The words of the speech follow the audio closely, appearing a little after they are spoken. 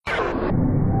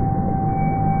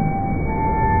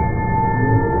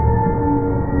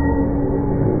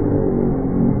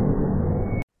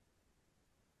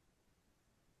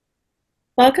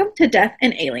Welcome to Death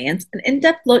and Aliens, an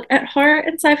in-depth look at horror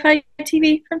and sci-fi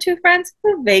TV from two friends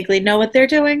who vaguely know what they're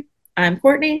doing. I'm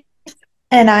Courtney,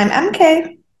 And I'm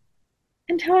MK.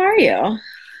 and how are you?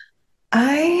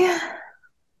 I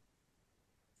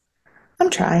I'm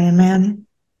trying, man.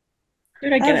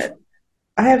 Dude, I I get have it.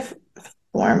 I have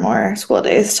 4 more school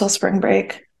days till spring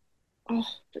break. Oh,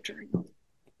 the dream.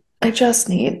 I just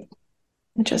need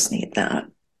I just need that.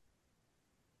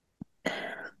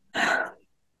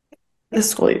 This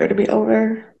school year to be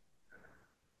over.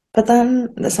 But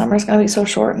then the summer's gonna be so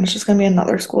short and it's just gonna be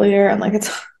another school year and like it's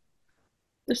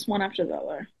Just one after the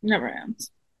other. Never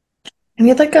ends. I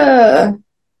need like a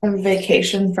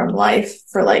vacation from life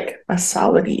for like a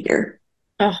solid year.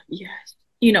 Oh, yes.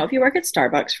 You know, if you work at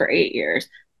Starbucks for 8 years,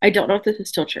 I don't know if this is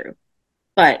still true,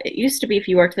 but it used to be if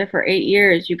you worked there for 8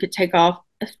 years, you could take off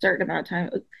a certain amount of time. I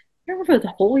don't remember if it was the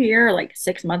whole year, or like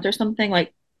 6 months or something,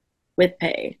 like with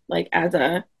pay, like as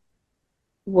a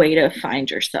way to find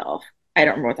yourself. I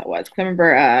don't remember what that was. I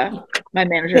remember my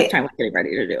manager at the time was getting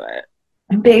ready to do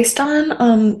it. Based on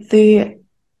the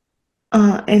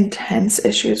intense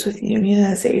issues with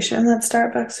unionization that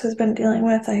Starbucks has been dealing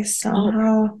with, I Oh,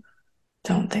 somehow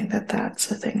don't think that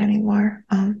that's a thing anymore.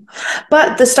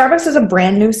 But the Starbucks is a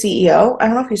brand new CEO. I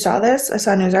don't know if you saw this. I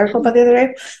saw a news article about the other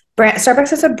day. Starbucks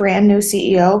has a brand new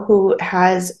CEO who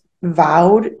has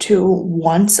vowed to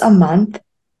once a month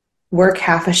work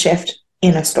half a shift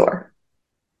in a store.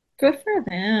 good for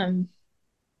them.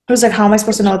 He was like, how am I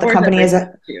supposed to know Which what the store is that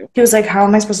company is? breaking into? He was like, how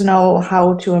am I supposed to know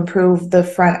how to improve the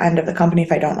front end of the company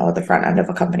if I don't know what the front end of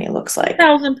a company looks like?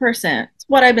 1,000%. It's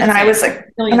what I've been And I saying. was like,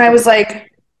 and Million I was percent.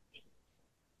 like,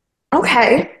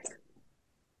 okay.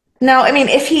 No, I mean,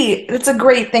 it's a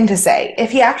great thing to say. If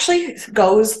he actually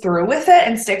goes through with it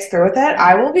and sticks through with it,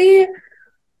 I will be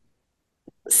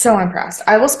so impressed.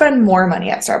 I will spend more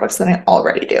money at Starbucks than I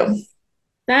already do.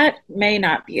 That may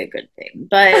not be a good thing,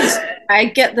 but I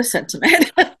get the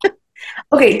sentiment.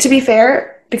 Okay, to be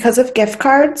fair, because of gift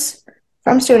cards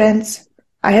from students,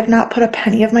 I have not put a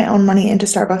penny of my own money into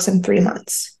Starbucks in 3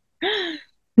 months.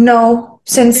 No,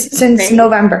 Did since you since say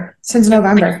November. Since it's like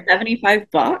November.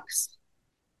 $75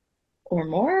 or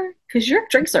more? Because your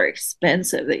drinks are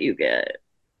expensive that you get.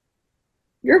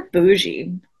 You're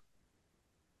bougie.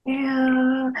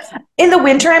 Yeah. In the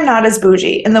winter, I'm not as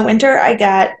bougie. In the winter, I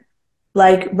get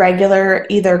like regular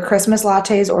either Christmas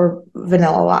lattes or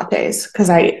vanilla lattes because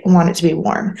I want it to be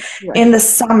warm. In Right. the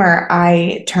summer,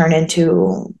 I turn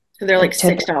into So they're a like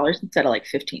tip. $6 instead of like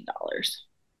 $15.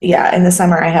 Yeah, in the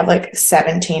summer, I have like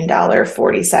 $17,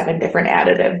 47 different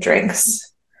additive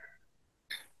drinks.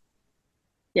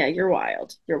 Yeah, you're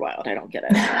wild. You're wild. I don't get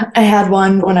it. I had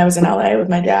one when I was in LA with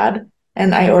my dad,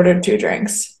 and I ordered 2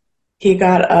 drinks. He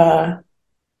got a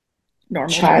Normal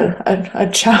chai, drink. a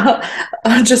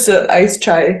chai, just an iced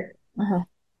chai, Uh-huh.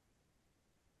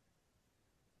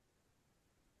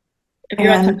 If you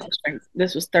had and Texas drinks,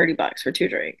 this was $30 for two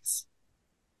drinks.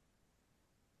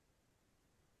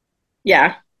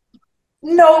 Yeah.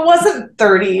 no, it wasn't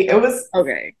 30. It was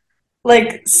Okay.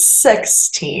 like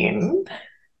 16.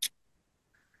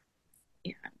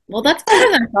 Yeah. Well, that's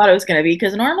better than I thought it was going to be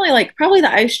because normally, like, probably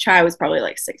the iced chai was probably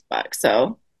like $6.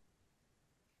 So,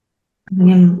 I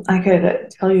mean, I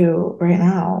could tell you right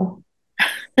now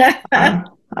on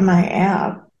my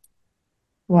app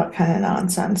what kind of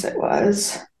nonsense it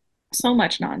was. so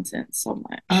much nonsense. So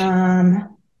much.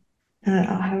 Um, I don't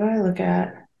know. How do I look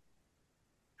at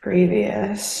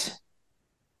previous?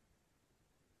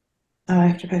 Oh, I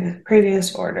have to pick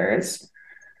previous orders.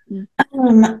 Mm.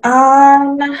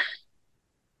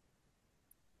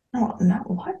 Oh no,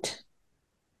 what?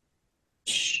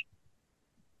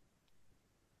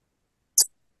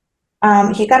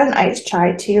 He got an iced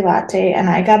chai tea latte, and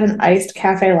I got an iced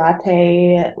cafe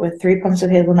latte with 3 pumps of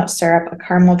hazelnut syrup, a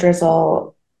caramel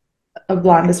drizzle, a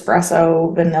blonde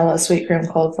espresso, vanilla sweet cream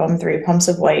cold foam, 3 pumps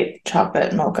of white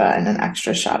chocolate mocha, and an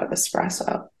extra shot of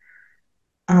espresso.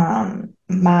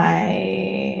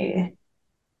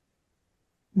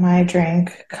 My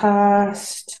drink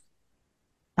cost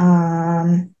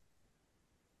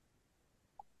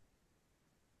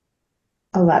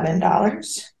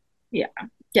 $11, Yeah.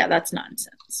 Yeah, that's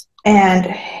nonsense. and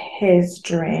his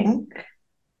drink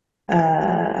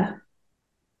uh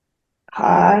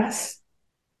cost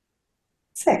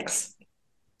 6.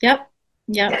 Yep.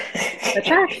 Yep. That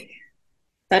tracks.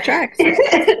 That tracks.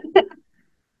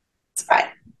 It's fine.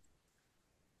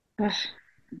 Ugh.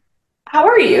 How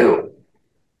are you?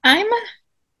 I'm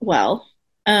well.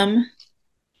 Um,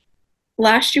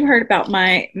 Last you heard about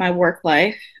my work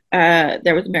life,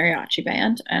 there was a mariachi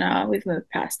band, and we've moved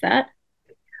past that.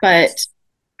 But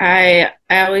I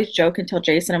always joke and tell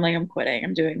Jason, I'm like, I'm quitting.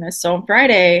 I'm doing this. So on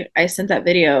Friday, I sent that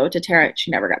video to Tara.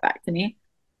 She never got back to me.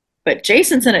 But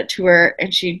Jason sent it to her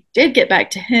and she did get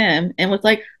back to him and was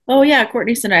like, oh yeah,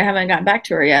 Courtney said I haven't gotten back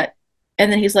to her yet.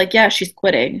 And then he's like, yeah, she's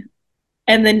quitting.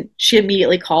 And then she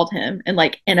immediately called him and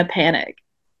like in a panic.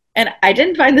 And I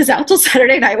didn't find this out till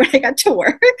Saturday night when I got to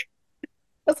work. I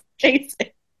was like,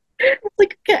 Jason.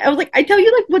 I was like, I tell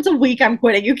you like once a week I'm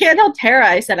quitting. You can't tell Tara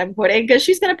I said I'm quitting because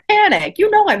she's gonna panic. You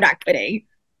know I'm not quitting.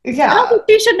 I don't think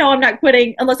Yeah. she should know I'm not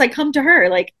quitting unless I come to her.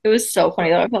 Like it was so funny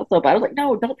though. I felt so bad. I was like,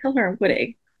 no, don't tell her I'm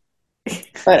quitting.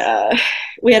 But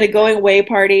we had a going away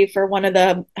party for one of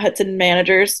the Hudson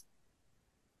managers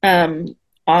um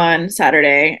on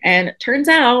Saturday, and it turns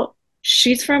out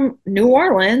she's from New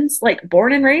Orleans, like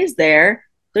born and raised there.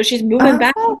 So she's moving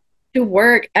back Oh, to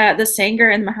work at the Sanger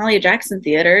and Mahalia Jackson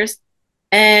theaters.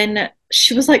 And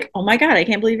she was like, "Oh my God, I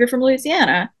can't believe you're from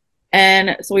Louisiana."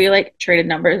 And so we like traded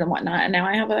numbers and whatnot. And now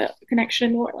I have a connection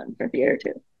in New Orleans for theater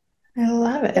too. I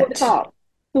love Who would have it. thought?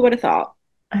 Who would have thought?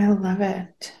 I love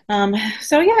it.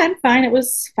 So yeah, I'm fine. It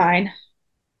was fine.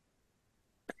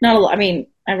 Not a lot. I mean,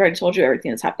 I've already told you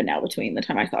everything that's happened now between the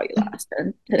time I saw you last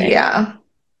and today. Yeah.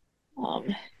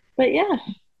 Um, but yeah,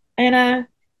 and I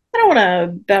don't want to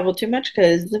babble too much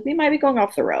because we might be going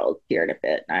off the rails here in a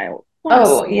bit. And I want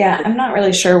Oh, yeah. I'm not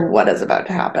really sure what is about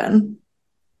to happen.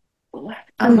 to, you're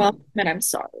welcome, Um, and I'm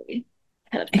sorry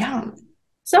ahead of time. yeah.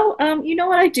 So, you know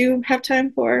what I do have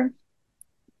time for?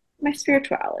 My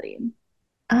spirituality.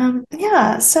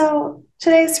 Yeah. So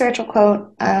today's spiritual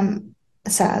quote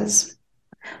says,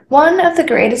 one of the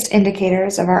greatest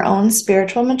indicators of our own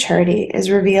spiritual maturity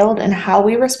is revealed in how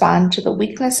we respond to the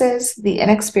weaknesses, the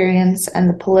inexperience, and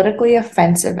the politically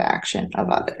offensive action of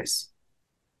others.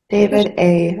 That's, David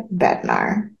A.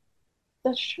 Bednar.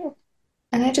 that's true.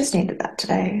 And I just needed that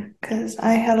today because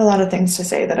I had a lot of things to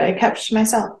say that I kept to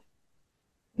myself.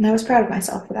 And I was proud of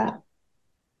myself for that.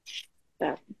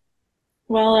 Yeah.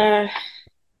 Well,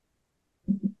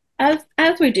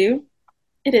 as we do,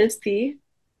 it is the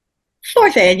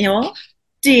fourth annual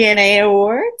DNA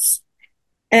Awards,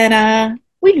 and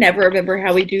we never remember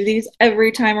how we do these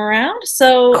every time around.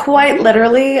 So Quite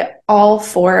literally, all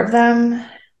four of them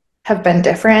have been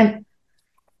different.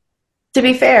 To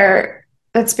be fair,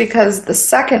 that's because the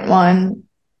second one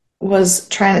was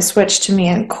trying to switch to me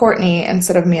and Courtney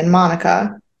instead of me and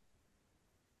Monica.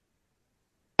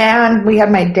 And we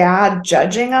had my dad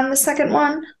judging on the second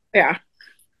one. yeah,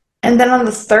 And then on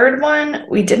the third one,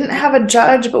 we didn't have a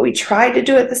judge, but we tried to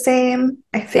do it the same.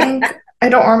 I think. I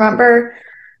don't remember.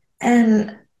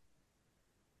 And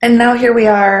now here we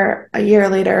are a year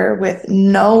later with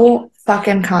no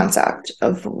fucking concept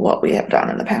of what we have done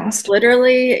in the past.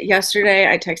 literally yesterday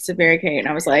I texted Mary Kate and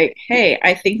I was like, "Hey,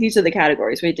 I think these are the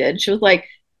categories we did." She was like,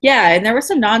 "Yeah, and there were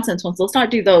some nonsense ones. Let's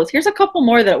not do those. Here's a couple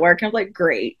more that work." And I was like,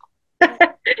 "Great." Like,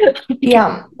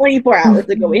 Yeah. 24 hours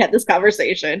ago we had this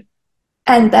conversation.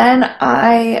 And then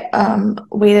I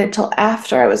waited till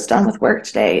after I was done with work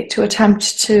today to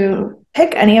attempt to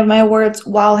pick any of my awards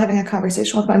while having a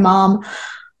conversation with my mom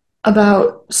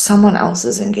about someone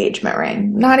else's engagement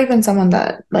ring. Not even someone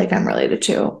that like I'm related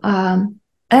to. And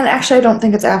actually, I don't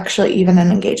think it's actually even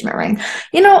an engagement ring.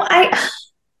 I'm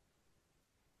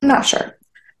not sure.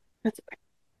 That's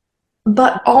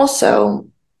But also,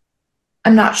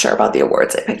 I'm not sure about the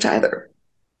awards I picked either.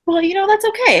 Well, that's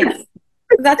okay.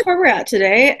 That's where we're at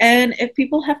today. And if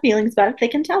people have feelings about it, they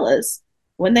can tell us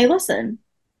when they listen.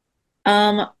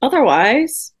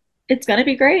 Otherwise, it's gonna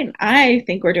be great. And I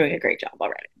think we're doing a great job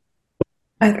already.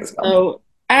 I think so. So,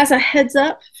 as a heads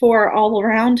up for all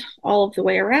around, all of the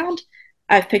way around,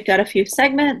 I've picked out a few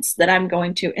segments that I'm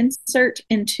going to insert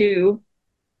into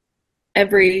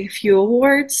every few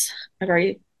awards. I've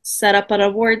already set up an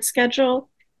award schedule,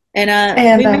 and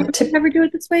And we may never do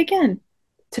it this way again.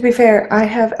 to be fair, I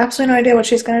have absolutely no idea what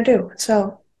she's going to do.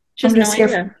 So She I'm has no just here.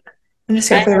 idea. I'm just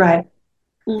here I for the have ride.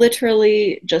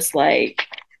 literally just like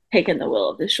taken the wheel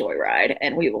of this joyride,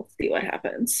 and we will see what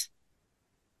happens.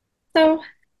 So,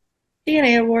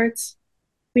 DNA Awards,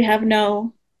 we have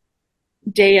no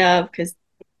day of because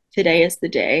today is the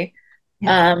day.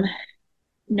 Yeah. Um,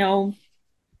 no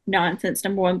nonsense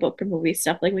number one book or movie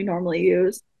stuff like we normally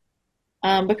use.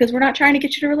 Because we're not trying to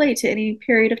get you to relate to any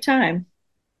period of time.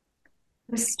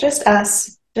 It's just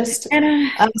us. Just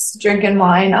And us drinking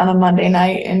wine on a Monday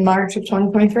night in March of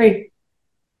 2023.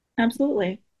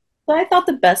 absolutely. So I thought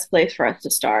the best place for us to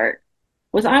start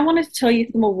was I wanted to tell you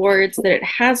some awards that it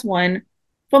has won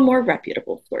from more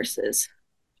reputable sources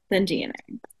than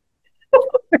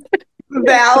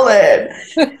Valid.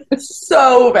 DNA.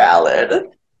 So valid.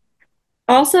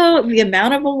 Also, the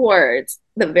amount of awards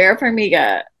that Vera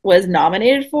Farmiga was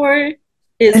nominated for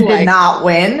is and did like, not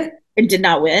win. and did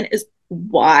not win is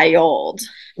wild.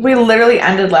 We literally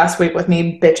ended last week with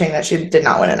me bitching that she did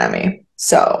not win an Emmy.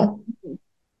 So,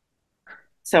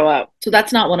 So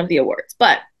that's not one of the awards,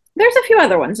 but there's a few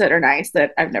other ones that are nice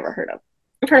that I've never heard of.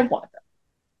 I've heard of one of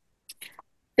them.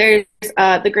 There's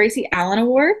the Gracie Allen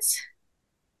Awards,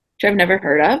 which I've never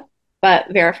heard of,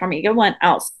 but Vera Farmiga won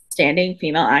Outstanding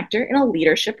Female Actor in a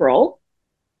Leadership Role.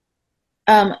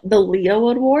 The Leo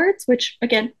Awards, which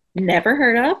again, never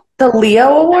heard of. the Leo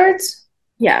Awards,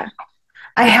 Yeah,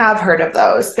 I have heard of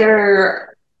those.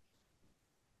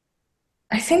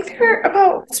 I think they're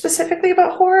about specifically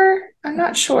about horror. I'm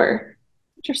not sure.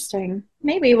 interesting.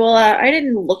 Maybe. Well, I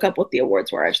didn't look up what the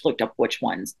awards were. I just looked up which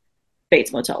ones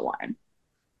Bates Motel won.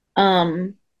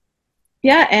 Um,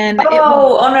 yeah, and it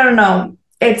was Oh, no, no, no.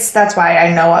 That's why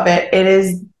I know of it. It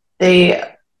is the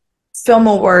film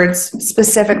awards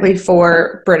specifically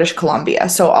for British Columbia.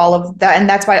 So all of that, and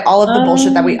that's why all of the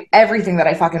bullshit everything that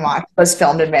I fucking watched was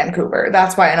filmed in Vancouver.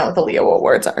 That's why I know what the Leo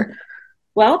Awards are.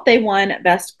 well, they won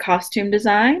Best Costume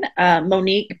Design.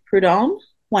 Monique Prudhomme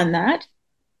won that.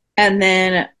 And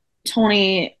then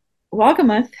Tony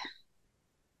Wagamuth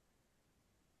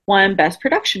won Best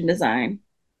Production Design.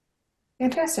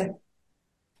 Fantastic.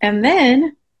 And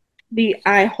then the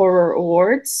iHorror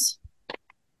Awards,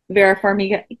 Vera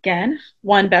Farmiga again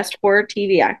won Best Horror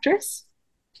TV Actress.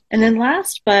 And then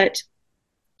last but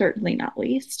certainly not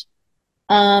least,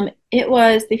 it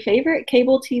was the favorite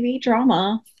cable TV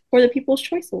drama for the People's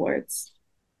Choice Awards.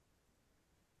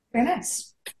 Very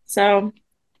nice. So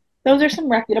those are some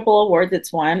reputable awards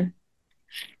it's won.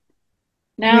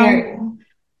 Now, Very.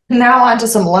 Now on to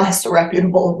some less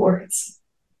reputable awards.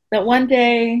 that one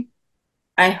day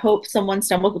I hope someone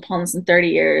stumbles upon this in 30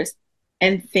 years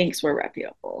and thinks we're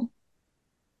reputable.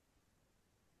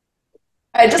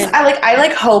 And I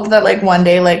like hope that like one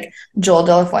day like Joel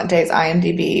De La Fuente's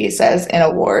IMDb says in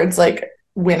awards like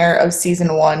winner of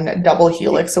season one double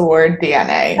helix award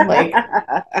DNA. Like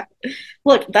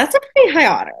look, that's a pretty high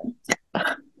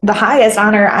honor. the highest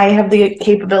honor I have the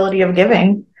capability of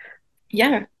giving.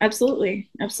 Yeah, absolutely.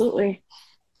 Absolutely.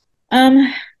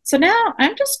 Um, so now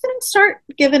I'm just gonna start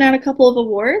giving out a couple of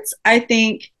awards. I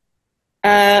think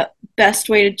best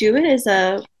way to do it is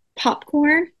a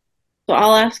popcorn. So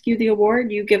I'll ask you the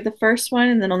award, you give the first one,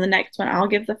 and then on the next one I'll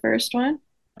give the first one.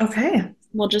 Okay.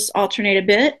 We'll just alternate a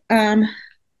bit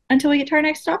until we get to our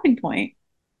next stopping point.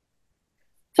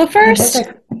 So first,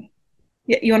 Fantastic.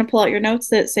 you want to pull out your notes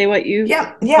that say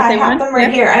Yeah, yeah, what I they have won? them right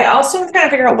Yeah. here. I also am trying to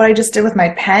figure out what I just did with my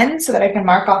pen so that I can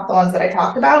mark off the ones that I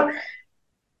talked about.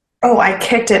 Oh, I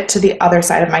kicked it to the other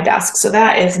side of my desk, so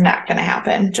that is not going to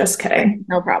happen. Just kidding.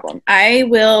 No problem. I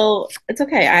will. It's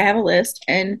okay. I have a list,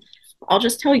 and I'll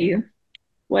just tell you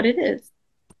what it is.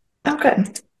 Oh,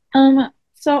 good.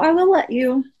 So I will let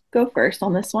you go first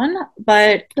on this one,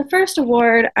 but the first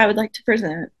award I would like to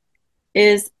present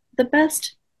is the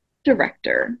best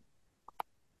director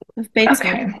of Bates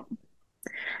Okay. Motel.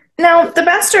 Now, the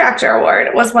Best Director Award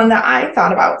was one that I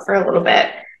thought about for a little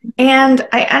bit, and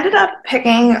I ended up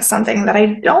picking something that I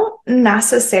don't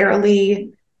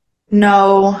necessarily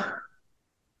know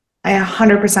I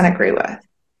 100% agree with,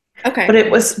 but Okay,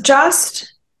 it was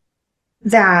just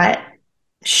that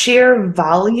sheer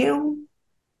volume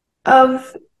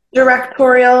of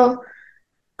directorial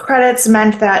credits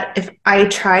meant that if I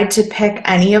tried to pick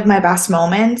any of my best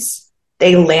moments,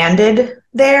 they landed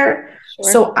there.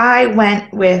 sure. So I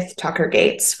went with Tucker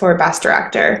Gates for Best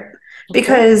Director Okay.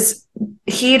 because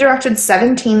he directed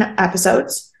 17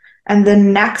 episodes, and the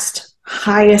next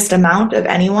highest amount of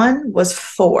anyone was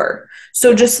 4.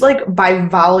 So just like by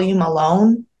volume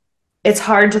alone, it's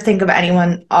hard to think of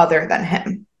anyone other than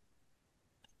him.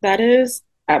 That is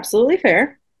absolutely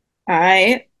fair.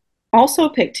 I also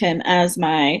picked him as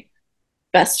my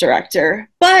best director,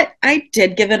 but I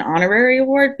did give an honorary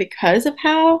award because of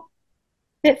how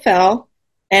it fell.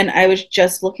 And I was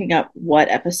just looking up what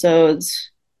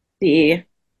episodes the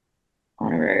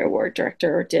honorary award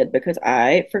director did because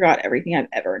I forgot everything I've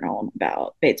ever known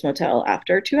about Bates Motel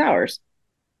after 2 hours.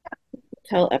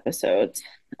 Motel episodes.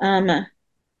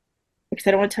 Because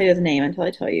I don't want to tell you his name until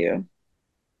I tell you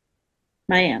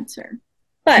my answer.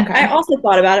 But I Okay. also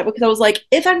thought about it because I was like,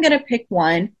 if I'm going to pick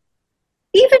one,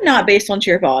 even not based on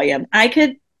sheer volume, I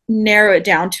could narrow it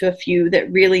down to a few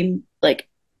that really like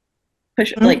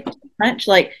push, like Mm-hmm. punch.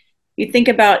 Like you think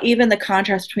about even the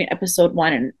contrast between episode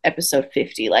 1 and episode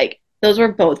 50, like those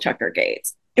were both Tucker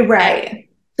Gates. And Right.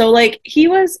 so, like, he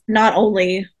was not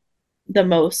only the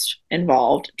most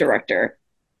involved director,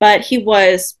 but he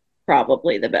was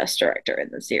probably the best director in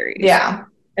the series. Yeah.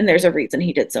 And there's a reason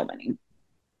he did so many.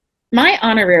 My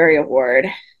honorary award,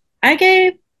 I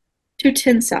gave to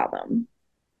Tin Salmon.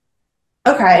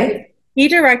 Okay. He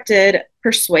directed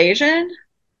Persuasion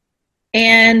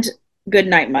and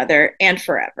Goodnight Mother and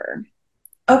Forever.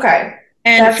 Okay.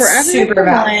 And That's Forever is super the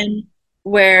valid. one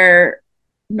where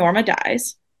Norma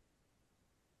dies.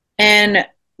 And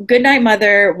Goodnight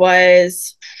Mother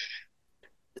was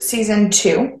Season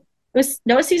two. it was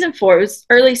no, it was season four. It was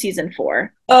early season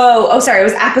four. Oh, sorry. It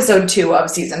was episode two of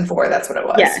season four. That's what it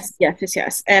was. Yes, yes, yes,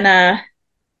 yes. And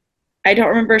I don't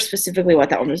remember specifically what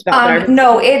that one was about, but I remember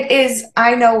No, it is.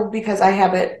 I know because I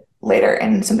have it later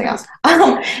in something else.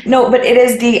 No, but it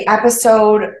is the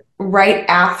episode right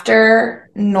after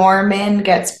Norman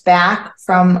gets back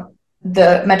from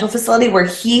the mental facility where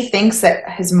he thinks that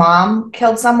his mom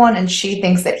killed someone and she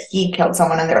thinks that he killed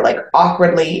someone, and they're like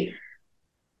awkwardly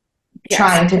yes.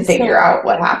 trying to And figure so out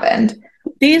what happened.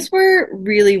 these were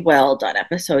really well done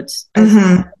episodes as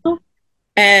Hmm. well.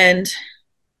 And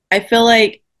I feel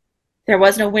like there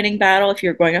was no winning battle if you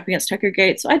were going up against Tucker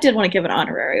Gates. So I did want to give an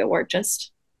honorary award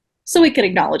just so we could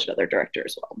acknowledge another director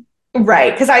as well.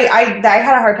 Right, because I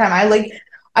had a hard time.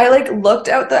 I looked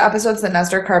at the episodes that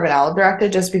Nestor Carbonell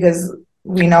directed just because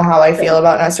we know how I feel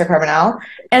about Nestor Carbonell,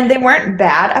 and they weren't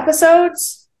bad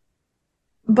episodes,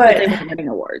 But but they weren't winning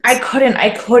I awards. couldn't I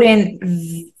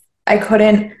couldn't I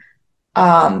couldn't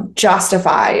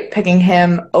justify picking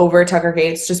him over Tucker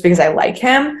Gates just because I like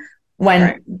him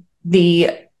Right, when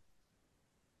the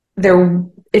there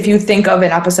if you think of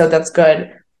an episode that's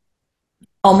good,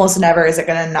 almost never is it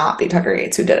going to not be Tucker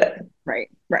Gates who did it. right,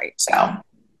 right. So,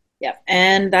 Yep.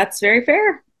 And that's very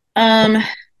fair. Um,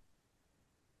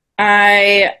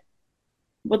 I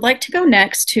would like to go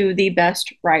next to the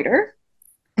best writer,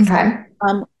 okay.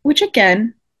 which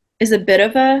again is a bit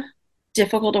of a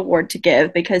difficult award to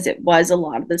give because it was a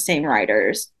lot of the same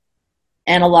writers,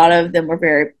 and a lot of them were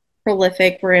very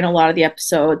prolific, were in a lot of the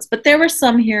episodes, but there were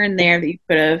some here and there that you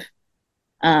could have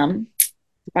um,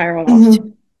 spiraled off to.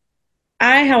 Mhm.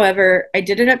 However, I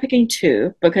did end up picking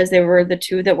two because they were the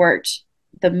two that worked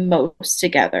the most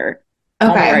together on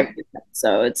the Okay. writing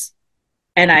episodes.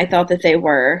 And I thought that they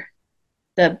were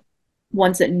the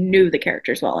ones that knew the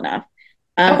characters well enough.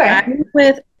 Okay. I'm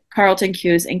with Carlton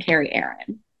Cuse and Carrie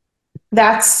Aaron.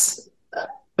 That's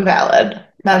valid.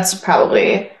 That's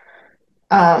probably,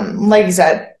 like you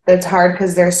said, it's hard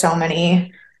because there's so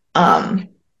many um,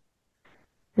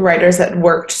 writers that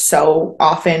worked so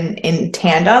often in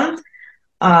tandem.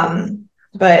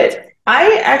 But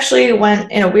I actually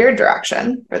went in a weird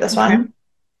direction for this Okay. one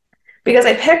because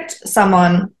I picked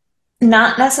someone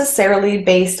not necessarily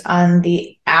based on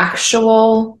the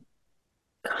actual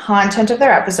content of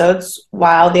their episodes,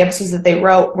 while the episodes that they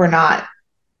wrote were not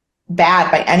bad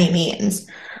by any means.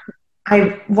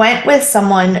 I went with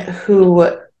someone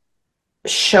who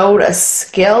showed a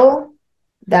skill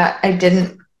that I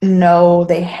didn't know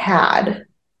they had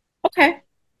Okay.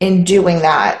 in doing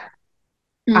that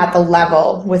at Mm, the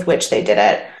level with which they did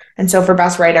it. And so for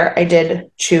best writer, I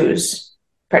did choose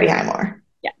Freddie Highmore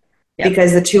yeah. Yep.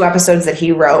 because the two episodes that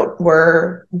he wrote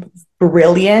were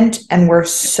brilliant and were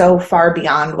so far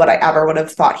beyond what I ever would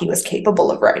have thought he was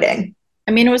capable of writing.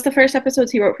 I mean, it was the first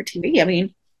episodes he wrote for TV. I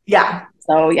mean, Yeah.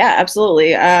 so yeah,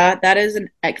 absolutely. That is an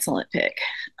excellent pick.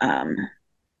 Um,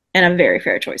 and a very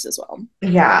fair choice as well.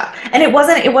 Yeah. And it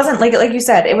wasn't like you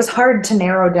said, it was hard to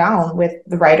narrow down with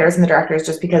the writers and the directors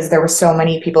just because there were so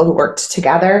many people who worked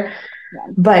together.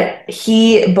 Yeah. But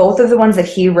both of the ones that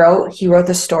he wrote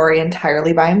the story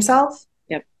entirely by himself.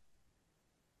 Yep.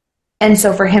 And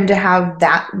so for him to have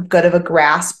that good of a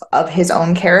grasp of his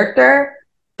own character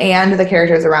and the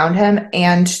characters around him,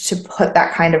 and to put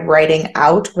that kind of writing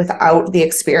out without the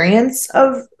experience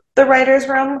of the writer's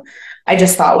room, I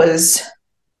just thought was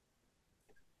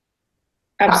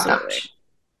top Absolutely. notch.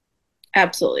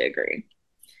 Absolutely agree.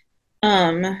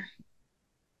 Um,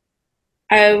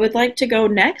 I would like to go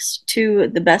next to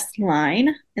the best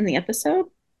line in the episode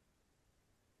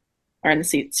or in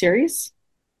the series.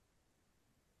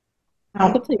 The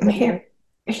Now, playboy.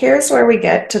 here's where we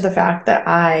get to the fact that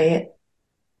I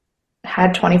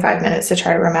had 25 minutes to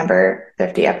try to remember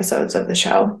 50 episodes of the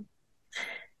show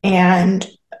and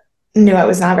knew I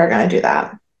was never going to do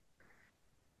that.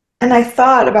 And I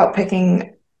thought about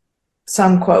picking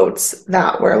some quotes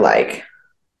that were like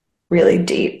really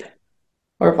deep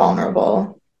or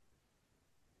vulnerable.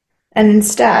 And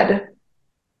instead,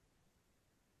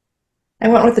 I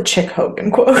went with the Chick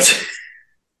Hogan quote.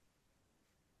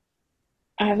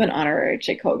 I have an honorary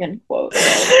Chick Hogan quote,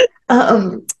 so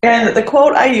And the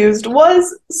quote I used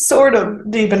was sort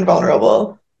of deep and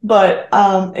vulnerable, but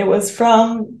it was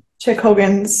from Chick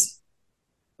Hogan's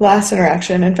last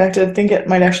interaction. In fact, I think it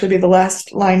might actually be the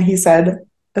last line he said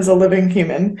as a living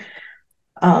human.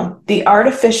 The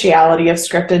artificiality of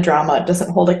scripted drama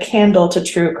doesn't hold a candle to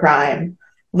true crime.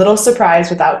 Little surprise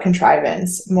without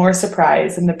contrivance, more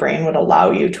surprise than the brain would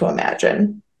allow you to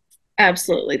imagine.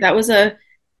 Absolutely. That was a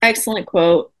excellent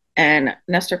quote, and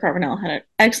Nestor Carbonell had an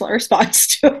excellent response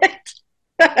to it.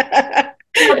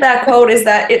 With that quote is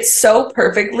that it so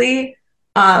perfectly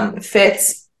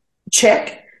fits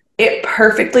Chick. It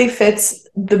perfectly fits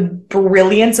the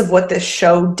brilliance of what this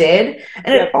show did.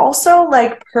 And it Yep. also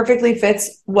like perfectly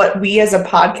fits what we as a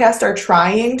podcast are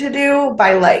trying to do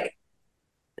by like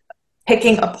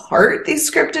picking apart these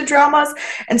scripted dramas.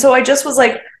 And so I just was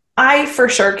like, I for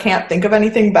sure can't think of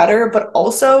anything better, but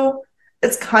also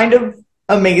it's kind of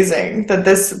amazing that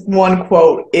this one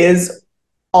quote is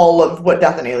all of what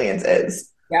Death and Aliens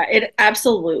is. Yeah, it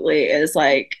absolutely is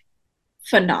like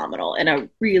phenomenal and a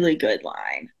really good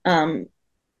line.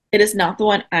 It is not the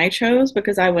one I chose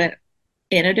because I went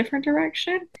in a different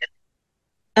direction.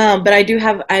 But I do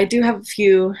have a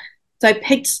few. So I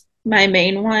picked my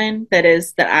main one that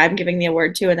I'm giving the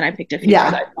award to, and then I picked a few more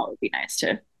that Yeah, I thought would be nice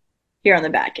to hear on the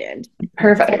back end. So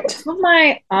perfect. some of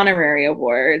my honorary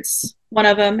awards, one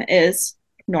of them is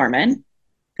Norman,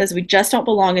 because we just don't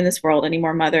belong in this world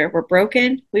anymore, Mother. We're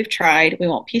broken. We've tried. We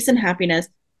want peace and happiness,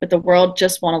 but the world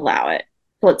just won't allow it.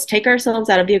 So let's take ourselves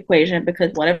out of the equation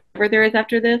because whatever there is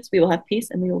after this, we will have peace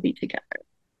and we will be together.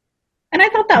 And I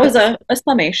thought that was a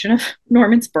summation of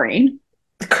Norman's brain.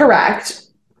 Correct.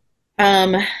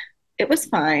 Um, it was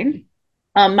fine.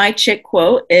 My chick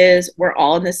quote is, "We're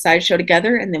all in this sideshow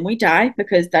together, and then we die,"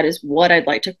 because that is what I'd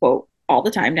like to quote all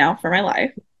the time now for my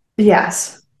life.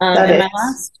 Yes, that And my is.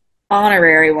 last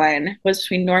honorary one was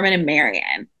between Norman and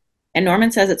Marianne. And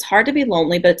Norman says it's hard to be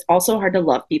lonely, but it's also hard to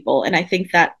love people. And I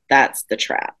think that that's the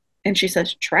trap. And she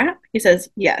says, "Trap?" He says,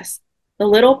 "Yes, the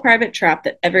little private trap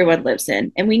that everyone lives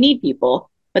in. And we need people,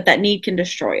 but that need can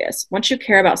destroy us. Once you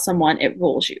care about someone, it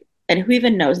rules you. And who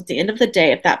even knows at the end of the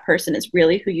day if that person is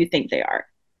really who you think they are,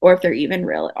 or if they're even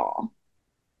real at all."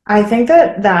 I think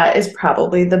that that is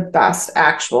probably the best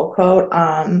actual quote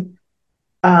um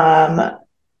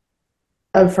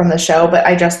from the show, but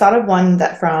I just thought of one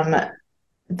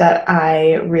that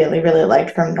I really really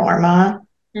liked from Norma.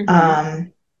 Mm-hmm.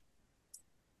 Um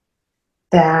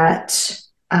that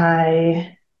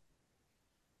I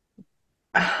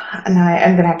and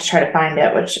I'm gonna have to try to find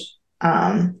it, which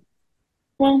um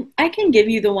Well, I can give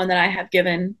you the one that I have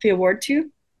given the award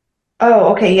to.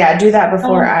 oh okay, yeah, do that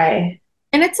before Um, I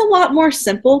and it's a lot more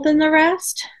simple than the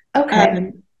rest. okay.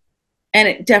 Um, and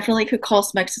it definitely could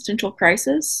cause some existential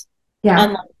crisis, Yeah.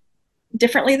 unlike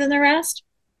differently than the rest.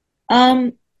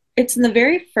 Um, it's in the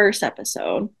very first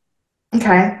episode.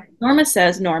 Okay. Norma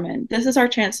says, "Norman, this is our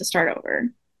chance to start over."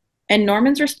 And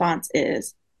Norman's response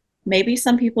is, "Maybe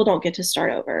some people don't get to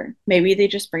start over. Maybe they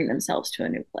just bring themselves to a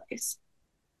new place."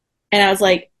 And I was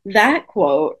like, that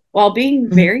quote, while being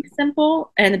Mhm. very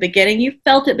simple, and in the beginning you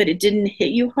felt it, but it didn't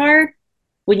hit you hard.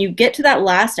 When you get to that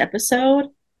last episode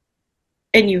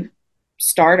and you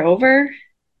start over,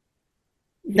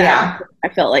 that Yeah. I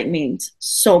felt like means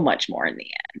so much more in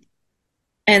the end.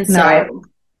 And No, so I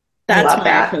that's love why I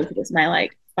that. chose it as my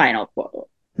like final quote.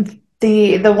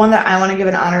 The one that I want to give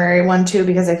an honorary one to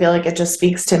because I feel like it just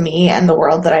speaks to me and the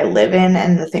world that I live in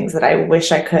and the things that I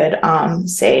wish I could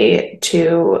say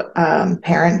to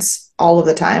parents all of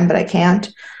the time, but I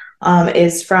can't,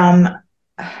 is from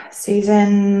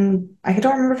season, I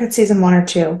don't remember if it's season one or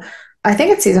two. I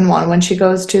think it's season one when she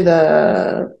goes to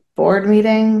the board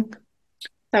meeting,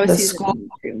 That was the school. season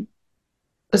two.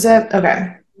 Was it?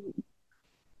 Okay.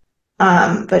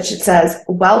 But it says,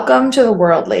 "Welcome to the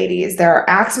world, ladies. There are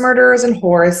axe murderers and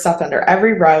whores stuffed under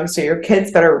every rug, so your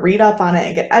kids better read up on it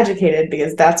and get educated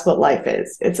because that's what life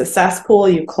is. It's a cesspool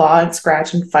you claw and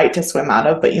scratch and fight to swim out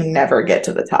of, but you never get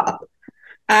to the top."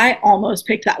 I almost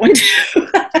picked that one too.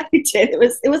 I did.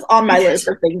 It was on my list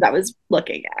of things I was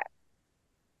looking at.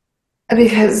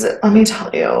 Because let me tell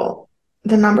you,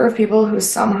 the number of people who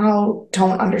somehow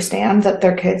don't understand that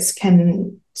their kids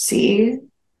can see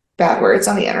bad words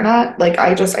on the internet, like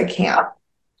I can't.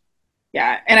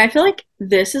 Yeah. And I feel like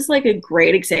this is like a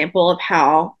great example of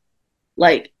how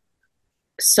like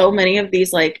so many of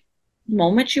these like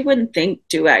moments you wouldn't think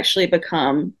do actually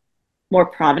become more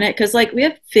prominent because like we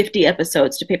have 50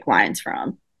 episodes to pick lines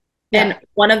from, and Yeah.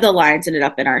 one of the lines ended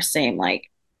up in our same like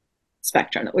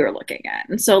spectrum that we were looking at,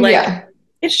 and so like Yeah.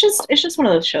 it's just one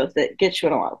of those shows that gets you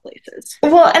in a lot of places.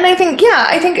 Well, and I think, yeah,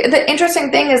 I think the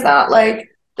interesting thing is that, like,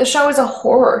 the show is a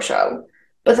horror show,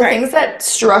 but the Right. things that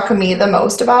struck me the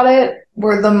most about it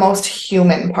were the most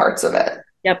human parts of it.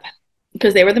 Yep.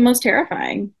 Because they were the most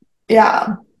terrifying.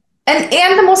 Yeah. And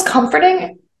the most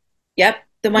comforting. Yep,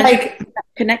 the ones you Like,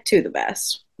 connect to the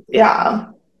best.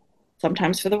 yeah.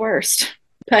 Sometimes for the worst,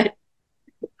 but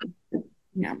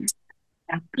yeah.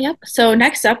 Yep. So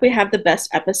next up, we have the best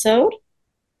episode.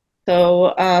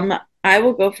 So I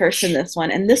will go first in this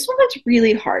one, and this one was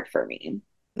really hard for me.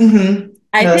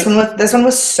 I No, picked this one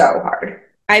was so hard.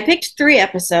 I picked three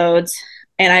episodes,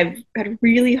 and I've had a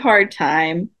really hard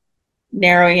time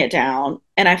narrowing it down.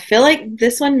 And I feel like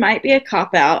this one might be a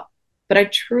cop out, but I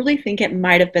truly think it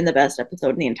might have been the best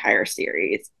episode in the entire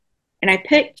series. And I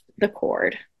picked The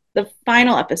Cord, the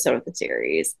final episode of the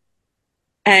series.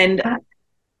 And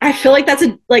I feel like that's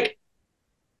a like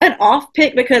an off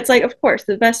pick because it's like, of course,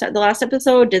 the last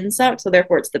episode didn't suck, so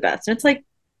therefore it's the best. And it's like,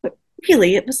 but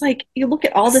really, it was like you look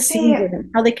at all the scenes See,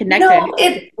 and how they connected. no,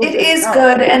 It was it really is well.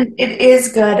 good and it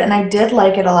is good and I did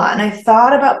like it a lot. And I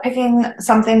thought about picking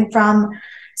something from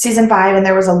season 5 and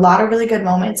there was a lot of really good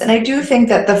moments. And I do think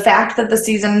that the fact that the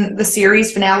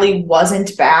series finale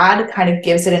wasn't bad kind of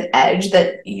gives it an edge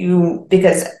that you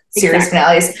because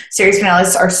Exactly. series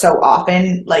finales are so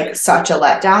often like such a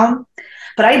letdown.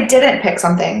 But I didn't pick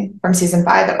something from season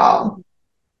 5 at all.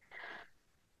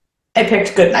 I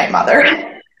picked Goodnight Mother.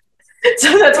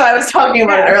 So that's why I was talking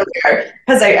about it Yeah. earlier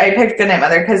because I picked Goodnight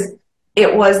Mother because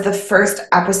it was the first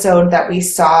episode that we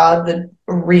saw the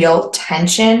real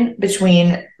tension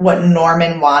between what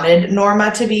Norman wanted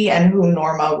Norma to be and who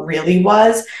Norma really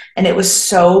was. And it was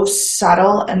so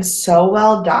subtle and so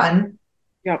well done.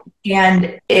 Yep.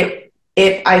 And it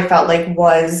I felt like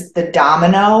was the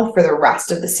domino for the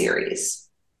rest of the series.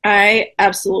 I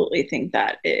absolutely think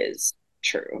that is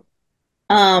true.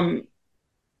 Um,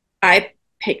 I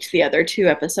picked the other two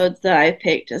episodes that I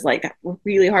picked as like that were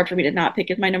really hard for me to not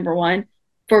pick as my number one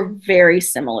for very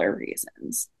similar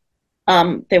reasons.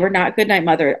 They were not Goodnight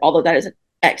Mother, although that is an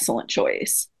excellent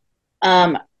choice.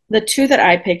 Um, the two that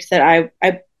I picked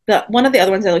that one of the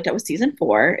other ones I looked at was season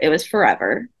four. It was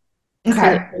Forever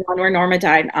because it's Okay. the one where Norma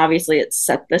died, and obviously it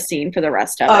set the scene for the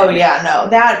rest of Oh it. yeah, no.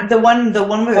 That the one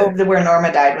Oh where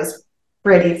Norma died was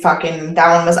pretty fucking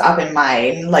that one was up in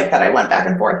mine, like that I went back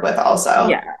and forth with also.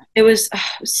 yeah, it was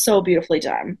so beautifully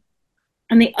done.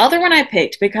 And the other one I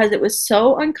picked because it was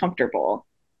so uncomfortable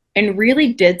and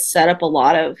really did set up a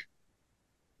lot of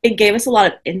it gave us a lot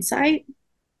of insight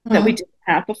that we Mhm. didn't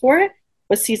have before it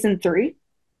was season three,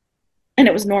 and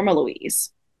it was Norma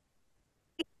Louise.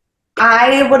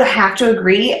 I would have to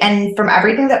agree. And from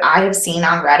everything that I have seen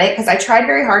on Reddit, because I tried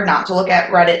very hard not to look at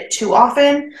Reddit too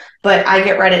often, but I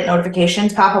get Reddit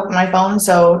notifications pop up on my phone,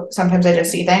 so sometimes I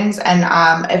just see things. And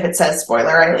if it says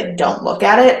spoiler, I like don't look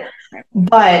at it.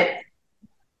 But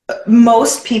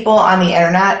most people on the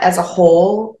internet as a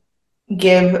whole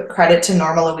give credit to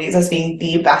Norma Louise as being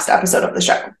the best episode of the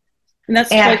show. And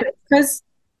that's And like because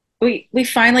we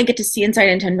finally get to see insight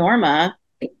into Norma,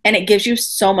 and it gives you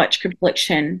so much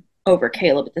confliction over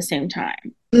Caleb at the same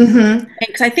time. mhm.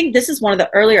 Because I think this is one of the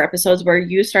earlier episodes where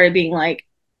you started being like,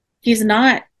 he's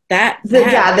not that bad. Yeah,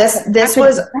 What happened is this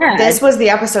bad. was the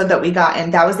episode that we got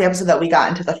in. That was the episode that we got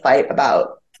into the fight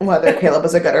about whether Caleb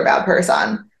was a good or bad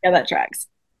person. Yeah, that tracks.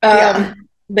 Yeah.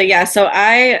 But yeah, so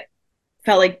I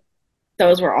felt like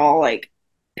those were all like,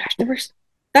 gosh, there were.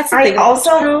 That's the I thing about the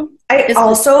also show I is like,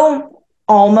 also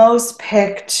almost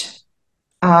picked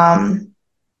um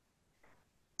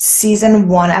season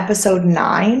 1 episode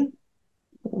 9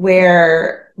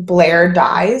 where Blair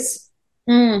dies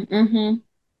mm-hmm.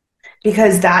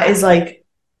 because that is like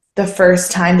the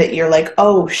first time that you're like,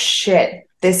 "Oh shit,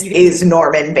 this You get is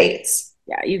Norman Bates."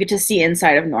 yeah, you get to see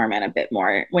inside of Norman a bit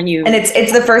more when And you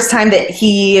it's the first time that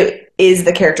he is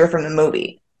the character from the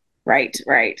movie. right,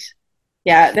 right.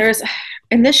 Yeah, there's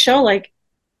in this show like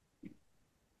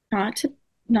not to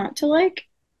not to like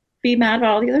be mad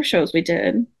about all the other shows we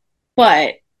did,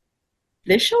 but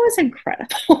this show is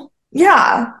incredible.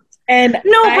 Yeah. And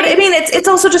No, but I I mean it's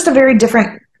also just a very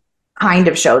different kind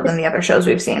of show than the other shows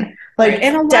we've seen. right, Like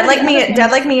and a lot of the other Dead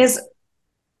ones, Like Me is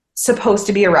supposed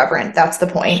to be irreverent. That's the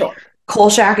point. sure,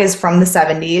 Kolchak is from the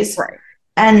 70s right,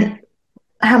 and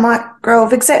Hemlock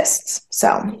Grove exists.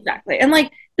 So, exactly. And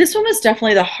like this one was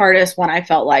definitely the hardest one I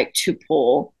felt like to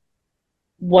pull.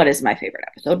 What is my favorite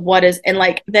episode? What is and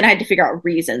like then I had to figure out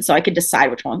reasons so I could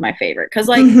decide which one was my favorite. Because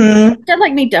like mhm. Dead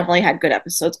Like Me definitely had good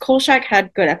episodes. Kolchak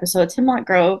had good episodes. Hemlock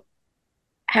Grove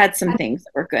had some things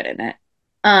that were good in it.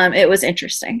 It was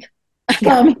interesting.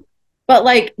 Yeah. Um, but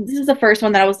like this is the first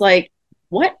one that I was like,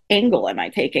 what angle am I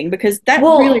taking? Because that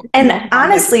really Well, and depends on my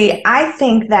honestly, I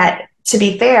think that to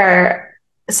be fair,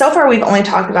 so far we've only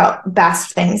talked about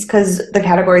best things because the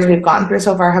categories we've gone through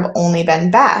so far have only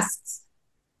been bests.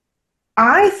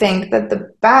 I think that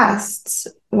the bests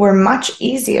were much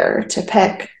easier to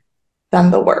pick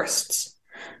than the worsts.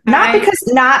 I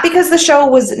Not because the show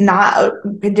was not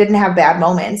it didn't have bad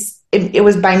moments. It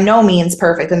was by no means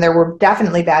perfect, and there were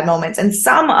definitely bad moments. And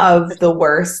some of the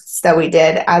worsts that we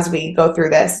did as we go through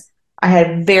this, I had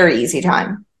a very easy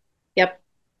time. Yep,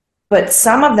 But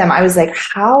some of them, I was like,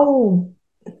 how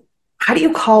do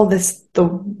you call this the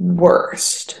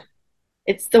worst?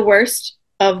 it's the worst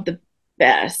of the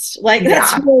best. Like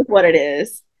that's Yeah. really what it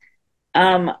is.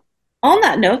 Um, on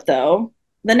that note, though,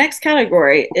 the next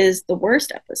category is the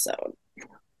worst episode,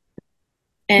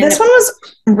 This and one was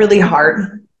really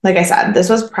hard. Like I said, this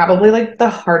was probably like the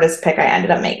hardest pick I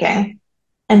ended up making.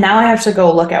 And now I have to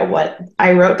go look at what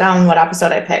I wrote down what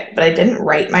episode I picked, but I didn't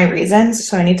write my reasons,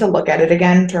 so I need to look at it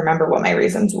again to remember what my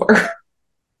reasons were.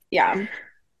 yeah,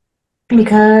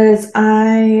 Because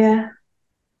I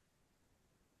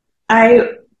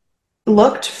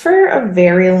looked for a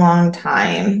very long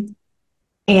time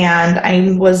and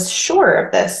I was sure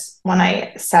of this when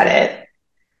I said it,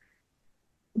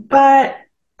 but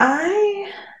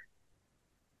I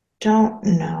don't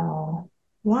know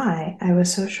why I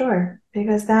was so sure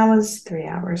because that was 3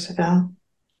 hours ago.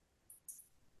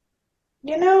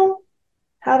 You know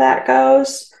how that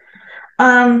goes.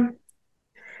 Um,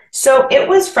 so it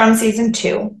was from season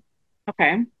 2,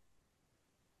 okay.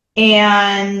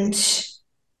 and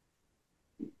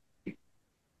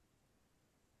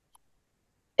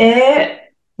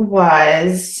it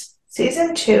was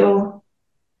season 2,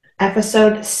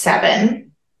 episode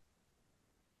 7,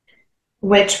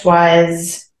 which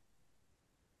was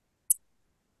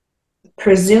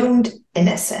presumed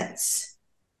innocence.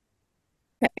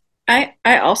 I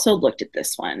also looked at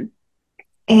this one.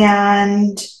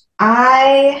 And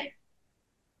I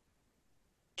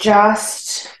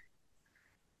just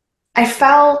I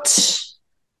felt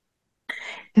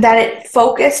that it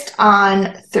focused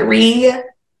on three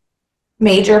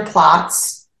major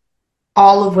plots,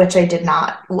 all of which I did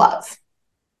not love.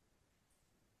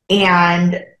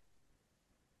 And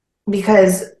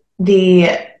because the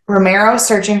Romero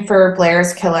searching for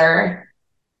Blair's killer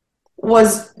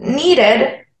was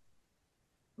needed,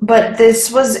 but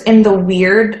this was in the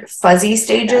weird, fuzzy Yeah,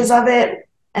 stages of it.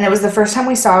 And it was the first time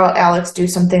we saw Alex do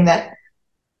something that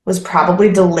was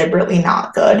probably deliberately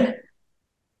not good.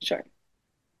 sure.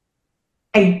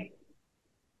 I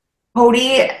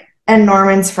Cody and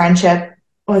Norman's friendship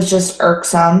was just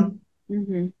irksome.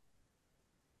 Hmm.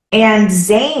 And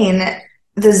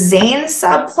the Zane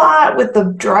subplot with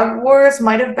the drug wars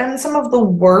might have been some of the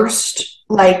worst,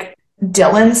 like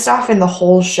Dylan stuff in the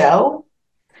whole show.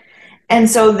 And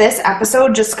so this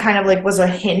episode just kind of like was a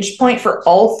hinge point for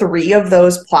all three of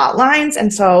those plot lines.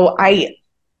 And so I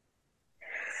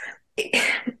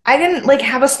didn't like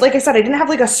have a like I said, I didn't have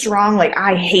like a strong like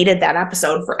I hated that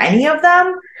episode for any of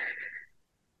them,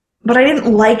 but I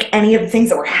didn't like any of the things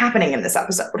that were happening in this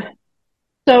episode.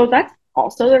 So that's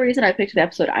also the reason I picked the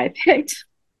episode I picked.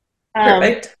 Um,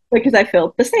 Perfect. because I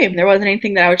felt the same. There wasn't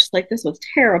anything that I was just like, this was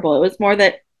terrible. It was more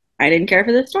that I didn't care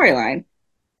for the storyline.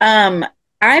 Um,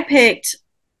 I picked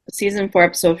season 4,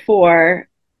 episode 4,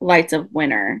 Lights of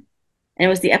Winter. And it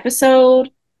was the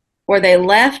episode where they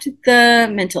left the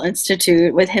mental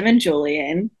institute with him and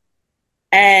Julian.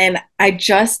 And I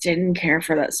just didn't care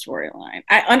for that storyline.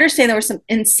 I understand there were some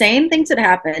insane things that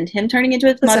happened. Him turning into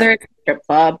his mother Listen, at the strip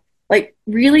club. Like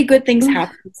really good things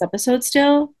happened in this episode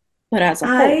still. But as a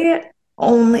whole, I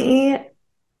only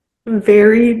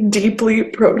very deeply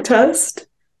protest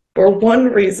for one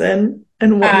reason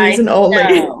and one I reason only.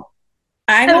 know.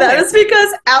 I'm And that aware. is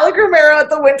because Alec Romero at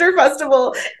the Winter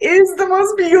Festival is the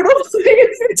most beautiful thing in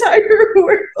the entire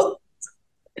world.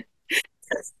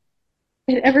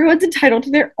 Everyone's entitled to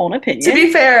their own To opinion.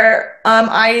 be fair,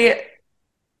 I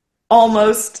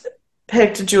almost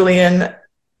picked Julian's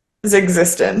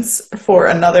existence for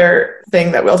another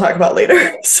thing that we'll talk about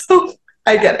later. So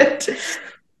I Yeah. get it.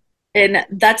 And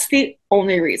that's the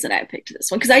only reason I picked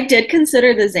this one. Because I did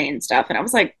consider the Zayn stuff and I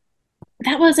was like,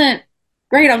 that wasn't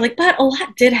great. I was like, but a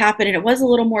lot did happen and it was a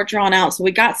little more drawn out. So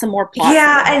we got some more plots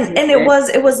that Yeah, were and needed.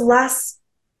 it was less.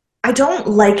 I don't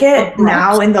like it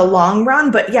now Abrupt. in the long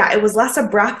run, but yeah, it was less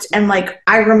abrupt and like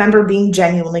I remember being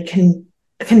genuinely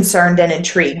concerned and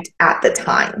intrigued at the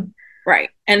time. Right.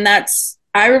 And that's,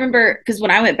 I remember because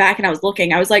when I went back and I was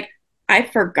looking, I was like, I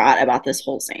forgot about this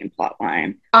whole same plot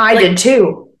line. I Like, did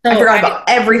too. I so forgot I, about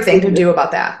everything to do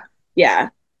about that. yeah.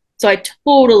 So I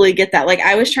totally get that. Like,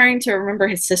 I was trying to remember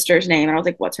his sister's name and I was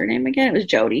like, what's her name again? It was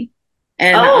Jody.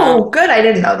 And Oh, good. I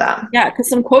didn't know that. yeah, because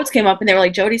some quotes came up and they were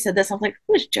like, Jody said this. I was like,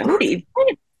 who is Jody?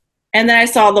 And then I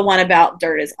saw the one about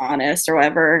dirt is honest or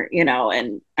whatever,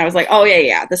 and I was like, oh, yeah,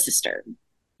 yeah, the sister.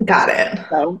 Got it.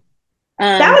 So,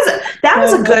 Um, That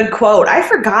was a so good quote. I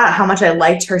forgot how much I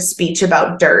liked her speech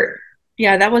about dirt.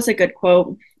 yeah, that was a good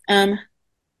quote. Um,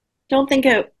 don't think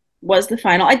it was the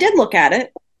final. I did look at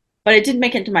it, but it didn't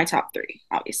make it into my top three,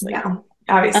 obviously. No,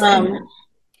 obviously. Um,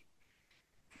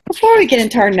 before we get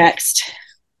into our next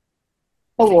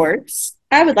awards,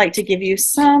 I would like to give you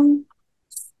some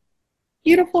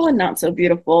beautiful and not so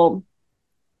beautiful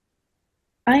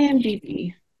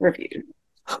IMDb reviews.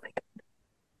 Oh my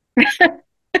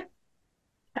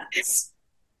goodness.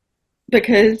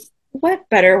 Because what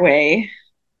better way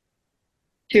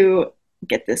to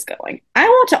get this going? I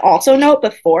want to also note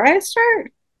before I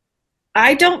start,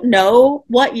 I don't know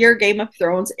what year Game of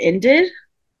Thrones ended,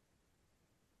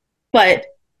 but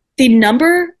the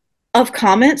number of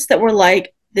comments that were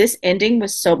like, this ending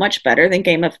was so much better than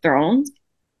Game of Thrones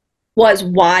was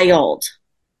wild.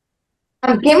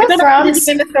 Game I of don't know if you did Thrones.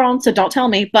 Game of Thrones, so don't tell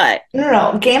me, but No,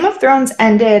 no. Game of Thrones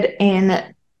ended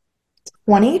in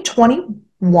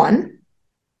 2021.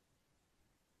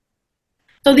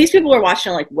 so these people were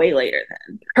watching like way later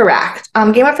then. Correct.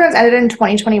 Game of Thrones ended in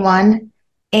 2021.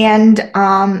 And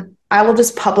I will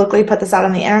just publicly put this out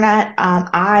on the internet.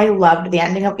 I loved the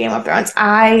ending of Game of Thrones.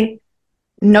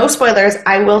 No spoilers.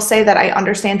 I will say that I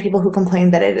understand people who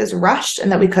complain that it is rushed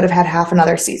and that we could have had half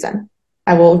another season.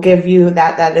 I will give you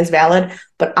that that is valid,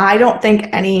 but I don't think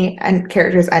any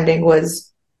character's ending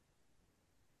was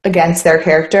against their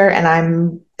character, and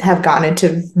I'm have gotten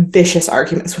into vicious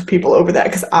arguments with people over that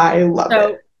because I loved it.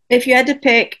 So if you had to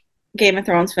pick Game of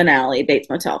Thrones finale, Bates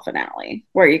Motel finale,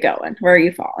 where are you going? Where are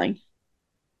you falling?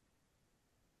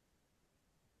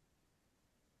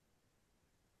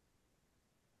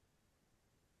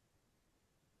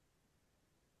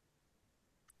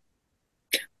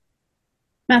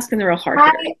 I'm asking the real hard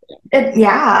hitter.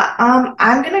 Yeah,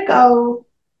 I'm gonna go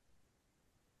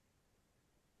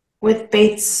with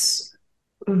Bates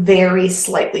very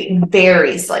slightly.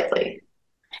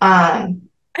 Um,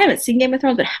 I haven't seen Game of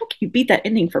Thrones, but how can you beat that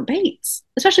ending for Bates?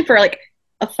 Especially for like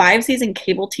a 5 season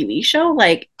cable TV show.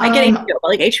 Like I get um, HBO, but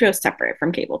like HBO is separate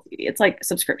from cable TV. It's like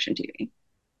subscription TV.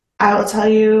 I will tell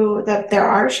you that there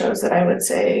are shows that I would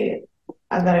say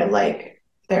that I like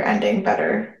their ending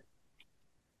better,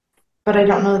 but I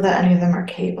don't know that any of them are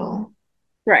cable.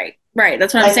 Right, right.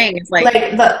 That's what I'm Like saying. It's like the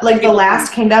cable TV.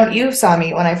 Last Kingdom. You saw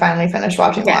me when I finally finished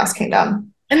watching The Yeah, Last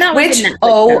Kingdom. and that was the Which, Netflix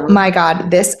oh show. my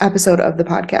God, this episode of the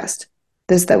podcast,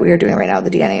 this that we are doing right now, the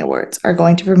DNA Awards, are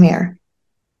going to premiere.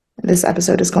 This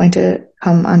episode is going to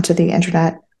come onto the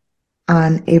internet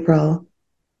on April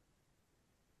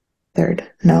 3rd.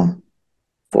 No,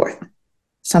 4th.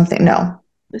 Something. No,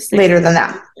 The sixth later is than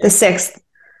that. The Tuesday. 6th.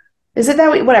 Is it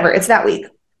that week? Whatever. It's that week.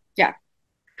 Yeah.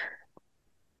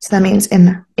 So that means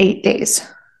in 8 days,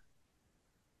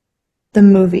 the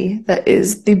movie that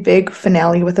is the big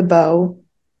finale with a bow,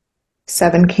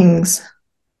 Seven Kings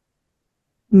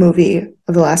movie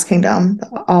of The Last Kingdom,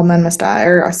 All Men Must Die,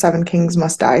 or Seven Kings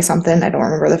Must Die, something. I don't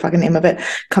remember the fucking name of it.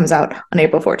 Comes out on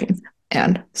April 14th.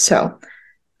 And so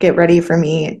get ready for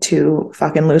me to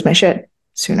fucking lose my shit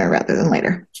sooner rather than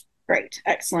later. Great.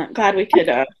 Excellent. Glad we could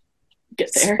get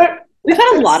there. We've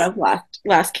had a lot of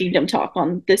Last Kingdom talk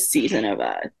on this season of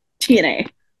TNA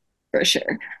for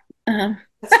sure. Um,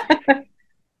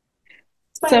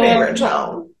 It's my so favorite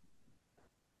show.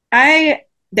 I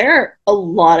there are a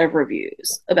lot of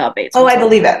reviews about Bates Oh, I Motel.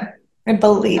 believe it. I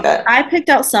believe it. I picked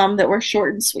out some that were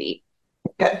short and sweet.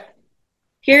 Good.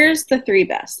 Here's the three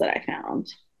best that I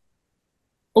found.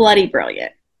 Bloody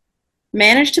brilliant.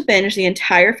 Managed to binge the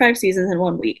entire 5 seasons in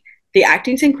one week. The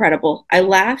acting's incredible. I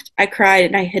laughed, I cried,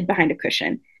 and I hid behind a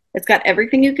cushion. It's got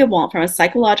everything you could want from a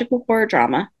psychological horror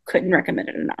drama. Couldn't recommend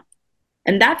it enough.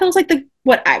 And that feels like the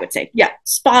what I would say. Yeah,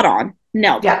 spot on.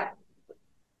 Nailed it. Yeah.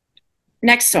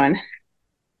 Next one.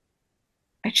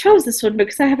 I chose this one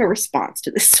because I have a response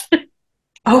to this one.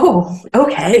 Oh, It just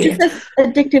okay. says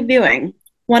addictive viewing.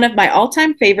 One of my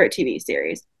all-time favorite TV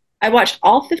series. I watched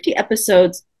all 50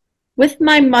 episodes with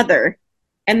my mother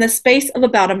in the space of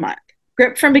about a month.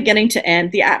 Gripped from beginning to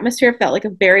end, the atmosphere felt like a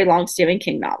very long Stephen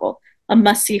King novel, a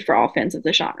must see for all fans of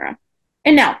the genre.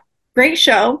 And now, great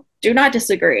show, do not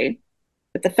disagree.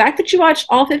 But the fact that you watched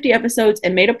all 50 episodes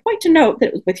and made a point to note that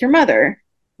it was with your mother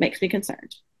makes me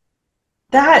concerned.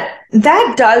 That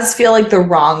does feel like the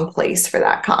wrong place for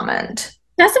that comment.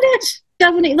 Doesn't it?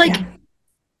 Doesn't it? Like, Yeah.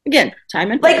 again,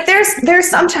 time and Like place. there's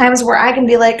some times where I can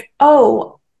be like,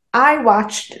 "Oh, I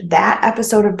watched that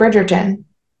episode of Bridgerton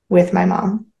with my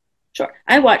mom." Sure.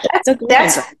 I watched That's The Golden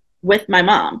that's Girls with my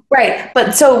mom. right.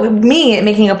 But so me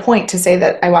making a point to say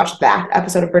that I watched that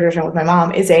episode of Bridgerton with my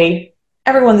mom is a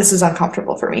everyone this is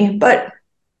uncomfortable for me, but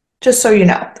just so you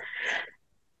know.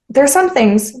 there are some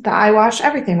things that I watch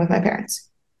everything with my parents.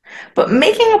 But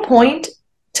making a point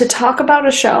to talk about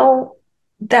a show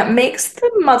that makes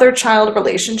the mother-child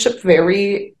relationship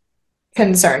very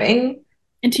concerning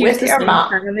And to use with the your same mom,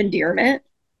 term of endearment,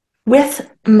 with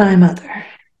my mother.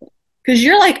 because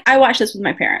you're like, I watch this with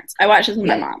my parents. I watch this with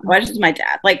my Yeah. mom. I watch this with my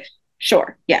dad. Like,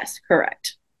 sure, yes,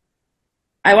 correct.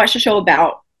 I watched a show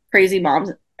about crazy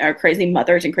moms or crazy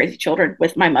mothers and crazy children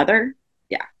with my mother.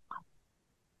 Yeah,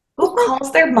 Who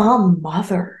calls their mom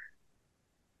mother?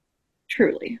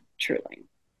 truly, truly.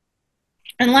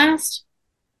 And last,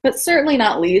 but certainly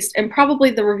not least, and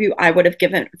probably the review I would have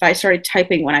given if I started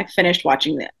typing when I finished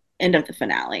watching the end of the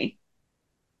finale,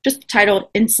 just titled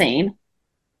Insane.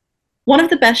 One of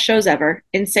the best shows ever.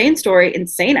 Insane story,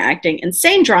 insane acting,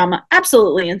 insane drama,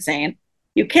 absolutely insane.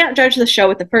 You can't judge the show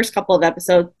with the first couple of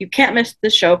episodes. You can't miss the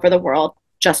show for the world.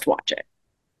 Just watch it.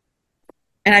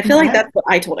 And I feel like Okay. that's what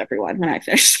I told everyone when I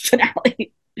finished the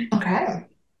finale. Okay.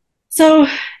 So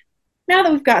now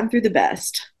that we've gotten through the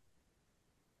best,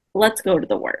 let's go to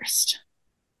the worst.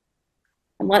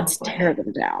 And Oh let's tear boy.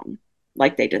 them down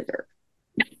like they deserve.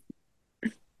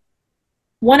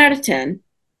 1 out of 10,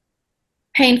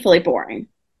 painfully boring.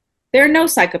 There are no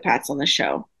psychopaths on the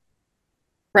show.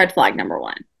 Red flag number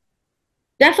one.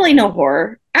 Definitely no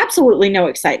horror, absolutely no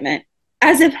excitement,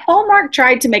 as if Hallmark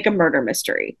tried to make a murder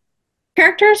mystery.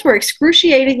 Characters were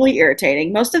excruciatingly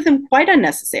irritating, most of them quite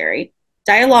unnecessary.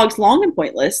 Dialogue's long and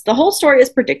pointless. The whole story is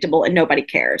predictable and nobody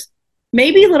cares.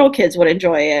 Maybe little kids would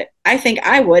enjoy it. I think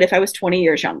I would if I was 20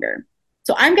 years younger.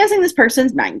 So I'm guessing this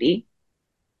person's 90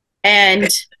 and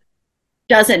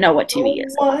doesn't know what TV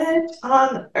is, What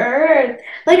on earth?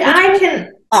 Like which I was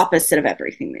can opposite of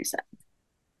everything they said.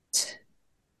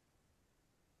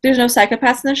 There's no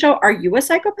psychopaths in the show. Are you a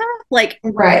psychopath? Like,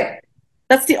 right.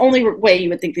 that's the only way you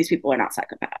would think these people are not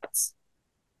psychopaths.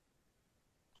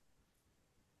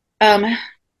 Um,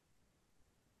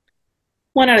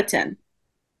 1 out of 10.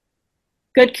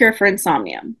 Good cure for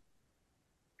insomnia.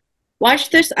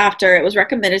 Watched this after it was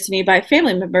recommended to me by a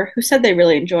family member who said they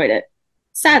really enjoyed it.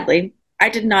 Sadly, I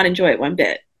did not enjoy it one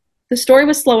bit. The story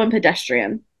was slow and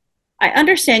pedestrian. I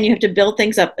understand you have to build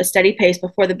things up a steady pace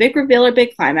before the big reveal or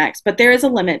big climax, but there is a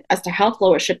limit as to how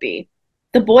slow it should be.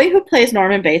 The boy who plays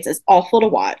Norman Bates is awful to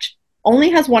watch,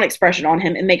 only has one expression on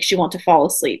him and makes you want to fall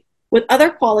asleep. With other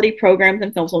quality programs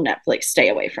and films on Netflix, stay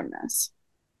away from this.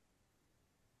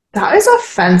 That is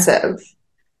offensive.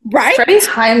 Right? Freddie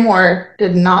Highmore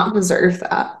did not deserve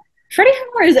that. Freddie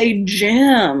Highmore is a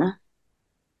gem.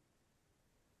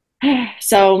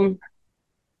 So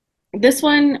this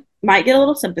one might get a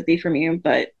little sympathy from you,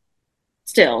 but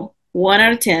still, 1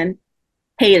 out of 10,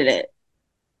 hated it.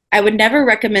 I would never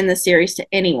recommend this series to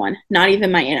anyone, not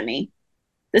even my enemy.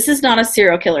 This is not a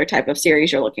serial killer type of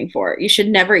series you're looking for. You should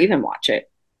never even watch it.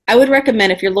 I would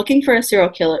recommend if you're looking for a serial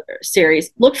killer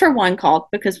series, look for one called,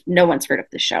 because no one's heard of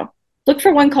this show, look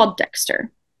for one called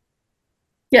Dexter.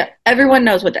 Yeah, everyone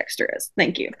knows what Dexter is.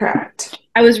 Thank you. Correct.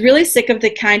 I was really sick of the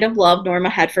kind of love Norma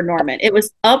had for Norman. It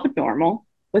was abnormal,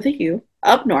 with a U,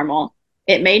 abnormal.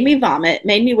 It made me vomit,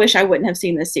 made me wish I wouldn't have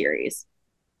seen this series.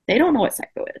 They don't know what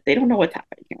psycho is. They don't know what's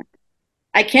happening here.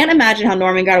 I can't imagine how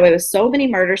Norman got away with so many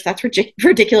murders. That's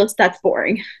ridiculous. That's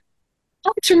boring.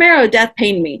 Alex Romero death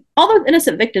pained me. All those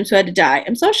innocent victims who had to die.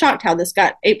 I'm so shocked how this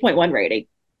got 8.1 rating.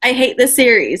 I hate this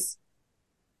series.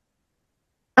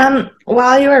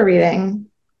 While you were reading,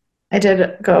 I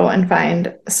did go and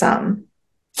find some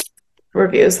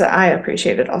reviews that I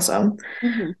appreciated also.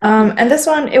 Mm-hmm. And this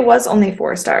one, it was only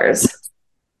 4 stars,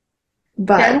 Yeah, I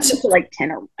but wanted to like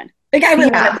 10 or 1. Like I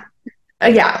really wanted. yeah,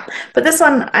 yeah. But this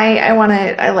one, I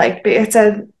liked. It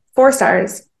said 4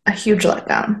 stars, a huge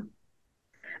letdown.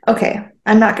 Okay,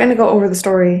 I'm not going to go over the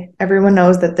story. Everyone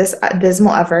knows that this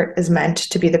dismal effort is meant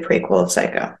to be the prequel of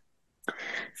Psycho.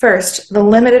 First, the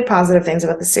limited positive things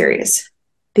about the series.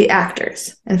 The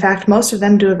actors. In fact, most of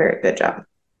them do a very good job.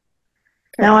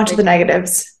 Now on to the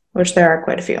negatives, which there are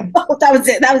quite a few. Oh, that was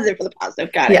it. That was it for the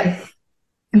positive. Got it. Yeah.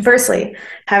 And firstly,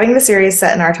 having the series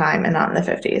set in our time and not in the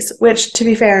 50s, which to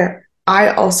be fair,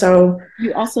 You also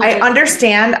I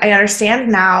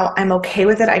understand now. I'm okay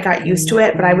with it. I got used to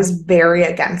it, but I was very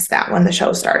against that when the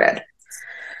show started.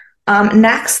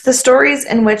 Next, the stories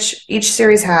in which each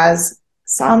series has,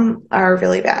 some are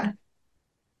really bad.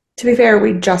 To be fair,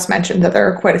 we just mentioned that there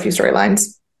are quite a few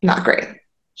storylines. Not great.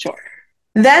 sure.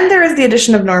 Then there is the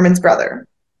addition of Norman's brother.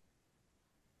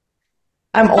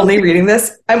 I'm only reading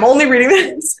this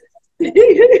because,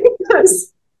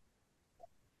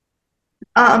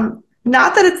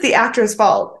 not that it's the actor's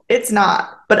fault. It's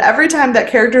not. But every time that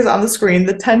character is on the screen,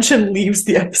 the tension leaves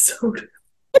the episode.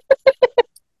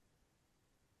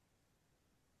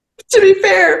 To be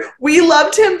fair, we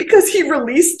loved him because he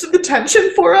released the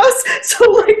tension for us. So,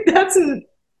 like, that's an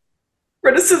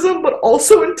criticism, but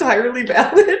also entirely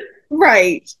valid.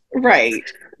 Right, right.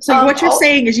 So what you're All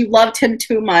saying is you loved him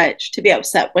too much to be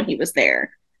upset when he was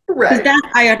there. Because right.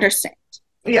 that I understand.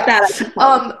 Yeah. That I can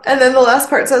totally. And then the last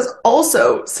part says,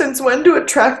 also, since when do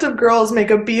attractive girls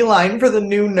make a beeline for the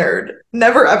new nerd?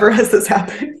 Never ever has this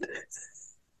happened.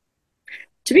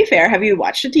 To be fair, have you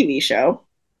watched a TV show?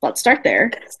 Let's start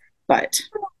there. But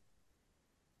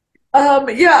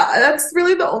Yeah, that's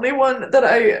really the only one that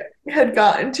I had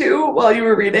gotten to while you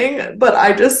were reading, but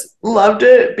I just loved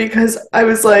it because I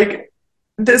was like,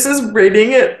 this is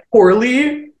rating it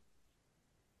poorly,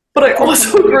 but I for also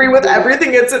someone agree with who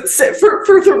everything it's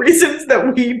for the reasons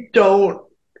that we don't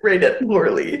rate it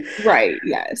poorly. right,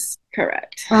 yes,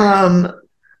 correct. Um,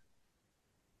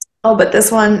 oh, but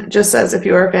this one just says if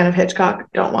you are a fan of Hitchcock,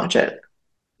 don't watch it.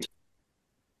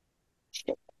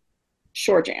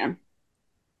 Sure, Jan.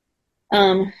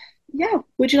 Um, yeah.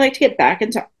 Would you like to get back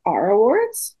into our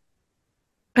awards?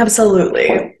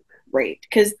 Absolutely. Great,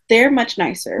 because they're much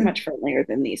nicer, much friendlier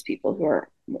than these people who are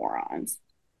morons.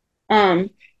 Um,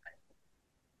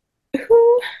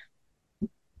 who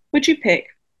would you pick?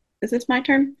 Is this my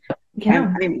turn?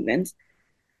 Yeah. I'm evens.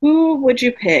 Who would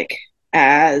you pick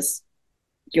as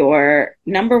your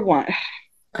number one?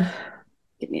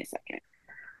 Give me a second.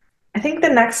 I think the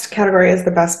next category is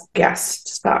the best guest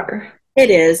star. It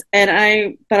is, but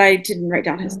I didn't write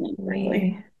down his name correctly,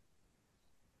 Me.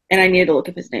 and I needed to look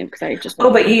up his name because I just Oh,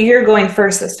 don't but remember. you're going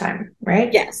first this time,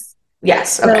 right? Yes.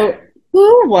 Yes. Okay. So,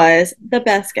 who was the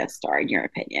best guest star in your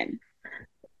opinion?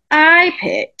 I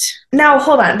picked. Now,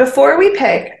 hold on. Before we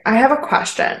pick, I have a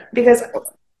question because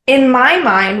in my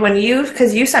mind,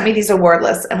 because you sent me these award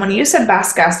lists, and when you said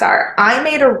best guest star, I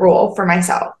made a rule for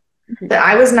myself Mhm. that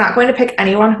I was not going to pick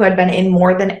anyone who had been in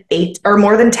more than 8 or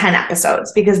more than 10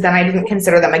 episodes because then I didn't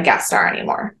consider them a guest star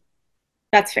anymore.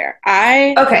 That's fair.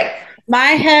 I Okay.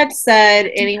 My head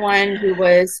said anyone who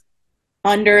was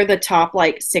under the top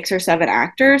like 6 or 7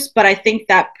 actors, but I think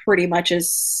that pretty much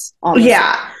is on the same.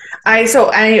 Yeah.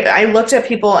 I looked at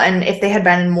people and if they had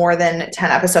been in more than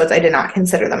 10 episodes, I did not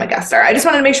consider them a guest star. I just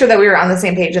wanted to make sure that we were on the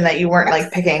same page and that you weren't like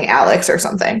Yes. picking Alex or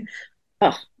something.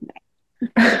 Oh,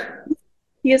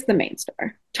 he is the main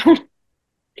star. Don't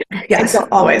I Yes, don't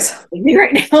want always. me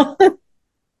right now.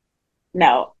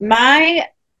 No, my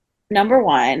number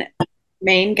one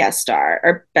main guest star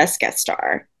or best guest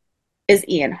star is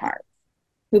Ian Hart,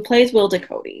 who plays Will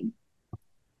Ducote,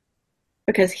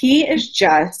 because he is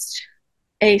just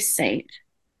a saint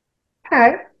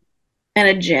Okay. and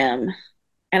a gem,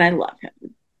 and I love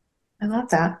him. I love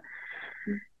that.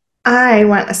 I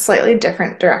went a slightly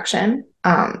different direction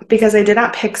because I did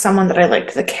not pick someone that I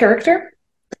liked the character.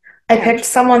 I Yeah, picked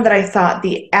someone that I thought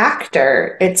the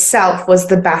actor itself was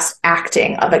the best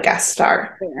acting of a guest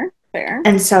star. fair, fair.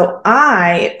 And so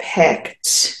I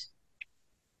picked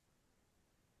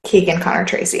Keegan Connor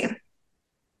Tracy,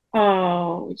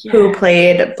 Oh who yeah.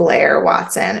 played Blair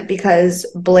Watson, because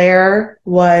Blair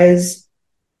was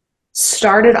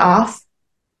started off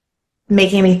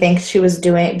making me think she was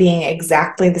being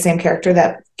exactly the same character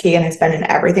that Keegan has been in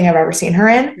everything I've ever seen her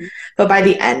in. But by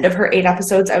the end of her 8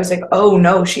 episodes, I was like, oh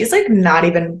no, she's like not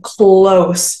even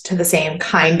close to the same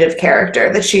kind of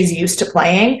character that she's used to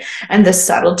playing. And the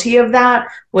subtlety of that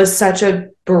was such a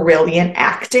brilliant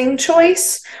acting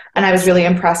choice. And I was really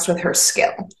impressed with her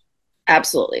skill.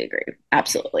 Absolutely agree.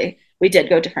 Absolutely. We did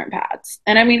go different paths.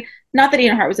 And I mean, not that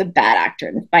Ian Hart was a bad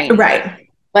actor by any means, Right.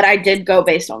 but I did go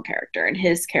based on character, and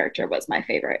his character was my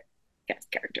favorite guest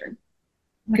character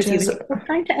Which because he was is just so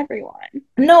kind to everyone.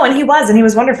 no, and he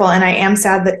was wonderful. And I am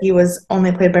sad that he was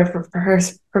only played by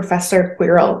Professor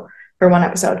Quirrell for one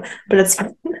episode, but it's You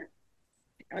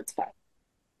know, it's fun.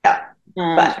 yeah.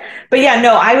 Um, But yeah,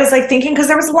 no, I was like thinking because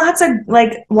there was lots of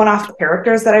like one-off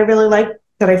characters that I really liked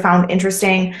that I found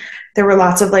interesting. There were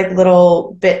lots of like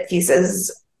little bit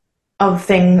pieces of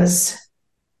things.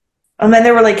 And then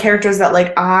there were like characters that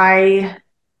like I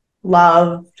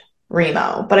loved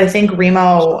Remo, but I think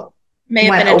Remo may have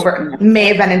went been a over, may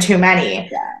have been in too many.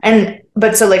 yeah. And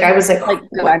but so like I was like, Like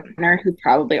what? Gunner, who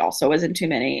probably also was in too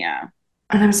many. Yeah.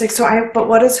 And I was like,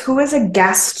 but who is a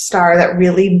guest star that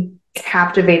really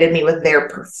captivated me with their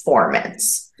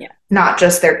performance, Yeah. not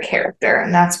just their character?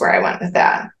 And that's where I went with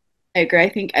that. I agree.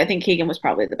 I think Keegan was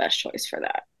probably the best choice for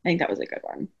that. I think that was a good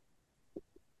one.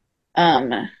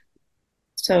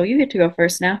 So you get to go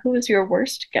first now. Who was your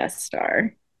worst guest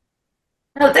star?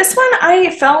 Now, this one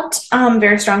I felt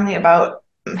very strongly about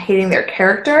hating their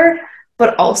character,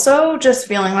 but also just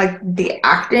feeling like the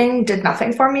acting did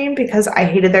nothing for me because I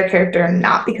hated their character,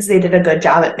 not because they did a good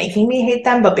job at making me hate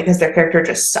them, but because their character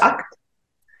just sucked.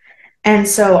 And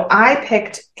so I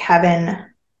picked Kevin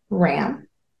Ram,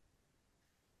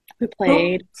 Who who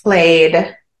played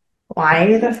played,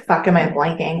 why the fuck am I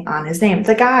blanking on his name?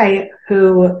 The guy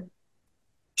who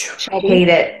Shelby?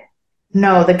 hated,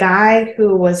 no, the guy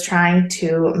who was trying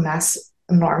to mess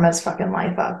Norma's fucking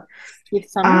life up. Keith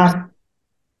Summers? Um,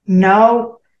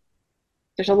 no,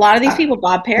 There's a lot of these uh, people.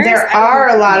 Bob Paris? there I don't are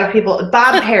a lot know. of people.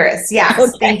 Bob Paris,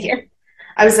 yes, thank you. Okay.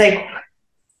 I was like,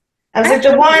 I was I like the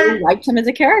actually really one. liked him as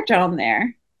a character on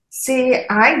there. See,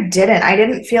 I didn't. I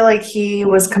didn't feel like he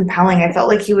was compelling. I felt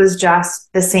like he was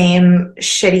just the same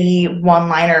shitty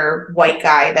one-liner white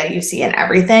guy that you see in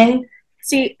everything.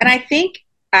 See, and I think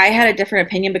I had a different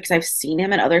opinion because I've seen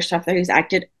him in other stuff that he's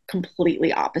acted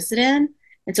completely opposite in.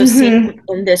 And so seeing him Hmm.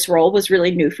 in this role was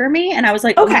really new for me. And I was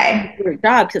like, oh, he's doing Okay, a great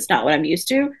job because it's not what I'm used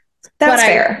to. But that's I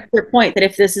get fair. your point that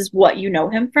if this is what you know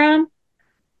him from,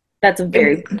 that's a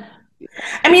very,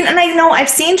 I mean, and I know I've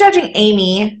seen Judging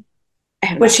Amy, I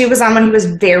have which not. he was on when he was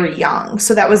very young,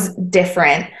 so that was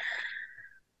different.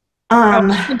 Oh, Um,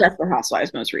 he's in Desperate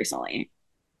Housewives most recently.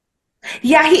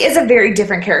 yeah, he is a very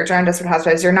different character on Desperate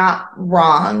Housewives. You're not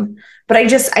wrong, but I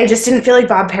just didn't feel like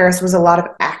Bob Paris was a lot of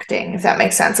acting, if that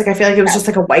makes sense. Like I feel like it was Yeah, just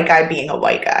like a white guy being a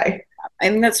white guy. I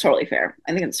think that's totally fair.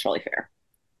 I think it's totally fair.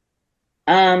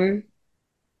 Um,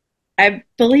 I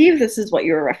believe this is what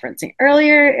you were referencing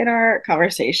earlier in our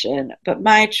conversation, but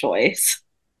my choice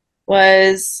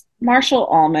was Marshall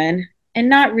Allman, and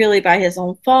not really by his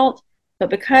own fault, but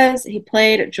because he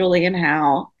played Julian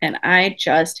Howe, and I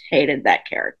just hated that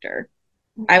character.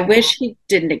 I wish he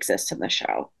didn't exist in the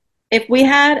show. If we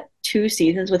had 2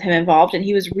 seasons with him involved and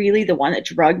he was really the one that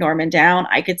drugged Norman down,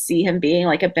 I could see him being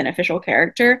like a beneficial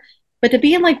character. But to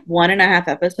be in like 1.5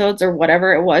 episodes or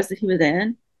whatever it was that he was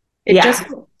in, it just Yeah.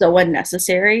 felt so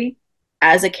unnecessary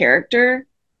as a character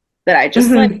that I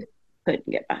just like Hmm. couldn't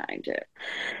get behind it.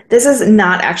 This is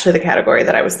not actually the category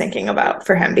that I was thinking about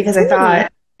for him because I Really?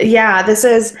 thought, yeah, this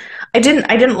is I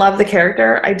didn't love the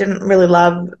character. I didn't really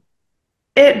love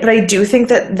it, but I do think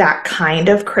that that kind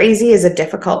of crazy is a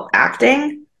difficult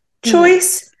acting Mm-hmm.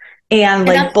 choice. And And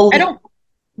like that's I don't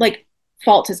like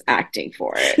fault his acting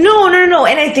for it. no.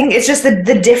 And I think it's just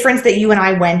the difference that you and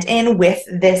I went in with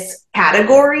this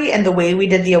category and the way we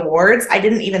did the awards. I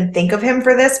didn't even think of him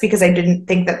for this because I didn't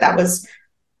think that that was,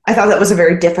 I thought that was a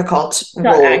very difficult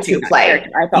Not role acting, to not play.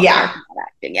 character. I felt Yeah. character, not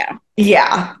acting. Yeah,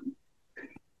 Yeah.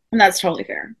 and that's totally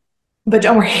fair. But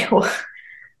don't worry.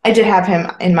 I did have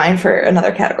him in mind for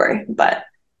another category, but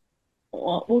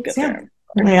We'll get yeah.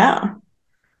 there. Yeah.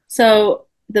 So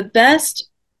the best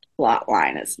plot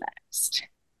line is next,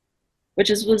 which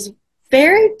is was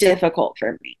very difficult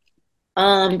for me.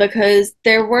 Because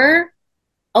there were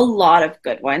a lot of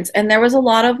good ones, and there was a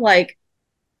lot of like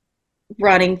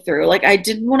running through. Like I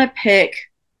didn't want to pick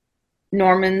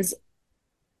Norman's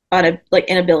like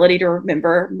inability to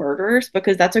remember murders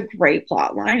because that's a great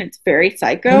plot line. It's very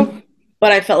psycho, Mhm.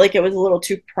 but I felt like it was a little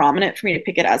too prominent for me to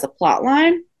pick it as a plot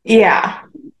line. Yeah.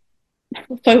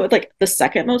 So I went like the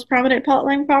second most prominent plot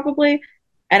line probably,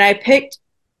 and I picked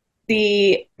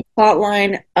the plot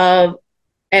line of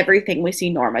everything we see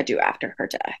Norma do after her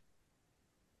death,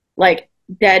 like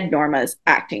dead Norma's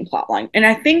acting plot line. And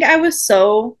I think I was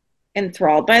so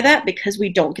enthralled by that because we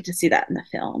don't get to see that in the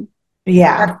film.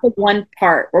 That's Yeah. the one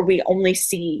part where we only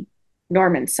see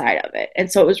Norman's side of it.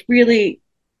 And so it was really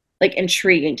like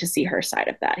intriguing to see her side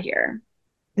of that here.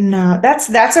 No, that's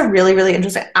a really, really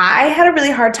interesting. I had a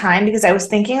really hard time because I was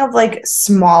thinking of like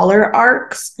smaller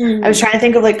arcs. I was Mm, trying to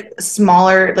think of like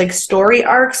smaller like story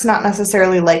arcs, not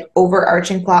necessarily like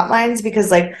overarching plot lines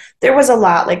because like there was a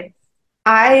lot. Like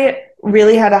I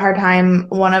really had a hard time.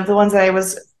 One of the ones that I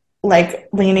was like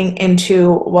leaning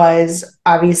into was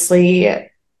obviously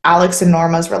Alex and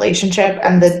Norma's relationship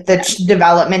and the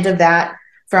development of that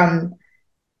from,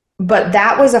 but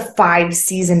that was a 5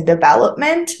 season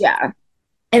development. yeah.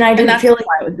 And I And didn't that's feel like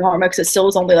why it was Norma, because it still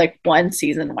was only like one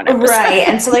season, one episode. right.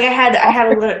 And so like I had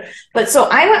a little, but so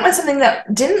I went with something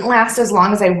that didn't last as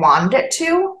long as I wanted it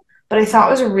to, but I thought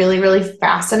was really, really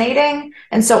fascinating.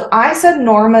 And so I said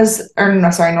Norma's, or no,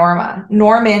 sorry,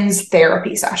 Norman's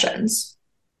therapy sessions.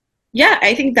 Yeah,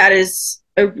 I think that is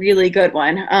a really good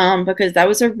one. Because that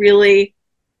was a really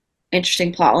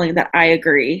interesting plot line that I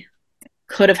agree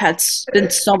could have had been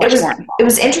so It much was more it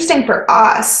was involved. interesting for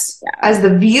us Yeah, as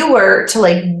the viewer to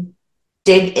like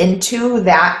dig into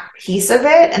that piece of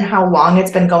it and how long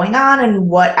it's been going on and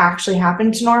what actually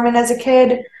happened to Norman as a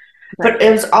kid. But right.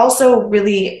 it was also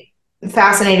really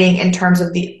fascinating in terms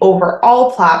of the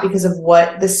overall plot because of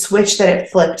what the switch that it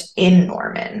flipped in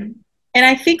Norman. And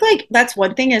I think like that's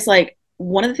one thing is like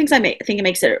one of the things think it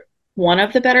makes it one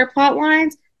of the better plot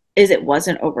lines is it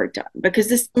wasn't overdone because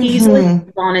this easily Mm-hmm.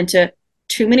 gone into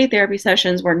too many therapy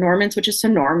sessions where Norman switches to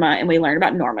Norma and we learn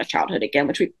about Norma's childhood again,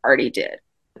 which we already did,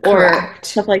 or Correct.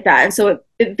 stuff like that. And so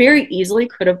it very easily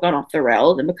could have gone off the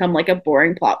rails and become like a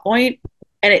boring plot point,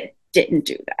 and it didn't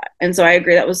do that. And so I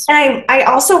agree that was And I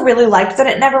also really liked that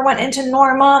it never went into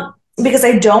Norma because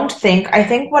I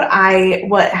think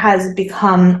what has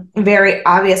become very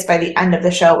obvious by the end of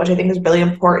the show, which I think is really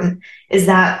important, is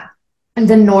that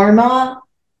the Norma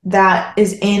that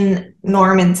is in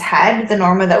Norman's head, the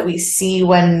Norma that we see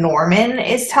when Norman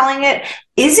is telling it,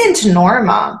 isn't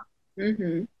Norma.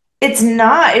 mm-hmm. It's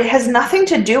not, it has nothing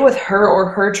to do with her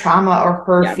or her trauma or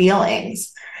her Yeah,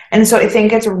 feelings. And so I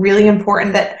think it's really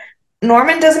important that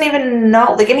Norman doesn't even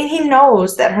know. Like, I mean, he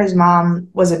knows that his mom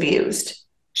was abused,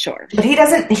 sure. but he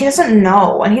doesn't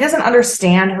know, and he doesn't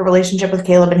understand her relationship with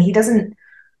Caleb, and he doesn't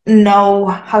know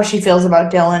how she feels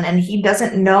about Dylan, and he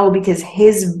doesn't know because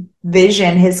his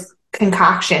vision, his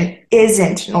concoction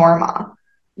isn't Norma.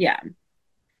 Yeah,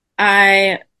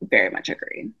 I very much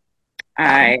agree.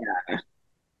 Yeah. I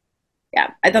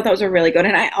Yeah, I thought that was a really good.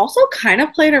 And I also kind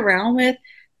of played around with,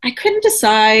 I couldn't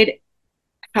decide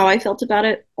how I felt about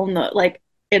it on the like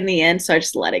in the end, so I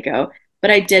just let it go.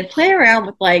 But I did play around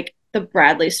with like the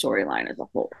Bradley storyline as a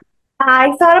whole.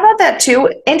 I thought about that too.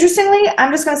 Interestingly,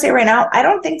 I'm just going to say right now, I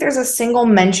don't think there's a single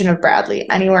mention of Bradley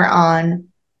anywhere on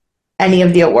any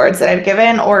of the awards that I've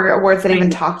given or awards that I even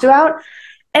I, talked about.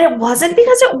 And it wasn't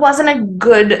because it wasn't a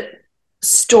good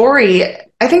story.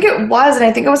 I think it was, and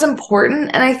I think it was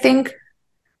important. And I think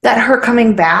that her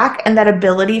coming back and that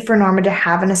ability for Norma to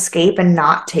have an escape and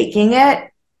not taking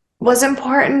it was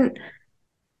important.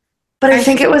 But I I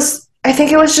think it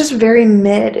was just very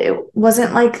mid. It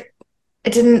wasn't like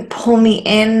it didn't pull me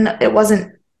in. It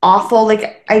wasn't awful.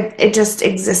 Like it just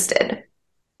existed.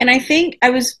 and I think I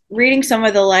was reading some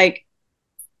of the like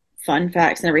fun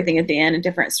facts and everything at the end and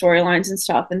different storylines and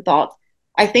stuff and thoughts.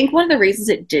 I think one of the reasons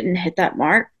it didn't hit that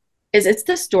mark is it's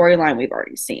the storyline we've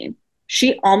already seen.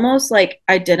 She almost like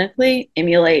identically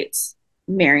emulates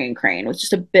Marion Crane with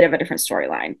just a bit of a different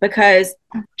storyline because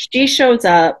she shows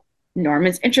up,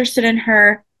 Norman's interested in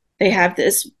her. They have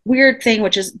this weird thing,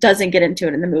 which is doesn't get into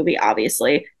it in the movie,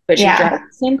 obviously, but she drives Yeah.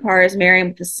 the same car as Marion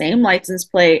with the same license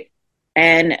plate,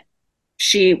 and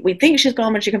we think she's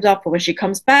gone when she comes off, but when she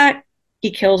comes back,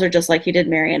 he kills her just like he did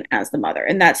Marion as the mother.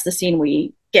 And that's the scene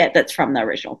we get that's from the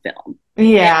original film. And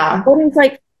Yeah. it's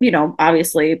like,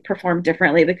 obviously performed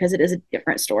differently because it is a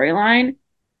different storyline.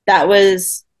 That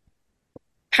was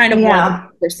kind of one of the Yeah.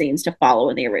 other scenes to follow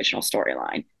in the original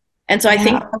storyline. And so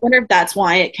Yeah. I wonder if that's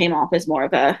why it came off as more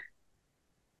of a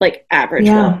like average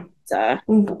villain. Yeah.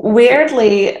 Uh,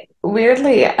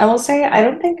 Weirdly, I will say I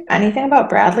don't think anything about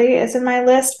Bradley is in my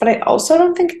list, but I also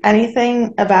don't think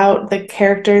anything about the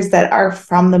characters that are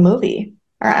from the movie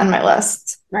are on my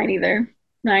list. mine either.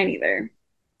 Mine either.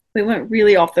 We went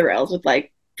really off the rails with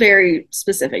like very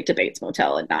specific debates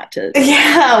motel and not to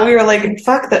Yeah, we were like,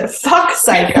 fuck we've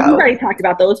Psycho. already talked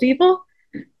about those people.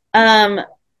 Um,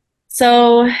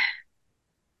 so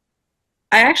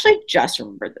I actually just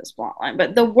remembered this plot line,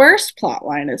 but the worst plot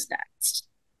line is next.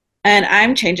 And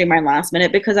I'm changing my last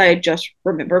minute because I just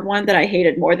remembered one that I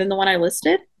hated more than the one I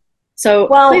listed. So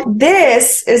please, Well,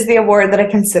 this is the award that I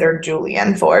consider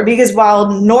Julian for because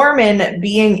while Norman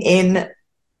being in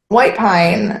White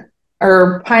Pine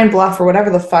or Pine Bluff or whatever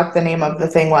the fuck the name of the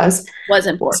thing was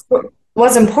important.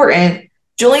 was important,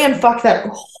 Julian fucked that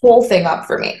whole thing up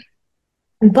for me.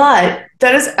 But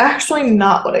that is actually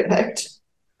not what I picked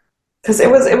because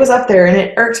it was up there and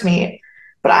it irked me.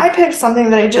 But I picked something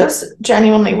that I just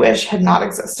genuinely wish had not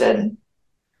existed,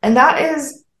 and that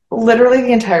is literally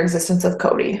the entire existence of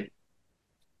Cody.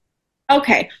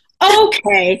 Okay.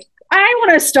 Okay. I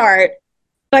want to start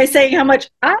by saying how much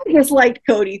I disliked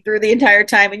Cody through the entire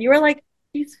time. And you were like,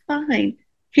 she's fine.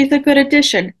 She's a good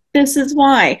addition. This is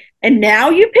why. And now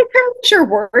you pick her as your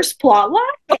worst plot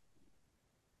line?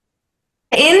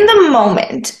 In the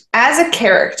moment, as a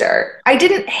character, I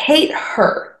didn't hate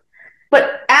her.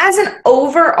 But as an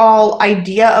overall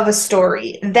idea of a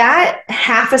story, that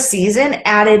half a season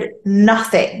added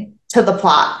nothing to the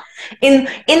plot. In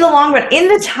the long run, in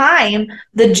the time,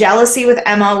 the jealousy with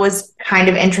Emma was kind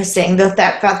of interesting. That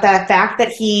fact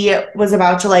that he was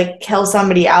about to like kill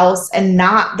somebody else and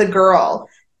not the girl,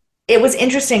 it was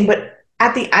interesting. But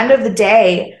at the end of the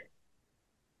day,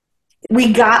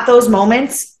 we got those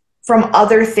moments from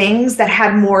other things that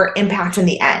had more impact in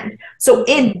the end. So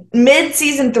in mid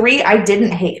season 3, I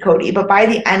didn't hate Cody, but by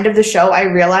the end of the show, I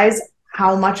realized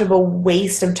how much of a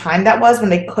waste of time that was when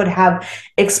they could have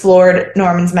explored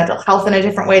Norman's mental health in a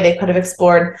different way. They could have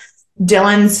explored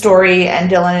Dylan's story and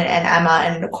Dylan and Emma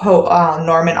and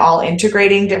Norman all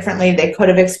integrating differently. They could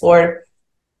have explored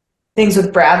things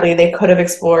with Bradley. They could have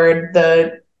explored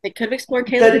They could have explored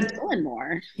Caleb and the Dylan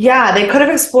more. yeah, they could have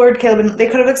explored Caleb. And they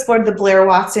could have explored the Blair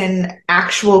Watson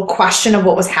actual question of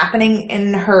what was happening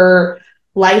in her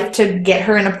life to get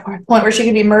her in a point where she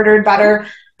could be murdered better.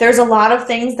 There's a lot of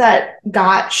things that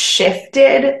got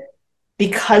shifted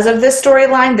because of this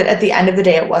storyline that at the end of the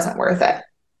day, it wasn't worth it.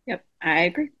 Yep, I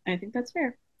agree. I think that's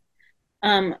fair.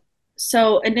 Um,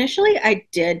 so initially I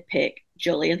did pick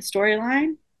Jillian's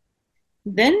storyline.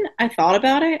 Then I thought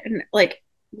about it and like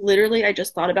literally I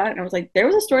just thought about it and I was like, there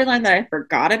was a storyline that I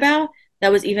forgot about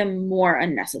that was even more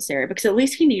unnecessary because at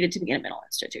least he needed to be in a mental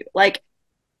institute. Like,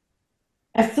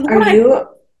 so the Are one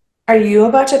I you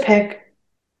about to pick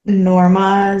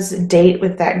Norma's date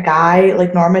with that guy?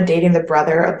 Like Norma dating the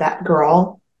brother of that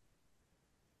girl?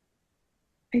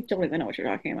 I don't even know what you're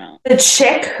talking about. The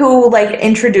chick who like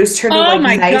introduced her to Oh like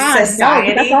my nice God, no,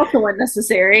 but that's society. also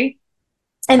unnecessary.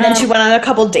 And then Um, she went on a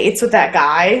couple dates with that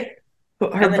guy.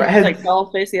 and Her, then just her like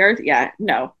fell face the earth. Yeah,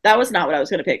 no, that was not what I was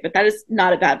gonna pick, but that is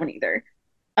not a bad one either.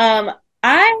 Um,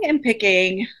 I am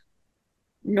picking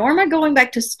Norma going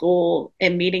back to school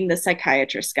and meeting the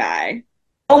psychiatrist guy.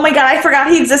 Oh my God, I forgot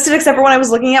he existed except for when I was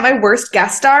looking at my worst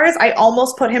guest stars. I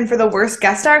almost put him for the worst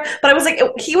guest star, but I was like,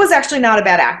 he was actually not a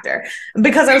bad actor.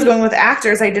 Because I was going with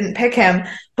actors, I didn't pick him.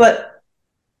 But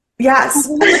yes.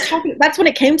 When we were talking, that's when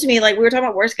it came to me. Like we were talking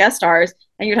about worst guest stars,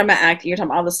 and you're talking about acting, you're talking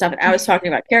about all this stuff, and I was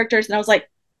talking about characters, and I was like,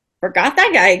 forgot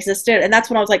that guy existed, and that's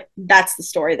when I was like, that's the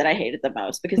story that I hated the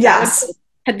most because that one Yes.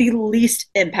 had the least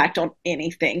impact on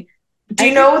anything. Do I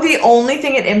you think, know the only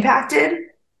thing it impacted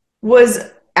was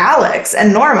Alex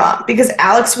and Norma because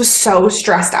Alex was so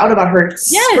stressed out about her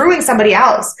yes, screwing somebody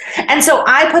else. And so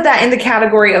I put that in the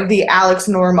category of the Alex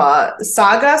Norma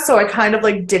saga. So I kind of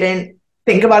like didn't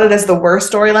think about it as the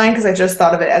worst storyline because I just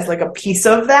thought of it as like a piece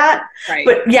of that. right.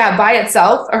 But yeah, by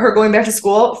itself, her going back to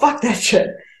school, fuck that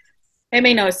shit. It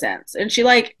made no sense. And she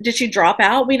like, did she drop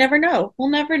out? We never know. We'll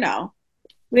never know.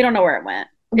 We don't know where it went.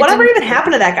 It Whatever didn't. even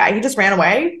happened to that guy? He just ran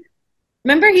away.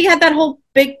 Remember, he had that whole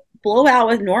big blowout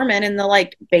with Norman in the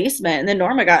like basement, and then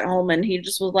Norma got home, and he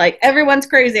just was like, "Everyone's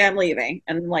crazy. I'm leaving,"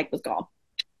 and like was gone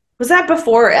Was that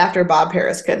before or after Bob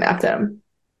Harris kidnapped him?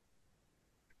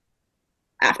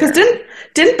 Because after.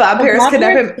 didn't Bob So Harris Bob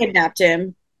kidnap Harris him? kidnapped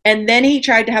him, and then he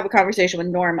tried to have a conversation with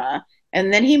Norma,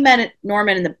 and then he met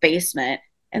Norman in the basement,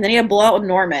 and then he had a blowout with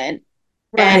Norman,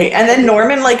 and Right. And then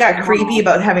Norman like got creepy off.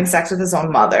 about having sex with his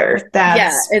own mother. Yeah,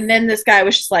 That's and then this guy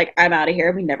was just like, "I'm out of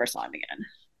here." We never saw him again.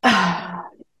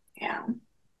 yeah.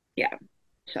 Yeah,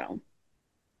 so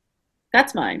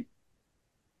that's mine.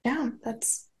 Yeah,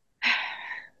 that's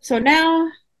So now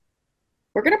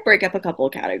we're gonna break up a couple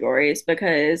of categories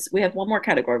because we have one more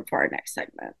category before our next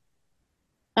segment.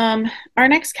 Our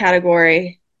next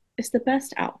category is the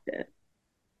best outfit.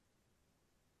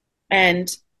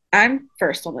 And I'm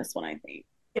first on this one, I think.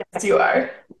 yes, you are.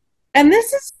 And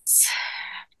this is,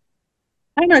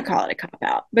 I'm going to call it a cop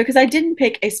out because I didn't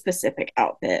pick a specific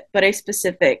outfit, but a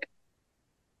specific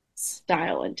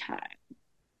style and time.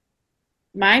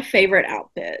 My favorite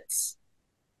outfits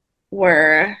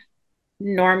were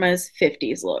Norma's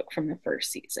 50s look from the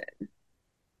first season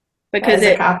That because is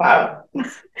a it, cop out.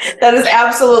 That is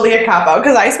absolutely a cop out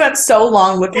because I spent so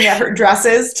long looking at her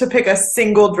dresses to pick a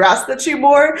single dress that she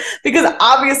wore because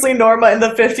obviously Norma in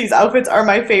the 50s outfits are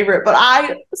my favorite, but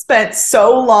I spent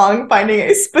so long finding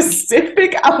a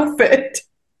specific outfit.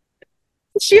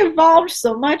 she evolved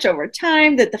so much over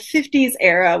time that the 50s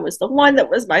era was the one that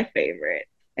was my favorite.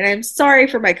 And I'm sorry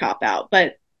for my cop out,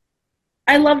 but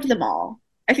I loved them all.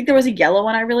 I think there was a yellow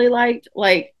one I really liked.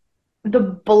 Like, The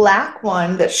black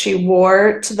one that she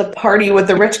wore to the party with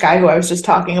the rich guy who I was just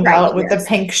talking right, about with the yes.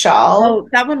 pink shawl. Oh,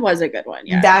 that one was a good one.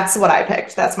 Yeah. That's what I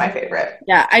picked. That's my favorite.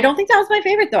 Yeah. I don't think that was my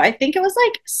favorite, though. I think it was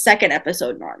like second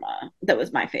episode Norma that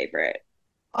was my favorite.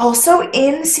 Also,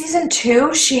 in season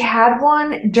 2, she had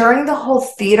one during the whole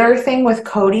theater thing with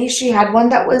Cody. She had one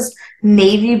that was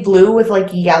navy blue with like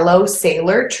yellow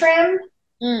sailor trim.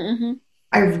 Mm-hmm.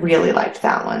 I really liked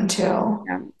that one too.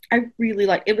 Yeah. I really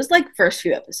like it was like first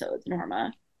few episodes,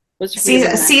 Norma was really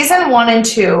Season my season 1 and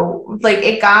 2, like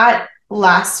it got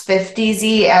less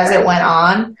 50s-y as it right. went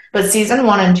on, but season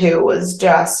 1 and 2 was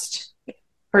just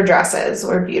her dresses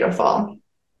were beautiful.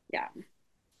 Yeah.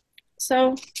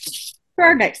 So for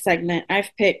our next segment,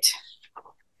 I've picked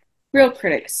Real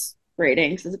Critics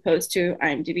ratings as opposed to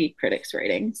IMDb critics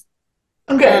ratings.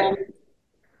 Um, Okay.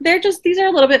 these are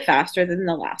a little bit faster than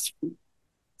the last one,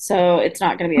 so it's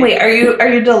not going to be a Wait, are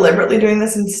you deliberately doing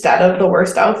this instead of the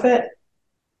worst outfit?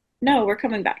 no. We're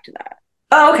coming back to that.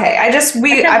 Oh, okay. I just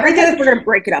we I everything said that we're going to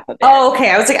break it up a bit Oh,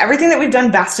 okay. I was like everything that we've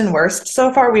done best and worst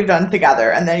so far we've done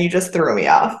together and then you just threw me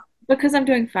off. because I'm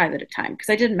doing five at a time because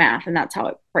I did math and that's how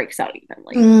it breaks out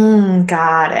evenly.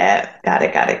 Got it. Got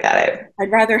it.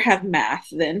 I'd rather have math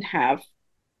than have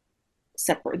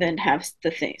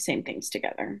same things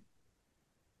together.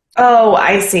 Oh,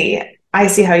 I see. I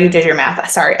see how you did your math.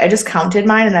 Sorry, I just counted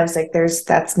mine and I was like,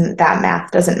 that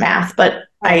math doesn't math, but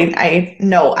Oh, I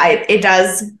know it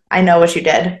does. I know what you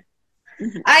did.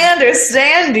 mhm. I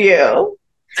understand you.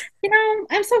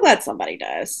 I'm so glad somebody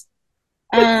does.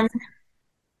 Um,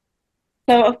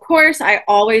 so of course, I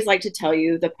always like to tell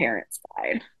you the parent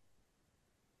side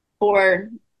for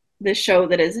this show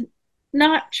that is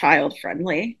not child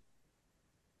friendly.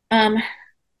 Um,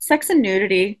 sex and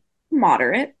nudity,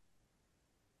 moderate,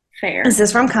 Is fair.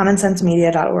 this from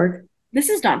commonsensemedia.org? This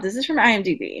is not. This is from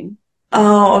IMDb.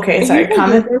 Oh, okay. I Sorry. usually do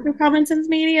Comment. go through Common Sense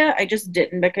Media. I just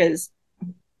didn't because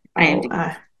Oh, IMDb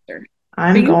is faster.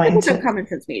 But I'm you should going look up to. Common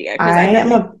Sense Media because I I bet am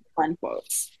they have a. fun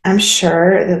quotes. I'm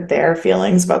sure that their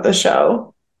feelings about the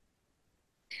show.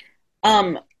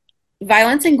 Um,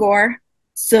 violence and gore,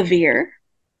 severe.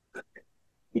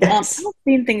 Yes, I've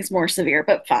seen things more severe,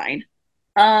 but fine.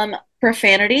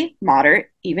 Profanity, moderate,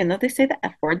 even though they say the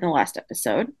F word in the last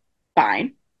episode.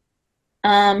 Fine.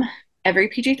 Um, every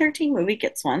PG-13 movie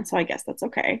gets one, so I guess that's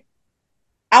okay.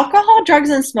 Alcohol,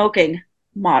 drugs, and smoking,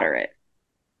 moderate.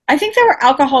 I think there were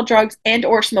alcohol, drugs, and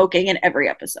or smoking in every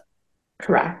episode.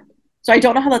 correct. So I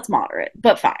don't know how that's moderate,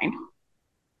 but fine.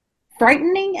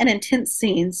 Frightening and intense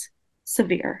scenes,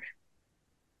 severe.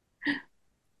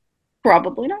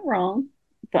 Probably not wrong,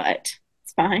 but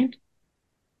it's fine.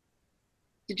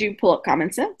 Did you pull up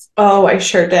Common Sense? Oh, I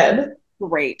sure did.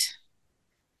 Great.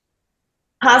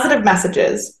 Positive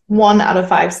messages, 1 out of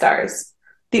 5 stars.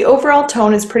 The overall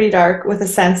tone is pretty dark, with a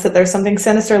sense that there's something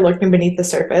sinister lurking beneath the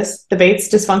surface. The Bates'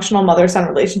 dysfunctional mother son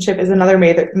relationship is another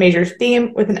major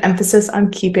theme, with an emphasis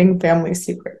on keeping family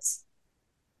secrets.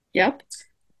 Yep.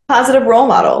 Positive role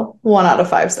model, 1 out of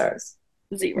 5 stars.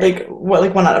 Zero. Like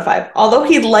 1 out of 5. Although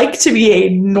he'd like to be a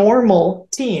normal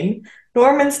teen,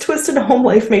 Norman's twisted home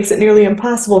life makes it nearly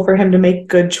impossible for him to make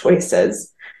good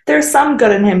choices. There's some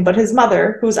good in him, but his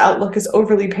mother, whose outlook is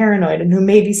overly paranoid and who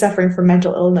may be suffering from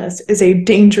mental illness, is a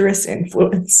dangerous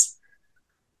influence.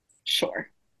 Sure.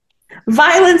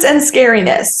 Violence and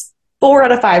scariness, 4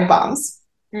 out of 5 bombs.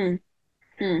 Mm,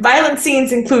 mm. Violent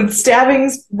scenes include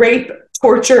stabbings, rape,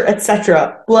 torture,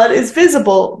 etc. Blood is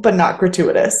visible, but not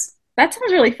gratuitous. That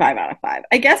sounds really 5 out of 5.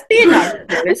 I guess being not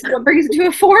gratuitous is what brings it to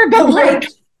a four, but like,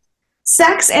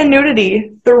 Sex and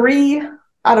nudity, 3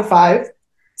 out of 5.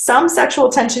 Some sexual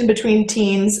tension between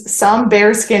teens, some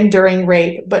bare skin during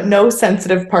rape, but no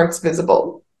sensitive parts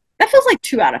visible. that feels like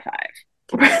 2 out of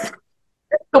 5.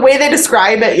 The way they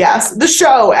describe it, yes. The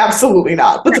show, absolutely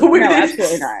not. But the way No, they.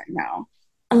 absolutely not. No.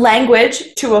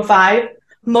 Language, 2 of 5.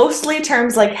 Mostly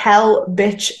terms like hell,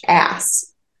 bitch,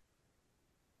 ass.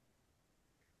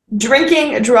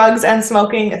 Drinking, drugs, and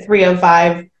smoking, 3 of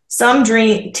 5. Some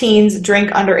teens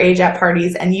drink underage at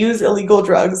parties and use illegal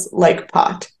drugs like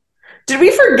pot. Did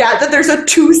we forget that there's a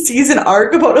 2 season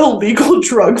arc about illegal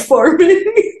drug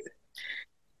farming?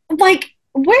 Like,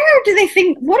 where do they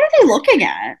think, what are they looking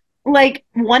at? Like,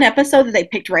 one episode that they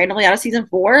picked randomly out of season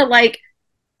four? Like,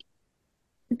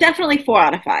 definitely 4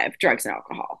 out of 5 drugs and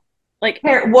alcohol. Like,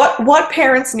 what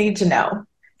parents need to know?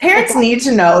 Parents exactly. need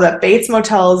to know that Bates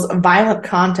Motel's violent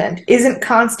content isn't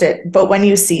constant, but when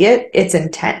you see it, it's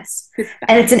intense. It's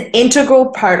And it's bad. an integral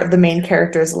part of the main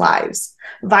characters' lives.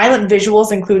 Violent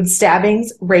visuals include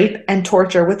stabbings, rape, and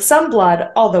torture with some blood,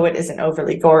 although it isn't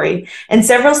overly gory, and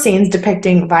several scenes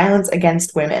depicting violence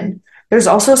against women. There's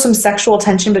also some sexual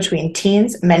tension between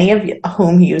teens, many of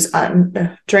whom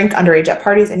drink underage at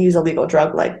parties and use illegal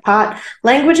drug like pot.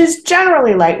 Language is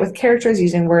generally light, with characters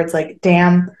using words like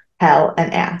damn, hell,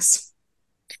 and ass.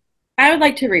 I would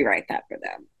like to rewrite that for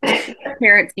them.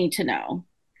 Parents need to know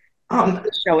Um,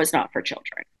 the show is not for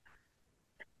children.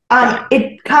 That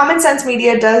Common Sense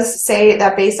Media does say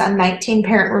that based on 19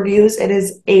 parent reviews, it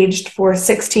is aged for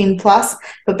 16 plus,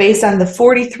 but based on the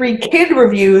 43 kid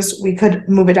reviews, we could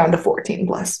move it down to 14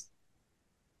 plus.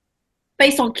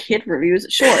 based on kid reviews,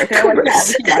 sure. They're like, yeah, we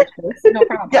Correct. can watch this, no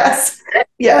problem. Yes.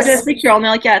 Or just Yes. 6 year old, and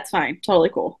they're like, yeah, it's fine, totally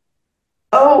cool.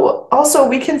 Oh, also,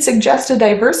 we can suggest a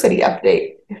diversity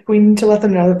update if we need to let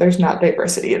them know that there's not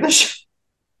diversity in the show.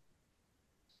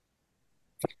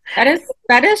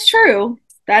 That is true.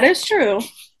 That is true.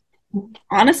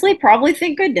 Honestly, probably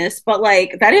thank goodness, but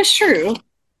like that is true.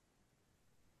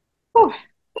 Whew.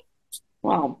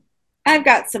 Well, I've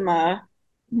got some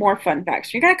more fun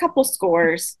facts. We got a couple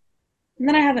scores, and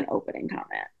then I have an opening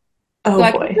comment. So Oh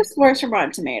I put the boy. scores from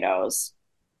Rotten Tomatoes.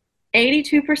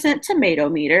 82% tomato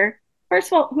meter. First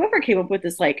of all, whoever came up with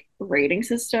this like rating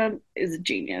system is a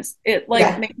genius. It like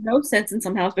Yeah, makes no sense and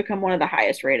somehow has become one of the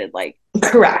highest rated like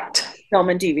correct. film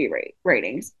and TV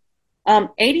ratings.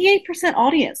 88%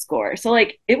 audience score. So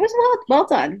like it was well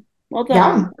done. Well done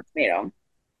on Yeah, Tomato.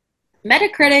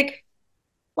 Metacritic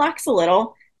lacks a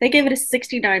little. They gave it a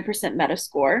 69% meta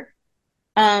score.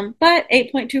 But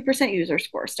 8.2% user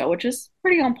score still, which is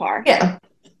pretty on par. yeah,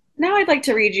 Now I'd like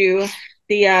to read you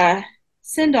the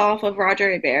send off of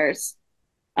Roger Ebert's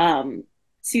um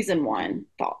season one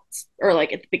thoughts, or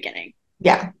like at the beginning,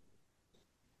 yeah.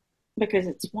 because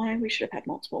it's why we should have had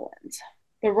multiple wins.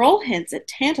 The role hints at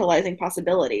tantalizing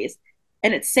possibilities,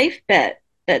 and it's safe bet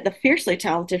that the fiercely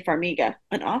talented Farmiga,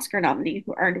 an Oscar nominee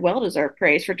who earned well-deserved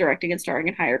praise for directing and starring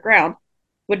in Higher Ground,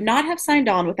 would not have signed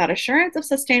on without assurance of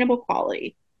sustainable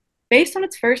quality. Based on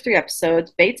its first three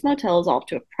episodes, Bates Motel is off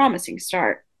to a promising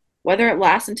start. Whether it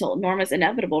lasts until Norma's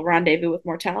inevitable rendezvous with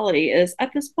mortality is,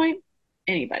 at this point,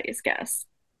 anybody's guess.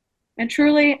 And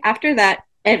truly, after that,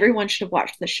 everyone should have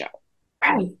watched the show.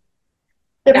 Right.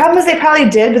 The That's problem is they probably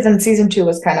did, but then season two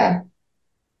was kind of,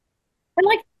 and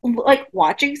like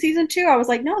watching season two, I was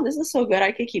like, no, this is so good,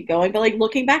 I could keep going. But like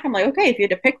looking back, I'm like, okay, if you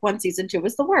had to pick one, season two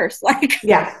was the worst. Like,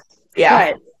 yeah,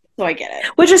 yeah. but so I get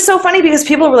it. Which is so funny because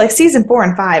people were like, season four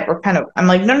and five were kind of, I'm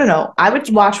like, no, no, no. I would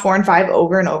watch four and five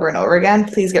over and over and over again.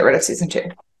 Please get rid of season two.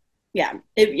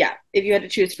 If you had to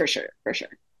choose, for sure, for sure.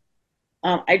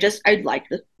 I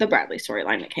liked the Bradley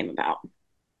storyline that came about.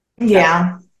 That was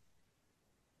Yeah.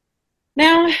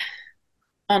 now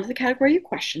on to the category you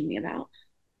questioned me about.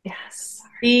 Yes.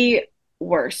 The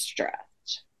worst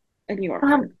draft in your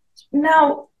opinion. Um,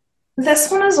 now,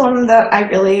 this one is one that I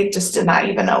really just did not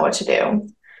even know what to do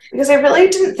because I really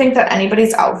didn't think that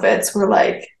anybody's outfits were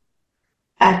like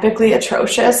epically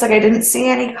atrocious. Like, I didn't see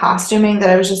any costuming that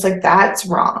I was just like, that's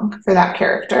wrong for that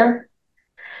character.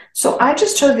 So I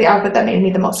just chose the outfit that made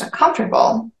me the most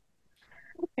uncomfortable.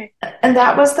 Okay. And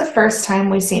that was the first time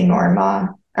we see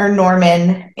Norma or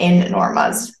Norman in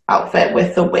Norma's outfit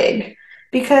with the wig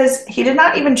because he did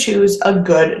not even choose a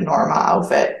good Norma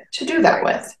outfit to do that Right.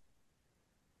 with.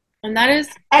 And that is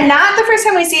And not the first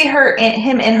time we see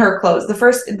him in her clothes.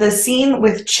 The scene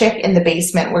with Chick in the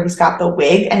basement where he's got the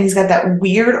wig and he's got that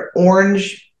weird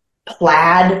orange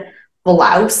plaid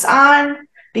blouse on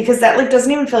because that like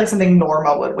doesn't even feel like something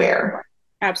Norma would wear.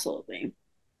 absolutely.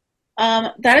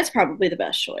 That is probably the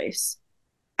best choice.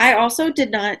 I also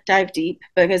did not dive deep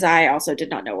because I also did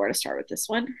not know where to start with this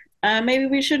one. Maybe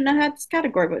we shouldn't have had this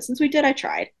category, but since we did, I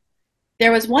tried.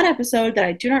 There was one episode that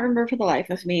I do not remember for the life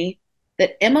of me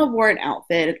that Emma wore an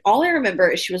outfit, and all I remember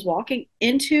is she was walking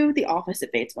into the office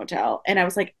at Bates Motel, and I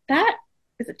was like, that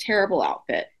is a terrible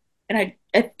outfit. And I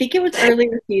think it was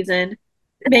earlier season,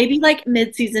 maybe like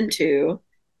mid season two,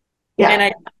 and Yeah.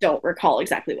 I don't recall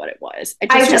exactly what it was. I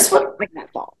I just just remember would like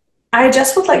that thought. I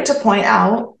just would like to point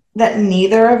out that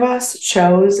neither of us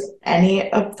chose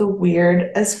any of the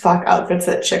weird as fuck outfits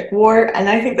that Chick wore, and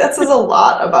I think that says a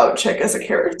lot about Chick as a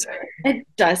character. It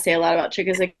does say a lot about Chick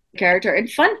as a character. And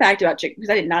fun fact about Chick, because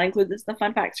I did not include this in the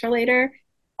fun facts for later,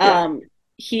 Yeah.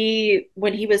 he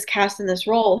when he was cast in this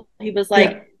role, he was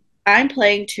like, Yeah. I'm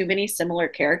playing too many similar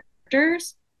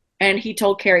characters. And he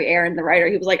told Carrie Aaron, the writer,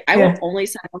 he was like, I will Yeah. only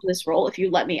sign on to this role if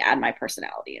you let me add my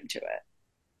personality into it.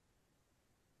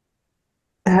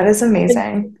 That is And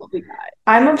amazing. what we got.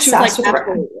 I'm She was like, obsessed with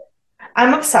absolutely.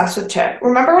 I'm obsessed with Chick.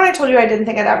 Remember when I told you I didn't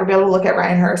think I'd ever be able to look at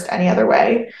Ryan Hurst any other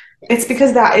way? It's Yes.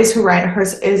 because that is who Ryan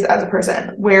Hurst is as a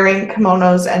person, wearing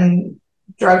kimonos and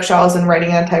drug shawls and writing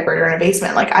in a typewriter in a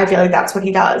basement. Like I feel like that's what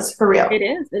he does for real. It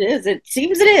is. It is. It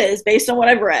seems it is based on what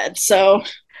I've read. So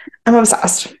I'm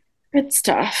obsessed. it's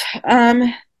tough.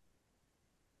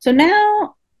 So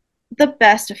now the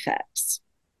best effects.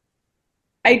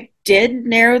 I did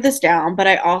narrow this down, but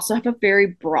I also have a very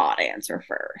broad answer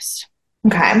first.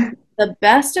 Okay. The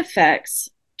best effects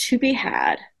to be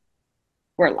had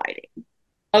were lighting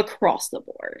across the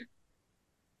board.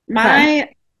 Okay. My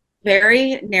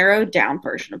very narrowed down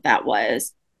version of that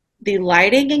was the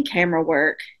lighting and camera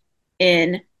work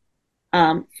in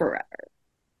Forever.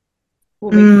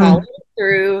 When we Mm, followed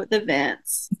through the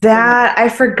vents from the that I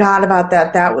forgot about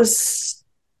that. That was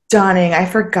stunning. I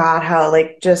forgot how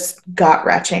like just gut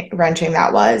wrenching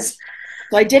that was.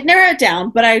 so I did narrow it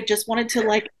down, but I just wanted to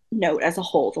like note as a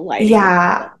whole the lighting was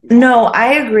Yeah. phenomenal. No,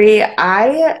 I agree.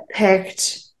 I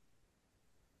picked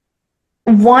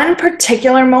one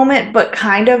particular moment, but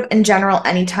kind of in general,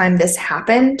 anytime this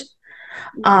happened,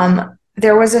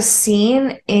 there was a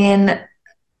scene in,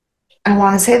 I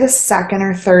want to say the second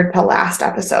or third to last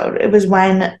episode. It was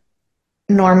when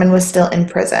Norman was still in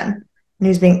prison and he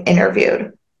was being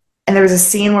interviewed. And there was a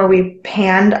scene where we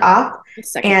panned up The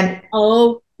second and season.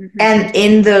 Oh, and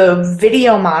in the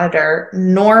video monitor,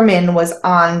 Norman was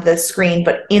on the screen,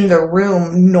 but in the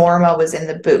room, Norma was in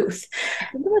the booth. I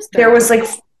think it was There third to was like,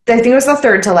 last. I think it was the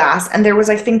third to last, and there was,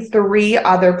 I think, three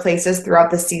other places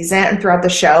throughout the season and throughout the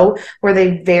show where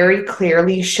they very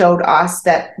clearly showed us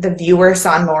that the viewer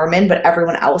saw Norman, but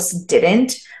everyone else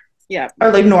didn't, Yeah.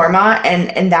 or like Norma,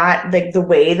 and that like the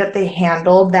way that they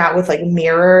handled that with like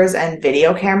mirrors and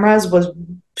video cameras was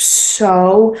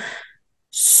so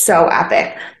so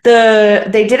epic.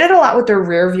 They did it a lot with their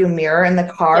rear view mirror in the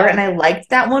car, Yeah. and I liked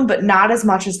that one, but not as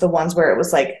much as the ones where it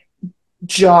was like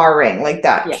jarring, like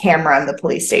that Yeah. camera in the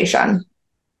police station.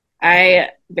 I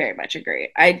very much agree.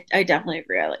 I definitely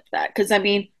agree. I liked that because I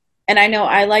mean, and I know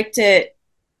I liked it.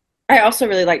 I also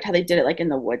really liked how they did it like in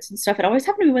the woods and stuff. It always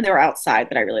happened to me when they were outside,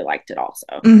 but I really liked it also.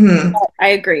 Mm-hmm. But I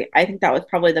agree. I think that was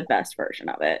probably the best version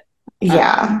of it. Um,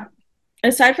 Yeah.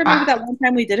 aside from maybe Uh, that one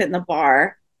time we did it in the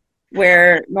bar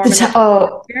where the Norman t- left his car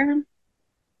oh, there.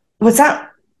 what's that?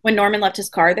 When Norman left his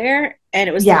car there and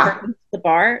it was the first Yeah. into the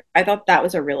bar, I thought that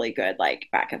was a really good like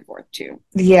back and forth too.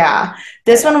 Yeah.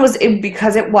 This But one was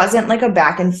because it wasn't like a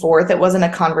back and forth. It wasn't a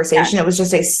yeah, conversation. It was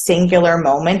just a singular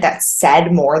moment that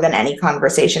said more than any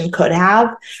conversation could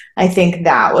have. I think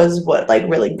that was what like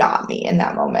really got me in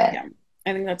that moment. yeah,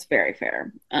 I think that's very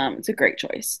fair. It's a great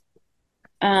choice.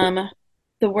 Um,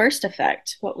 the worst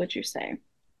effect, what would you say?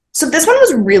 So this one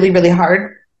was really, really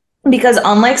hard because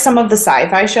unlike some of the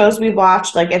sci-fi shows we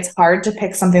watched, like it's hard to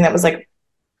pick something that was like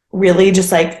really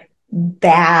just like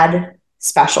bad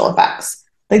special effects.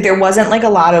 Like there wasn't like a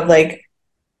lot of like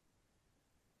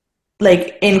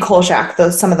in Kolchak,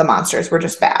 those some of the monsters were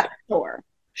just bad. Sure,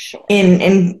 sure.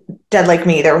 In Dead Like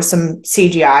Me, there was some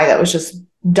CGI that was just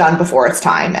done before its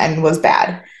time and was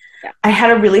bad. Yeah, I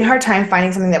had a really hard time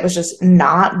finding something that was just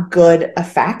not good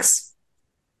effects.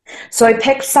 So I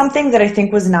picked something that I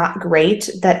think was not great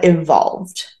that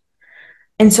evolved.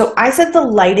 And so I said the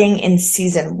lighting in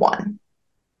season one.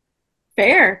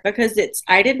 fair because it's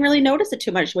I didn't really notice it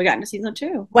too much. We got into season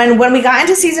two. When we got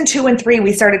into season two and three,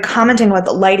 we started commenting about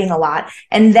the lighting a lot.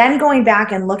 And then going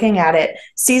back and looking at it,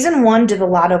 season one did a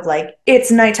lot of like,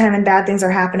 it's nighttime and bad things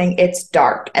are happening, it's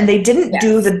dark. And they didn't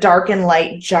do Yes. the dark and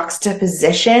light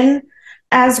juxtaposition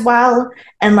as well.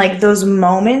 And like those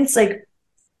moments, like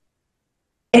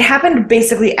it happened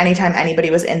basically anytime anybody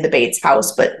was in the Bates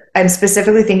house, but I'm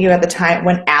specifically thinking about the time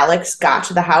when Alex got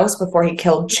to the house before he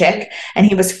killed Chick and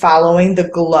he was following the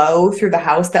glow through the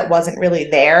house that wasn't really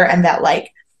there and that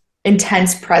like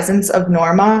intense presence of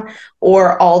Norma,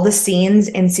 or all the scenes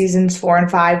in seasons 4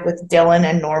 and 5 with Dylan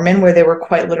and Norman where they were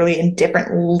quite literally in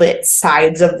different lit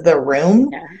sides of the room.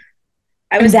 Yeah.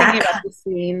 I And was thinking that about the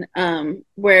scene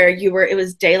where you were it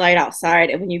was daylight outside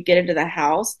and when you get into the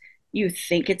house, you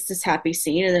think it's this happy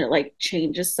scene and then it like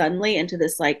changes suddenly into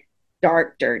this like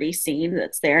dark, dirty scene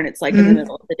that's there and it's like in the mm,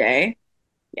 middle of the day.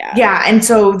 Yeah. yeah, and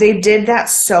so they did that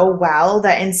so well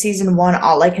that in season one,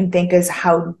 all I can think is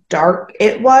how dark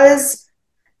it was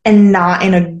and not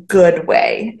in a good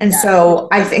way. And Yeah. It was so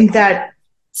I very think contrast.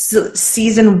 that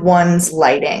season one's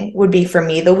lighting would be for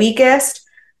me the weakest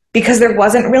because there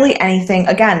wasn't really anything,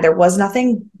 again, there was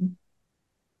nothing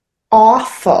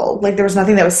awful. Like there was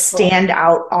nothing that was Cool. stand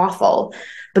out awful.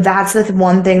 But that's the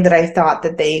one thing that I thought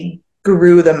that they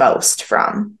grew the most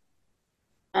from.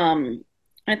 Um,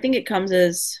 I think it comes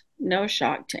as no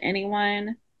shock to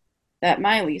anyone that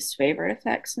my least favorite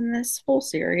effects in this whole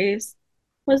series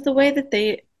was the way that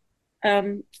they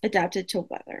adapted to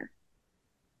weather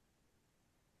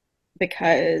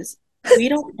because we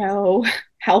don't know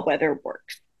how weather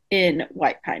works in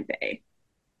White Pine Bay.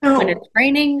 When No. it's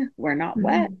raining, we're not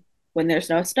wet. Mhm. When there's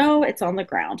no snow, it's on the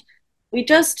ground. We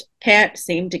just can't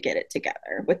seem to get it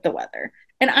together with the weather.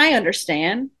 And I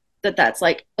understand that that's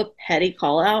like a petty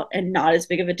call out and not as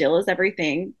big of a deal as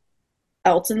everything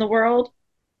else in the world.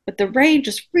 But the rain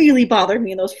just really bothered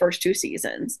me in those first two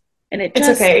seasons. And it It's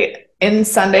just, okay. In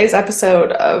Sunday's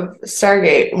episode of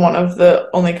Stargate, one of the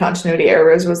only continuity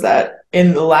errors was that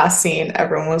in the last scene,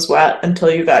 everyone was wet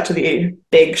until you got to the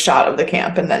big shot of the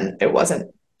camp, and then it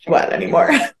wasn't sure, wet anymore.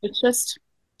 it's just,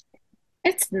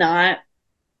 it's not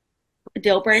a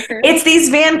deal breaker. It's these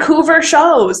Vancouver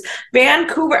shows.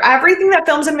 Vancouver, everything that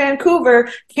films in Vancouver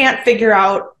can't figure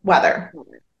out weather.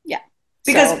 Yeah.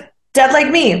 Because So, Dead Like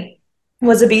Me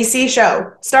was a BC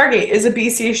show. Stargate is a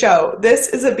BC show. This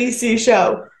is a BC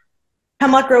show.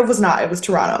 Hemlock Grove was not. It was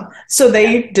Toronto. So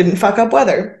Yeah, they didn't fuck up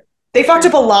weather. They fucked true.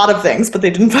 up a lot of things, but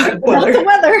they didn't fuck up Not the weather.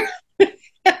 weather.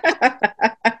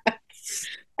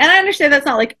 And I understand that's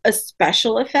not like a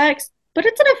special effects, but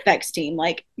it's an effects team.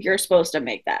 Like you're supposed to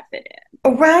make that fit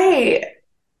in. Right.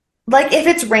 Like if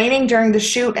it's raining during the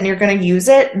shoot and you're going to use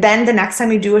it, then the next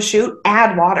time you do a shoot,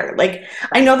 add water. Like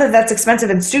I Right. know that that's expensive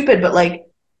and stupid, but like,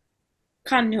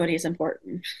 Continuity is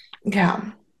important.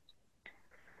 yeah,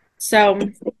 So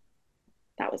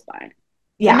that was fine.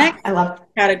 The yeah, next I love.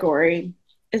 category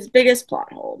is biggest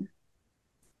plot hole.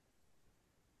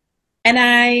 And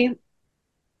I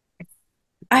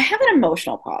have an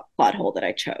emotional plot hole that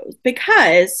I chose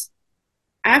because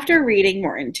after reading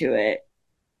more into it,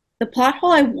 the plot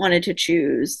hole I wanted to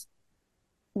choose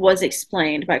was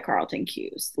explained by Carlton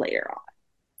Cuse later on.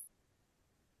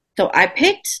 So I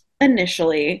picked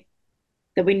initially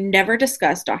that we never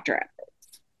discussed Dr.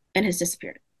 Edwards and his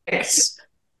disappearance. Yes.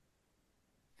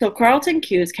 So Carlton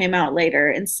Cuse came out later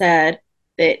and said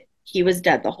that he was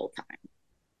dead the whole time.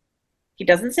 He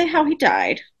doesn't say how he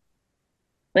died,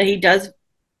 but he does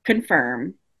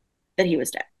confirm that he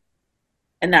was dead.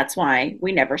 And that's why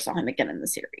we never saw him again in the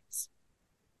series.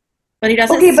 But he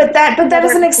doesn't Okay, say but that whether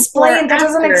doesn't before or explain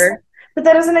after. but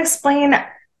that doesn't explain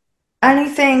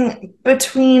anything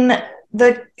between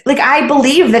the like I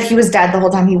believe that he was dead the whole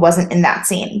time he wasn't in that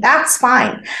scene. That's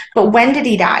fine. But when did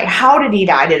he die? How did he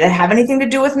die? Did it have anything to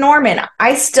do with Norman?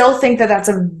 I still think that that's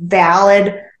a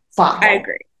valid plot I hole.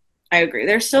 agree. I agree.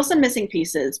 There's still some missing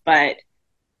pieces, but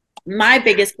my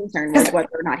biggest concern was 'Cause whether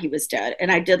or not he was dead.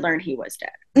 And I did learn he was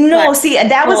dead. But no, see,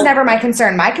 that was well, never my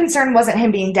concern. My concern wasn't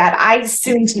him being dead. I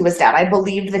assumed he was dead. I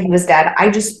believed that he was dead. I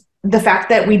just, the fact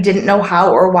that we didn't know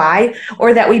how or why,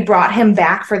 or that we brought him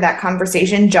back for that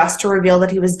conversation just to reveal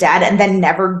that he was dead and then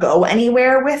never go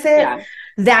anywhere with it, yeah,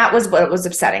 that was what was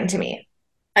upsetting to me.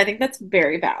 I think that's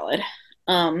very valid.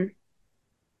 Um,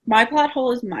 my plot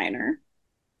hole is minor,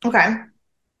 Okay.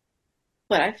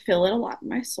 but I feel it a lot in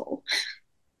my soul.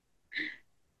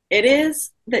 It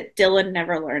is that Dylan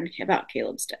never learned about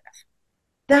Caleb's death.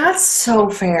 That's so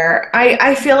fair.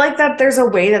 I feel like that there's a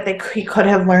way that he could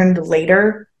have learned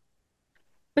later.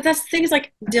 But that's the thing is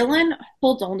like Dylan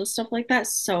holds on to stuff like that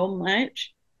so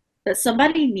much that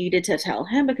somebody needed to tell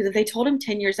him because if they told him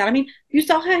 10 years out, I mean, you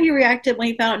saw how he reacted when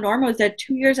he found out Norma was dead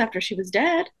 2 years after she was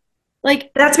dead.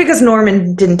 Like, That's because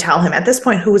Norman didn't tell him. At this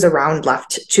point, who was around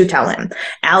left to tell him?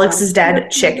 Alex is Norman could dead. have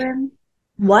told Chick. him.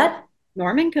 What?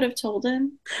 Norman could have told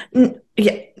him.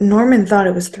 Yeah, Norman thought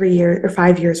it was 3 years or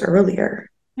 5 years earlier.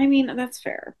 I mean, that's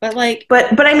fair. But like,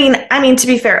 But I mean to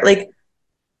be fair, like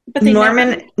but they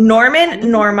never told.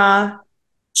 Norma,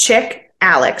 Chick,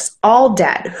 Alex, all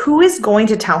dead. Who is going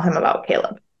to tell him about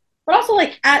Caleb? But also,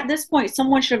 like, at this point,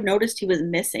 someone should have noticed he was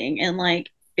missing and like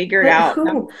figured But out that,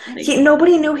 who? like, He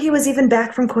nobody knew he was even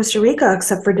back from Costa Rica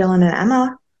except for Dylan and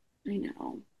Emma. I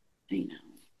know, I know.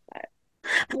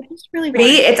 But I just really wanted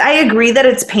It's I agree that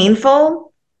it's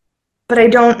painful, but I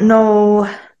don't know.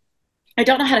 I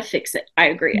don't know how to fix it. I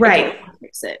agree. I don't know Right. how to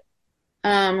fix it.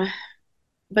 Um,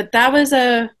 but that was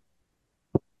the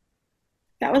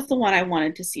one I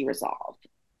wanted to see resolved.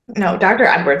 No, Dr.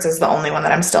 Edwards is the only one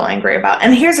that I'm still angry about.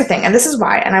 And here's the thing, and this is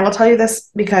why, and I will tell you this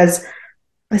because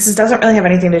doesn't really have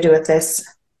anything to do with this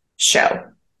show,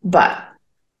 but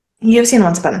you've seen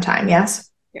Once Upon a Time,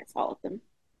 yes? Yes, all of them.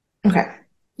 Okay.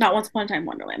 Not Once Upon a Time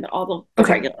Wonderland, but all the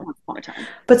Okay. regular Once Upon a Time.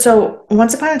 But so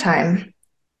Once Upon a Time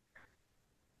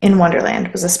in Wonderland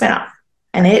was a spinoff,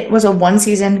 and Right. it was a one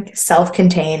season self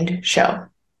contained show,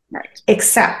 Right.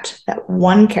 except that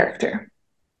one character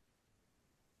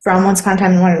from Once Upon a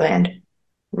Time in Wonderland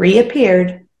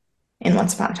reappeared in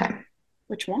Once Upon a Time,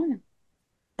 Which one?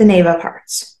 the Knave of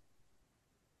Hearts.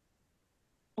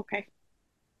 Okay.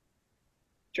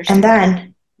 And Interesting.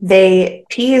 then they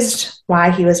teased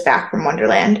why he was back from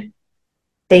Wonderland.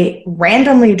 They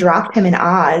randomly dropped him in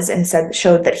Oz and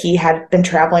showed that he had been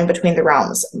traveling between the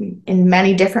realms in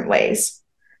many different ways.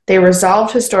 They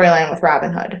resolved his storyline with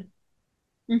Robin Hood.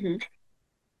 Mm-hmm.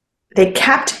 They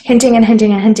kept hinting and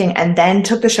hinting and hinting and then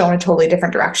took the show in a totally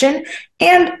different direction.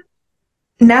 And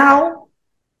now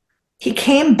he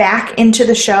came back into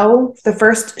the show. The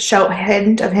first show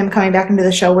hint of him coming back into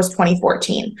the show was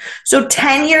 2014. So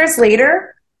 10 years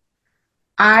later,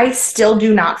 I still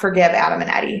do not forgive Adam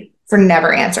and Eddie for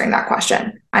never answering that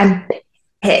question. I'm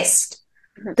pissed.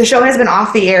 The show has been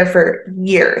off the air for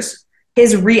years.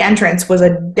 His re-entrance was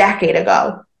a decade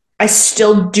ago. I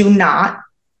still do not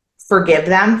forgive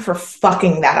them for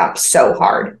fucking that up so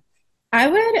hard. I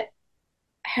would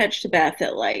hedge to bet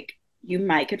that like you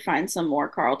might could find some more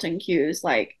Carlton cues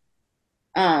like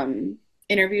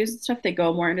interviews and stuff, they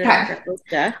go more into Okay. Dr. Phil's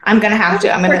death. I'm gonna I have to.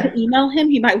 would I'm start gonna to email him.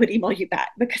 He might would email you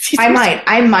back because he's I research might.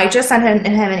 I might just send him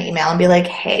an email and be like,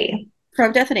 hey,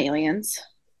 from Death and Aliens.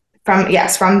 from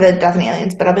the Death and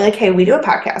Aliens, but I'll be like, hey, we do a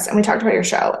podcast and we talked about your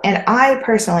show. And I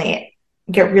personally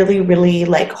get really, really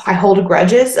like I hold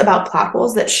grudges about plot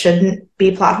holes that shouldn't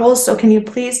be plot holes. So can you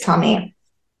please tell me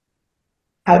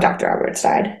how Dr. Roberts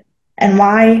died and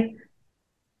why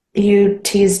you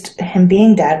teased him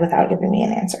being dead without giving me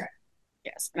an answer?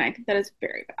 Yes, and I think that is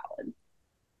very valid.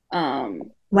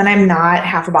 Um, When I'm not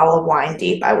half a bottle of wine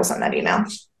deep, I will send that email.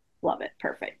 love it.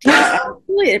 Perfect. Yeah,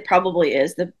 honestly, it probably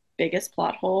is the biggest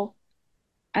plot hole.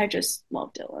 I just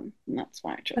love Dylan, and that's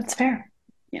why I chose That's that. fair.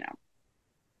 You know,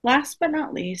 last but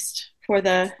not least, for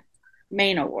the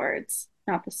main awards,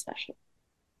 not the special,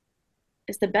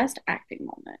 is the best acting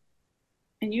moment.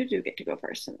 And you do get to go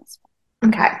first in this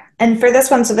Okay. And for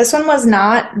this one, so this one was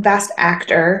not Best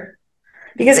Actor.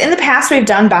 Because in the past, we've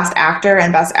done Best Actor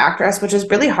and Best Actress, which is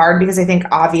really hard because I think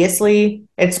obviously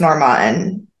it's Norma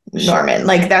and one. Sure. Norman.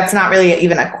 Like, that's not really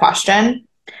even a question.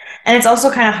 And it's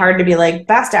also kind of hard to be like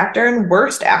Best Actor and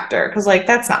Worst Actor because, like,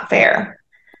 that's not fair.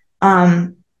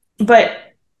 Um, but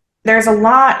there's a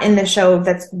lot in the show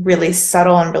that's really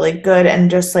subtle and really good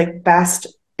and just like best.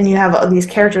 And you have all these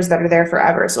characters that are there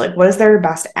forever. So, like, what is their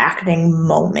best acting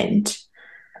moment?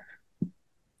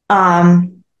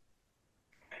 Um,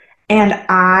 and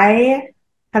I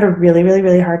had a really, really,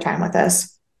 really hard time with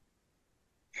this.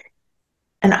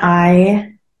 And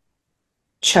I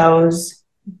chose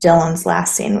Dylan's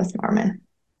last scene with Norman.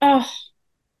 Oh,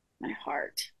 my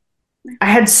heart. My I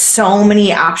heart. had so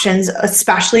many options,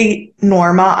 especially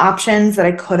Norma options that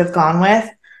I could have gone with,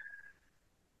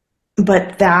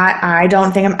 but that I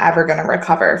don't think I'm ever going to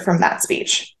recover from that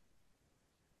speech.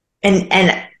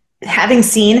 And having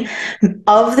seen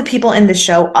of the people in the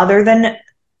show, other than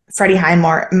Freddie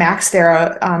Highmore,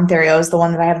 Therio is the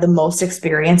one that I have the most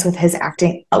experience with his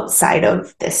acting outside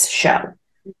of this show.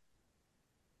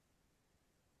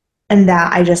 And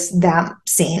that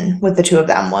scene with the two of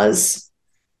them was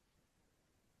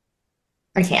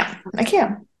I can't.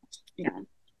 Yeah.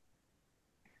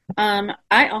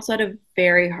 I also had a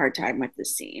very hard time with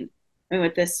this scene. I mean,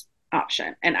 with this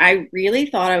option. And I really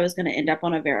thought I was going to end up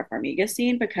on a Vera Farmiga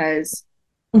scene because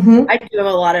Mm-hmm. I do have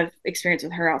a lot of experience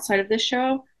with her outside of this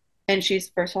show. And she's,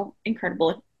 first of all, incredible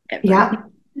at everything.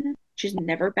 Yeah. She's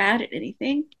never bad at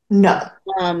anything. No.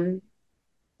 Um,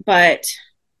 but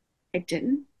I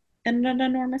didn't end on a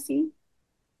Norma scene.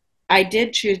 I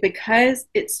did choose because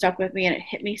it stuck with me and it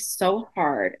hit me so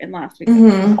hard in last week's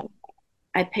episode. Mm-hmm.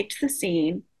 I picked the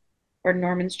scene where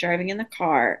Norman's driving in the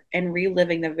car and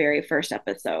reliving the very first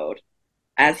episode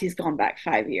as he's gone back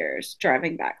 5 years,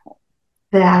 driving back home.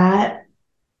 That,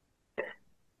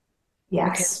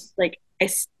 Because yes. like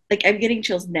I'm getting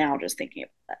chills now just thinking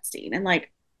about that scene and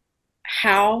like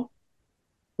how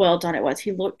well done it was.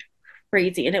 He looked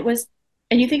crazy, and it was,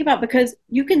 and you think about because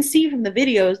you can see from the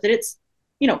videos that it's,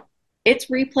 you know, it's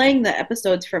replaying the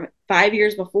episodes from 5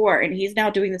 years before, and he's now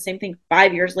doing the same thing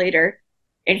 5 years later,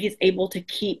 and he's able to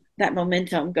keep that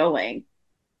momentum going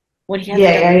when he hasn't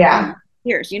Yeah, done yeah, it yeah. in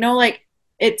years. You know, like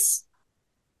it's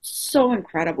so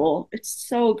incredible. It's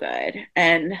so good,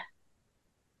 and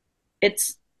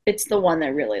it's the one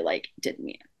that really like did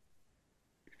me in.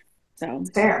 So,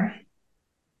 Fair.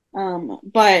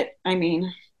 but I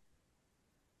mean,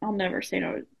 I'll never say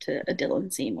no to a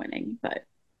Dylan scene winning, but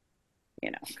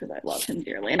you know, because I love him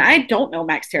dearly, and I don't know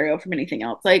Max Terrio from anything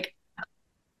else. Like,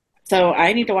 so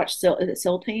I need to watch. Is it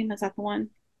Sil Team? Is that the one?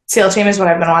 SEAL Team is what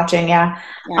I've been watching, yeah.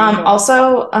 Yeah, I need to watch.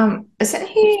 Also, isn't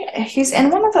he's in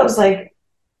one of those like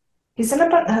he's in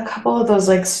a couple of those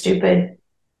like stupid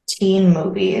teen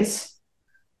movies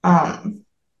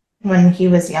when he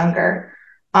was younger.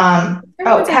 There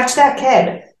Oh, was a. Catch That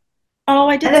Kid. Oh,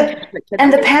 I And did see the Catch Kid.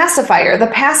 and the pacifier. The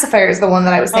pacifier is the one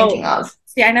that I was thinking Oh, of.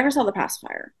 see, I never saw the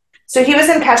pacifier. So he was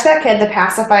in Catch That Kid, The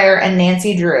Pacifier, and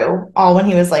Nancy Drew, all when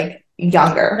he was like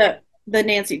younger. The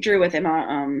Nancy Drew with him,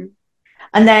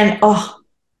 And then,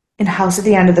 in House at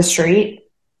the End of the Street.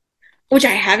 which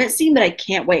I haven't seen, but I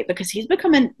can't wait because he's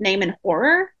become a name in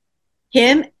horror.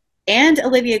 Him and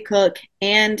Olivia Cook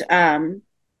and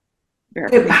Vera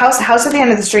Dude, Farmiga. House at the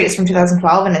End of the Street is from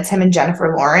 2012, and it's him and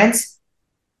Jennifer Lawrence.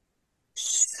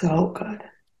 So good.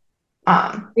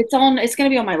 Um, It's on. It's going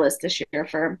to be on my list this year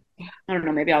for. I don't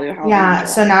know. Maybe I'll do a Halloween one yeah. to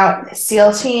So watch. now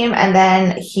SEAL Team, and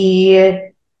then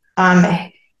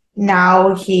um,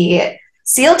 now he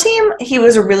SEAL Team, he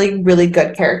was a really, really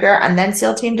good character. And then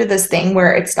SEAL Team did this thing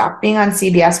where it stopped being on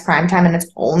CBS primetime and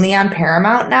it's only on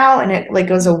Paramount now. And it like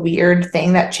was a weird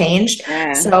thing that changed.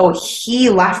 Yeah. So he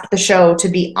left the show to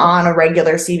be on a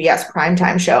regular CBS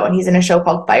primetime show. And he's in a show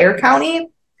called Fire County,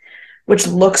 which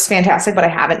looks fantastic, but I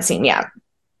haven't seen yet.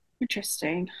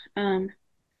 Interesting.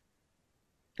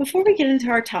 Before we get into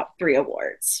our top three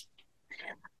awards.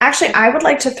 Actually, I would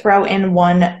like to throw in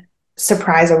one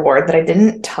surprise award that I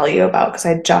didn't tell you about because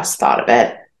I just thought of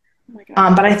it. Oh my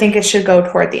God. But I think it should go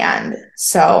toward the end.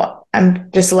 So I'm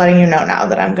just letting you know now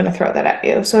that I'm going to throw that at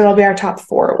you. So it'll be our top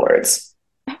four awards.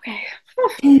 Okay.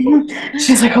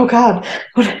 She's like, oh God.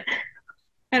 I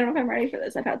don't know if I'm ready for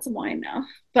this. I've had some wine now,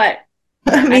 but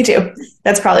Me too.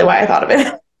 That's probably why I thought of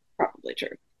it. probably true.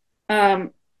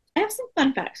 I have some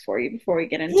fun facts for you before we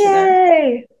get into the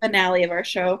Yay. finale of our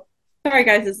show. Sorry,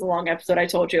 guys, this is a long episode. I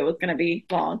told you it was going to be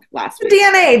long last week.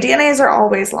 DNA. DNAs are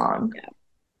always long. Yeah.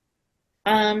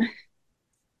 Um,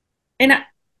 and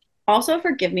also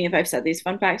forgive me if I've said these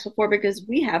fun facts before because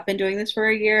we have been doing this for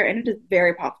a year, and it is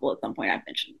very possible at some point I've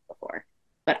mentioned it before,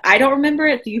 but I don't remember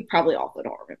it. So you probably also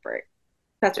don't remember it.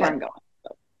 That's where I'm going.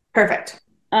 So, Perfect.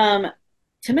 um,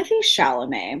 Timothy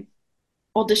Chalamet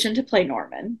auditioned to play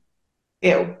Norman,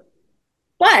 Ew.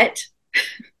 but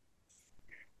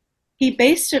he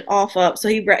based it off of. So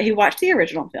he watched the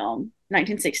original film,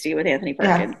 1960, with Anthony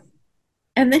Yeah. Perkins,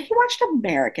 and then he watched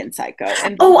American Psycho.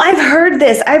 And Oh, I've heard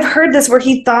this. I've heard this where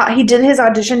he thought he did his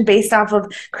audition based off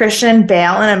of Christian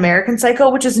Bale in American Psycho,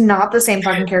 which is not the same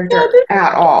fucking character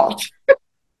at all.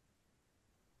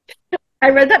 I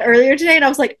read that earlier today, and I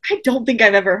was like, I don't think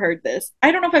I've ever heard this.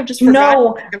 I don't know if I've just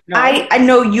forgotten. No, I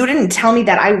know you didn't tell me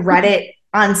that. I read it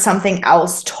on something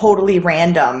else totally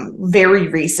random very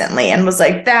recently and was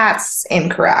like, that's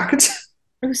incorrect.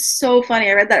 It was so funny.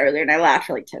 I read that earlier, and I laughed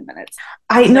for like 10 minutes.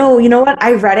 I Like, know, you know what?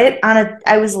 I read it on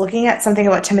I was looking at something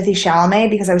about Timothy Chalamet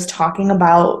because I was talking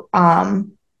about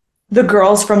the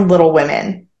girls from Little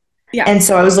Women. yeah. And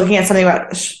so I was looking at something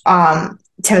about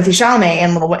Timothy Chalamet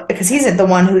and because he's the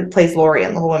one who plays Laurie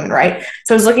in Little Women, right?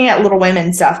 So I was looking at Little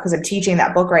Women stuff because I'm teaching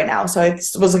that book right now. So I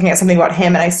was looking at something about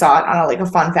him and I saw it on like a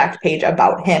fun fact page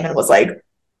about him and was like,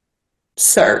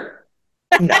 sir,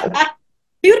 no.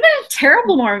 He would have been a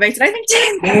terrible Norman Bates. And I think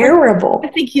Terrible. I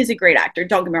think he's a great actor.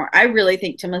 Don't get me wrong. I really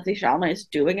think Timothy Chalamet is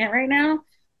doing it right now.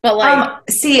 But like,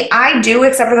 See, I do,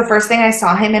 except for the first thing I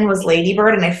saw him in was Lady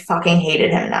Bird, and I fucking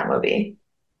hated him in that movie.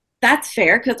 that's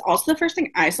fair because it's also the first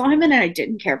thing I saw him in, and I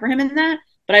didn't care for him in that.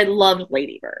 But I loved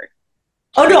Lady Bird.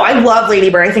 Oh no, I love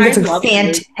Lady Bird. I think I it's a love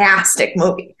fantastic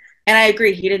movie. and I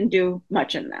agree he didn't do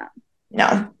much in that.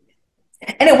 No.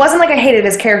 And it wasn't like I hated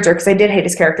his character because I did hate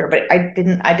his character, but I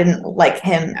didn't like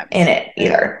him Yeah. in it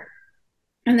either.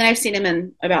 And then I've seen him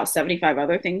in about 75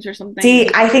 other things or something.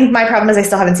 See, I think my problem is I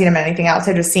still haven't seen him in anything else.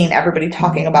 I've just seen everybody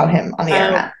talking about him on the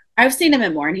internet. I've seen him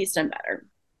in more, and he's done better.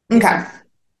 Okay.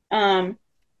 Um,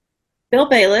 Bill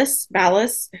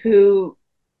Ballas, who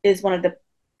is one of the,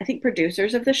 I think,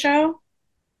 producers of the show,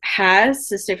 has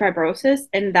cystic fibrosis,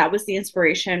 and that was the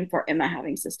inspiration for Emma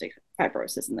having cystic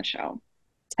fibrosis in the show.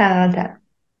 10 out of 10.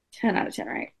 10 out of 10,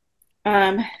 right?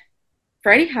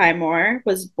 Freddie Highmore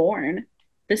was born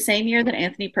the same year that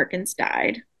Anthony Perkins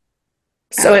died.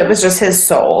 So it was just his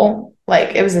soul.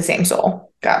 Like it was the same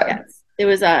soul. Got it. Yes. It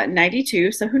was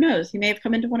 92, so who knows? He may have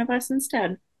come into one of us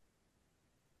instead.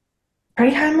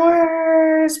 Freddie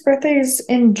Highmore's birthday is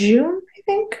in June, I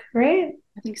think, right?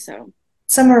 I think so.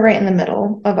 Somewhere right in the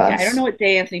middle of us. Yeah, I don't know what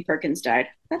day Anthony Perkins died.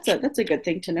 That's a good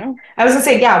thing to know. I was gonna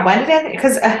say, yeah, when did Anthony?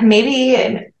 Because maybe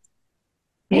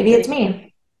it's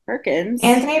me. Perkins.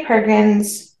 Anthony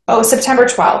Perkins. Oh, September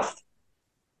 12th.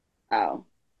 Oh.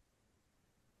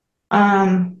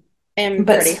 Um, And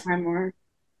but Freddie Highmore.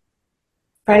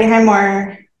 Freddie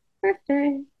Highmore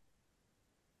Birthday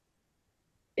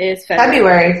is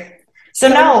February. So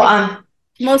no,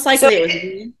 most likely so it was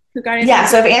me who got it. yeah.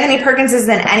 So if Anthony Perkins is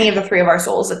in any of the three of our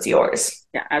souls, it's yours.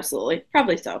 Yeah, absolutely,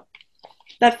 probably so.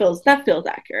 That feels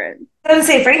accurate. I would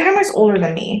say Freddie Highmore's older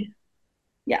than me,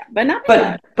 Yeah, but not by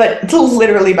much. but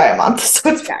literally by a month. So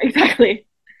it's Yeah, exactly.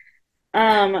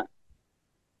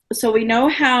 So we know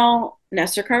how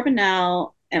Nestor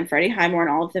Carbonell and Freddie Highmore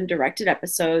and all of them directed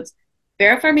episodes.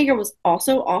 Vera Farmiga was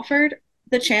also offered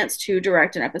the chance to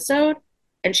direct an episode,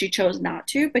 and she chose not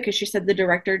to because she said the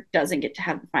director doesn't get to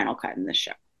have the final cut in this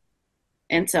show.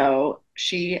 And so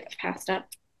she passed up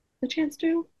the chance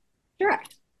to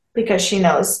direct. because she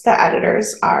knows the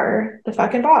editors are the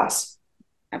fucking boss.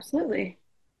 Absolutely.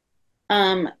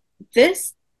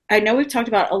 This I know we've talked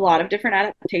about a lot of different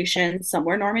adaptations,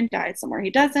 somewhere Norman dies, somewhere he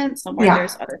doesn't, somewhere Yeah.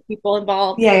 there's other people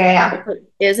involved. Yeah, yeah, yeah. There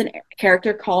is a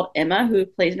character called Emma who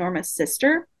plays Norma's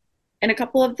sister in a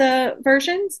couple of the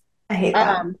versions. I hate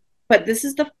that. Um, but this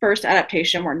is the first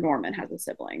adaptation where Norman has a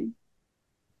sibling.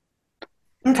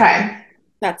 Okay.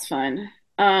 That's fun.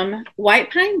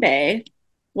 White Pine Bay,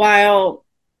 while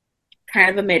kind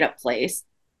of a made up place,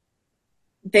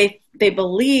 they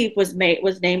believe was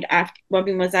named after, well, I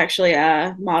mean, was actually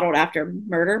modeled after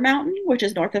Murder Mountain, which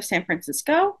is north of San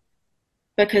Francisco,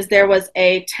 because there was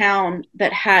a town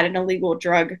that had an illegal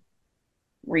drug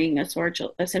ring,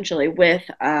 essentially, with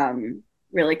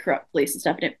really corrupt police and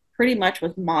stuff, and it pretty much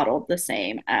was modeled the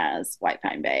same as White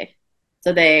Pine Bay.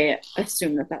 So they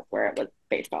assumed that that's where it was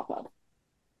based off of.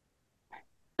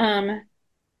 Um,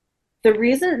 the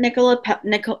reason Nicola Pelt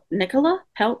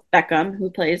Beckham, who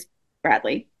plays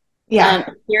Bradley, Yeah.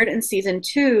 appeared in season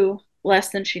two less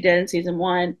than she did in season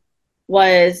one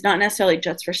was not necessarily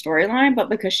just for storyline, but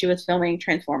because she was filming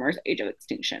Transformers: Age of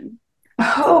Extinction.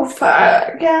 Oh,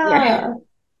 fuck. Yeah.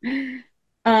 Yeah.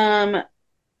 Um,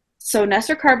 so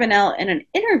Nestor Carbonell in an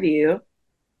interview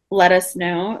let us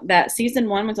know that season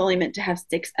one was only meant to have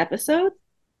 6 episodes.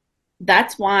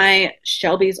 That's why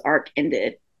Shelby's arc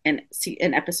ended in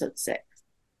episode 6.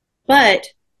 But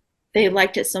they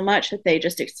liked it so much that they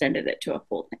just extended it to a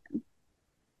full 10.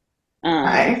 Um,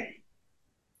 Hi.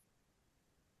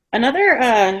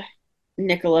 Another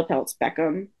Nicola Peltz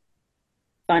Beckham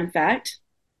fun fact: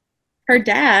 her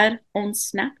dad owns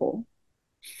Snapple.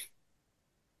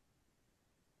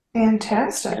 Like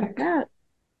Fantastic. that.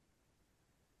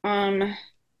 Um,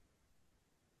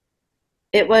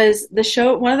 it was the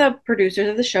show. One of the producers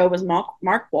of the show was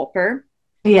Mark Wolper,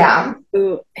 Yeah.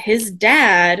 who his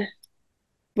dad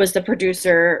was the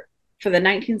producer for the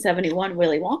 1971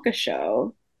 Willy Wonka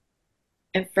show,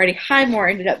 and Freddie Highmore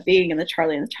ended up being in the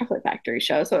Charlie and the Chocolate Factory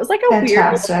show. So it was like a weird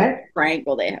little Fantastic.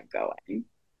 triangle they have going.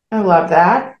 I love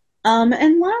that.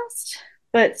 And last,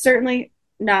 but certainly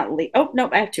not least. Oh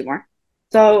nope, I have 2 more.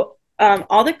 So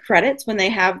all the credits when they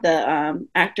have the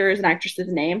actors and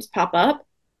actresses' names pop up,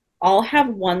 all have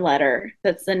one letter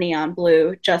that's the neon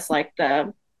blue, just like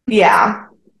the. Yeah.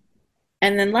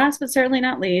 And then last but certainly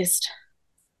not least,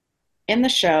 in the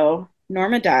show,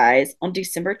 Norma dies on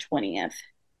December 20th,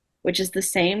 which is the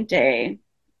same day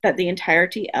that the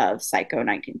entirety of Psycho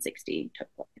 1960 took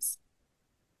place.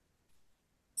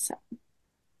 So,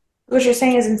 What you're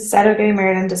saying is instead of getting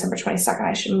married on December 22nd,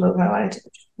 I should move my wedding to the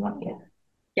 20th.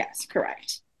 yes,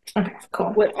 correct. Okay,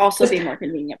 cool. Would also Just, be more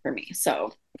convenient for me.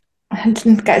 So,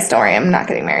 guys, don't worry, I'm not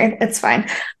getting married. It's fine.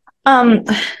 Um,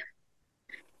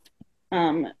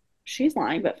 um, she's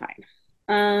lying, but fine.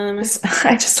 Um,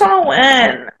 I just want to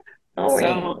win. so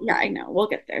Sorry. yeah, I know. We'll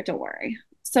get there. Don't worry.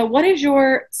 So, what is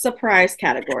your surprise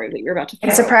category that you're about to My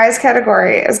throw? surprise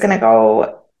category is going to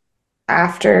go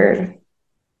after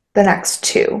the next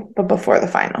two, but before the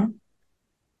final.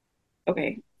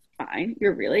 Okay, fine.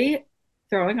 You're really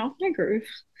throwing off my groove.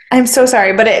 I'm so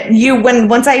sorry, but when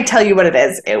once I tell you what it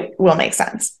is, it will make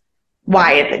sense.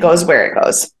 Why it Okay. goes where it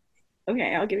goes.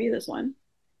 Okay, I'll give you this one.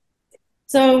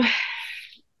 So,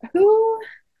 who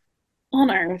on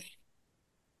earth?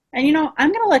 And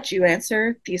I'm going to let you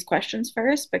answer these questions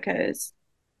first because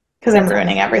Because I'm it's a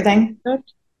ruining mystery. everything.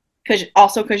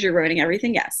 Because you're ruining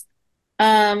everything. Yes.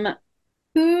 Um,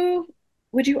 who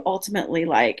would you ultimately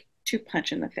like to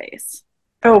punch in the face?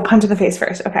 Oh, punch in the face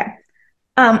first. Okay.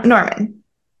 Norman.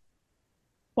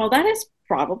 Well, that is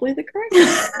probably the correct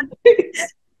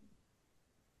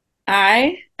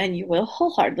answer. And you will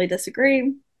wholeheartedly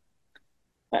disagree,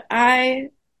 but I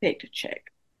picked a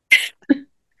chick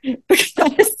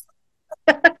because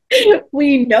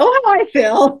we know how I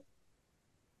feel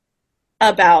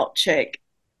about Chick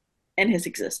and his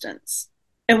existence.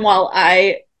 And while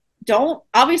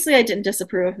obviously, I didn't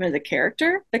disapprove of him as a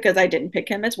character because I didn't pick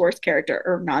him as worst character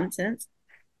or nonsense,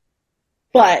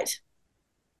 but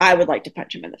I would like to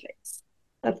punch him in the face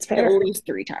That's at fair. least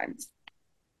 3 times.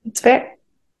 That's fair.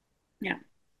 Yeah.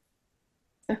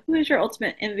 So, who is your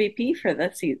ultimate MVP for the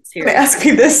Gonna series? ask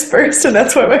me this first, and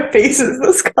that's why my face is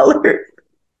this color.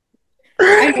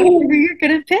 I know who you're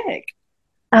gonna pick.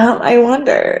 I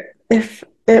wonder if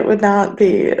it would not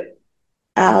be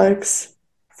Alex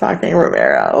fucking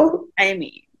Romero. I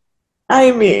mean,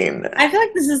 I mean, I feel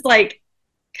like this is like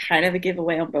kind of a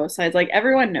giveaway on both sides. Like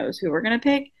everyone knows who we're gonna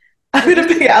pick. I'm We're gonna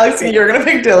just pick Alex and you're gonna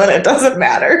pick Dylan. It doesn't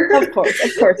matter. of course,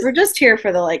 we're just here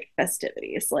for the like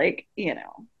festivities. Like,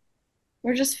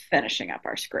 we're just finishing up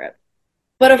our script.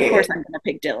 But of course, I'm gonna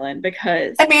pick Dylan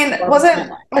because I mean, love of my wasn't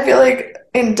life. I feel like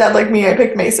in Dead Like Me, I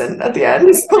picked Mason at the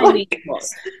end. So I mean, like, look.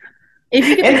 If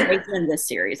you could pick And Jason in this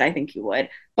series, I think you would.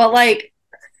 But like,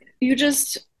 you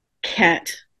just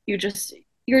can't. You just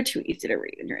you're too easy to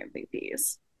read in your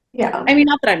MVPs. yeah, I mean,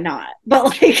 not that I'm not, but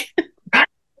like,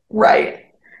 right.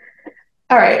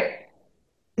 All right.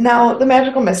 Now, the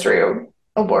Magical Mystery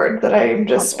Award that I'm oh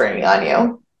just boy, springing on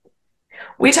you.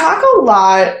 We talk a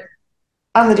lot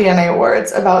on the DNA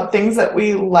Awards about things that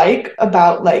we like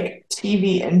about like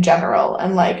TV in general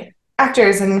and like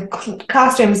actors and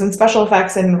costumes and special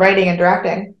effects and writing and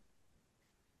directing.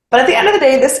 But at the end of the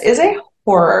day, this is a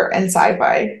horror and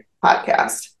sci-fi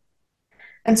podcast.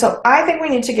 And so I think we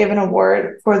need to give an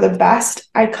award for the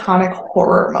best iconic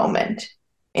horror moment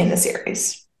in the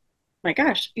series. my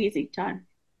gosh, easy done.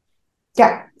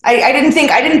 Yeah. I didn't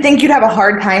think you'd have a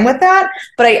hard time with that,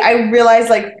 but I realized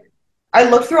like I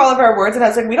looked through all of our words and I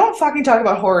was like, we don't fucking talk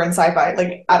about horror and sci-fi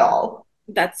like at all.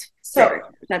 That's So very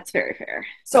that's very fair.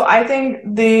 so I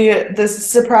think the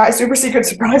surprise super secret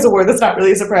surprise award that's not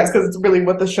really a surprise because it's really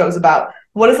what the show's about.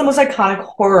 What is the most iconic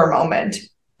horror moment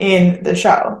in the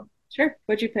show? Sure.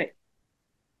 What'd you pick?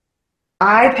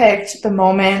 I picked the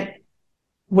moment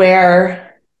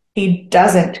where he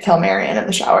doesn't kill Marion in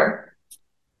the shower.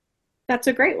 That's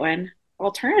a great one.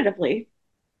 Alternatively,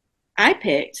 I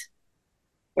picked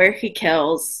where he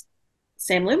kills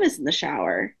Sam Loomis in the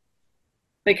shower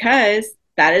because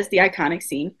that is the iconic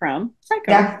scene from Psycho.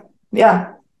 Yeah.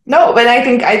 Yeah. No, but I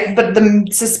think I but the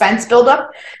suspense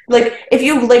buildup, like if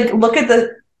you like look at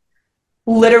the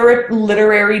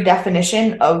literary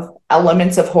definition of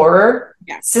elements of horror,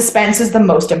 Yeah. suspense is the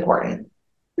most important.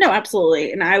 No,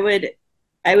 absolutely. And I would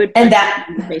And punch that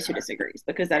in the face who disagrees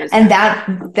because that is and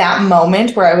fact. that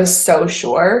moment where I was so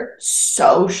sure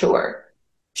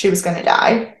she was gonna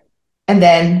die. And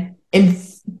then in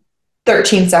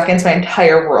 13 seconds my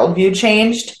entire worldview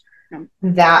changed. No,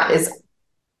 That is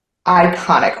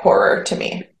iconic horror to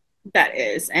me. that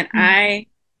is. And I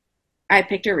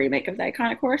picked a remake of the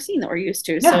iconic horror scene that we're used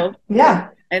to. Yeah, So yeah, yeah.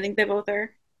 I think they both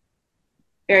are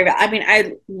very bad. I mean,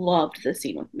 I loved the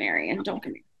scene with Marion. Don't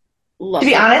get me loved it.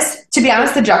 To be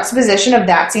honest, the juxtaposition of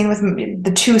that scene with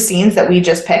the two scenes that we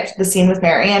just picked, the scene with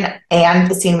Marion and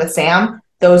the scene with Sam,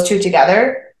 those two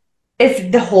together,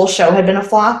 if the whole show had been a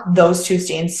flop, those two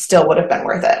scenes still would have been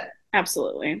worth it.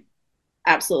 Absolutely.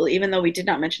 Absolutely. Even though we did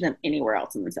not mention them anywhere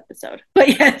else in this episode. But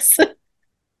yes,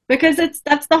 because it's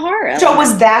the horror The show element.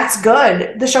 was that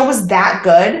good. The show was that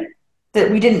good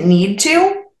that we didn't need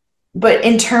to. But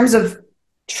in terms of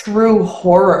true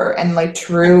horror and like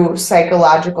true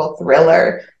psychological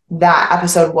thriller, that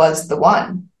episode was the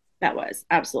one. That was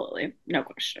absolutely no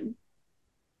question.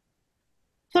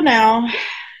 So now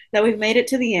that we've made it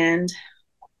to the end,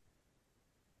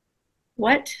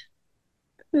 what,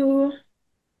 who,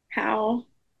 how,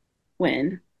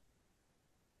 when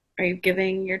are you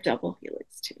giving your double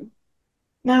helix to?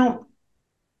 Now,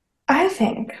 I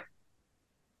think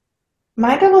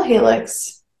my double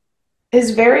helix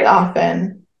is very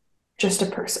often just a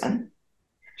person.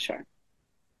 Sure.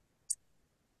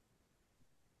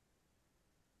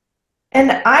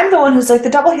 And I'm the one who's like, the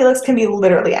double helix can be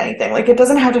literally anything. Like, it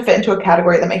doesn't have to fit into a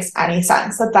category that makes any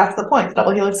sense. Like, that's the point. The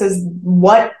double helix is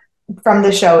what from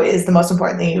the show is the most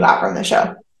important thing you got from the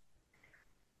show.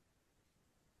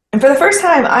 And for the first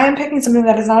time, I am picking something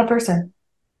that is not a person,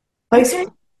 place, Okay.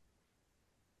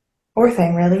 or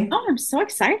thing, really. Oh, I'm so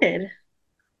excited.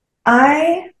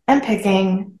 I am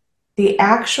picking the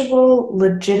actual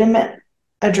legitimate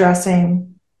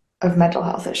addressing of mental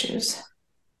health issues.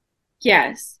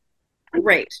 Yes.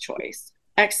 Great choice.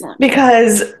 Excellent choice.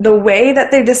 Because the way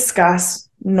that they discuss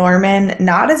Norman,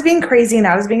 not as being crazy,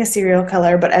 not as being a serial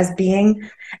killer, but as being,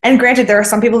 and granted, there are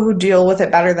some people who deal with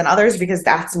it better than others because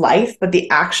that's life, but the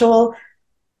actual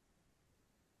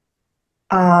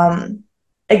um,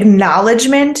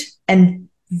 acknowledgement and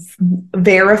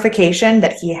verification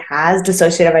that he has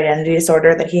dissociative identity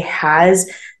disorder, that he has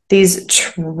these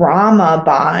trauma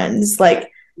bonds, like,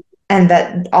 and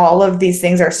that all of these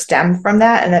things are stemmed from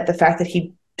that, and that the fact that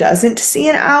he doesn't see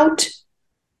an out,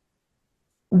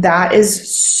 that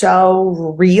is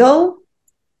so real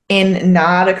in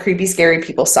not a creepy, scary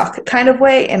people suck kind of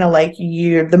way, in a like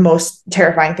you're the most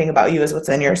terrifying thing about you is what's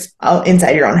in your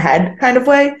inside your own head kind of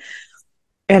way.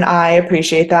 And I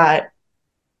appreciate that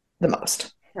the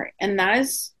most. Right. And that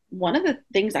is one of the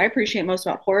things I appreciate most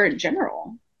about horror in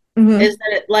general is Mm-hmm.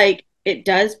 that it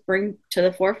does bring to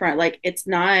the forefront like it's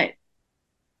not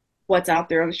what's out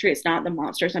there on the street. It's not the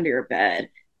monsters under your bed.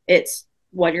 It's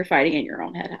what you're fighting in your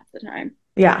own head half the time.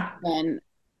 Yeah. And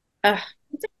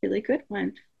it's a really good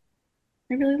one.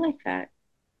 I really like that.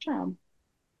 Good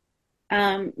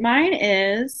job. Mine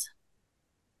is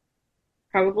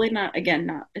probably not again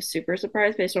not a super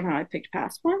surprise based on how I picked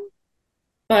past one.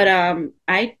 But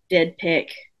I did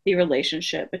pick the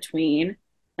relationship between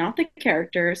not the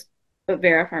characters, but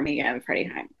Vera Farmiga and Freddie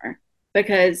Highmore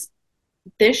because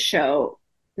this show,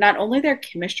 not only their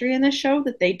chemistry in this show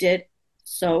that they did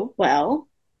so well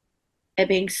at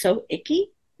being so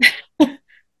icky, and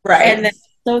Right. then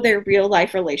so their real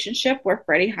life relationship where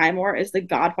Freddie Highmore is the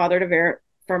godfather to Vera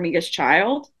Farmiga's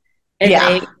child, and they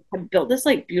Yeah. have built this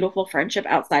like beautiful friendship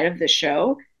outside of the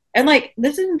show. And like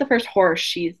this isn't the first horror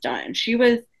she's done. She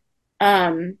was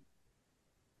um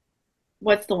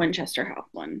what's the Winchester House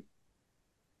one?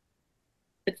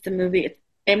 It's the movie. It's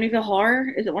Amityville Horror.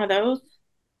 Is it one of those?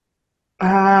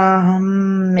 It's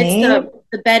Maybe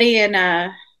the Betty and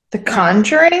The no,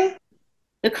 Conjuring.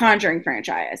 the Conjuring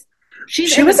franchise. She's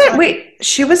She in a wasn't, bunch. wait,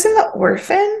 she was in The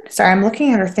Orphan? Sorry, I'm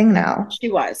looking at her thing now. She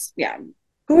was, yeah.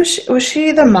 Who was she? Was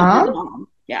she the I think she's mom? the mom.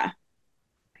 Yeah.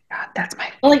 God, that's my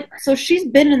But like, favorite. so she's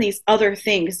been in these other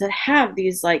things that have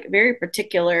these like very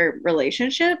particular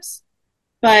relationships.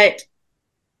 But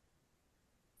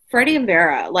Freddie and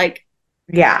Vera, like,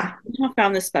 Yeah. have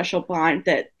found this special bond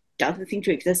that doesn't seem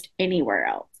to exist anywhere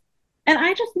else. And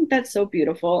I just think that's so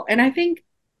beautiful. And I think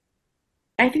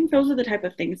those are the type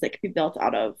of things that can be built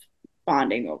out of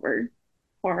bonding over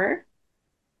horror.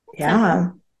 Simple.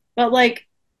 Yeah. But like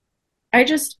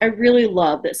I really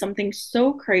love that something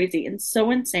so crazy and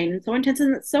so insane and so intense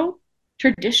and it's so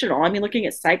traditional. I mean, looking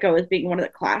at Psycho as being one of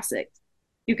the classics,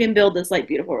 you can build this like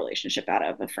beautiful relationship out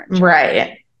of a friendship.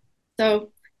 Right.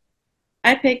 So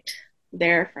I picked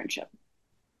their friendship.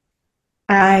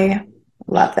 I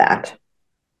love that.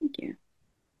 Thank you.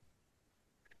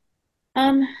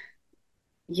 Um,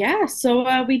 yeah,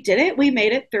 so we did it. We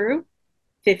made it through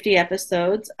 50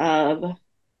 episodes of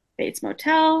Bates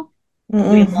Motel. We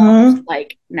loved Mm-hmm.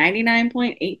 like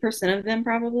 99.8% of them,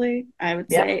 probably. I would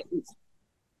Yep. say it's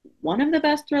one of the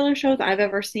best thriller shows I've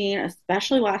ever seen,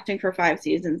 especially lasting for 5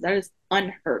 seasons. That is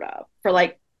unheard of for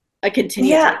like a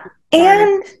continued Yeah. series. Started.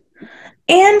 And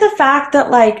and the fact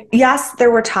that like, yes, there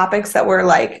were topics that were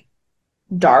like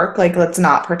dark, like let's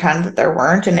not pretend that there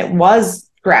weren't, and it was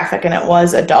graphic and it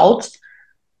was adult,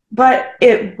 but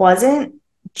it wasn't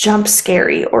jump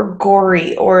scary or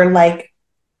gory or like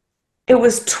it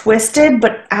was twisted,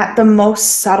 but at the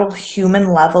most subtle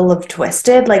human level of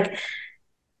twisted. Like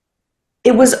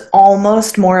it was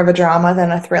almost more of a drama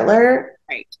than a thriller.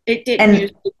 Right. It didn't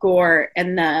use And the gore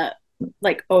and the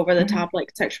like over the top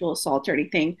like sexual assault or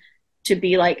anything to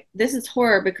be like this is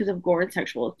horror because of gore and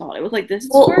sexual assault. It was like this is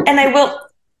well, horror because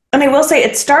and I will say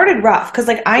it started rough because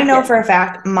like I it know did. for a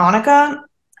fact Monica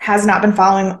has not been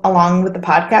following along with the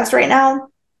podcast right now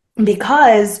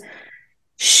because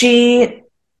she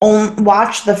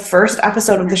watched the first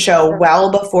episode of the show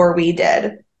well before we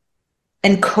did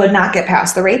and could not get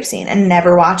past the rape scene and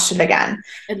never watched it again.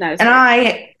 And that is And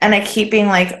very I keep being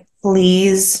like,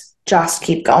 please just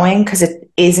keep going because it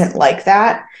isn't like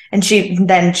that. And she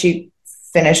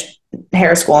finished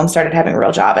hair school and started having a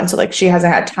real job. And so like she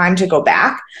hasn't had time to go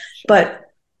back. sure.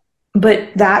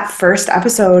 But that first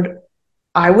episode,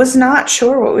 I was not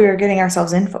sure what we were getting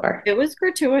ourselves in for. It was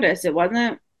gratuitous. It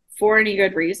wasn't for any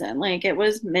good reason. Like it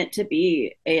was meant to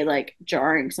be a like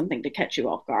jarring something to catch you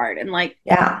off guard. And like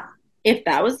Yeah. if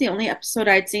that was the only episode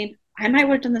I'd seen, I might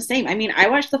have done the same. I mean, I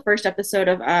watched the first episode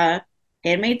of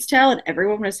Handmaid's Tale and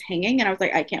everyone was hanging and I was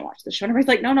like, I can't watch this show. And everybody's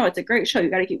like, no, no, it's a great show. You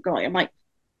gotta keep going. I'm like,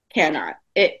 cannot.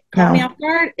 It caught me No. off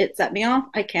guard. It set me off.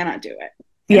 I cannot do it.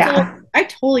 And so like Yeah. I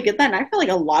totally get that. And I feel like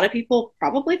a lot of people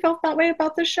probably felt that way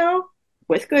about the show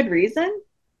with good reason.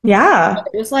 Yeah.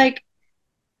 It was like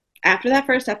after that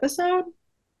first episode,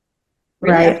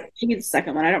 really after Right. maybe the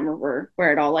second one, I don't remember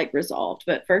where it all like resolved,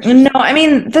 but first or No, second, I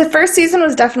mean, the first season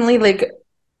was definitely like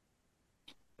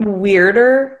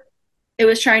weirder. it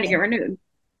was trying to get renewed.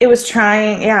 It was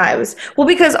trying, yeah, it was well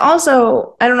because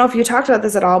also I don't know if you talked about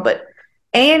this at all, but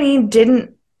A&E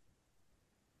didn't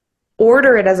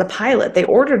order it as a pilot. They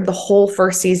ordered the whole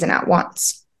first season at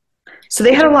once. So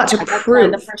they Which had a is lot to sad. That's why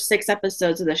the prove. first 6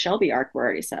 episodes of the Shelby arc were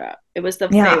already set up. It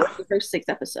Yeah. was the first 6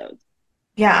 episodes.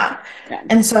 Yeah. Yeah,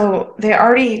 And so they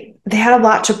had a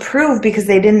lot to prove because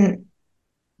they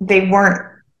weren't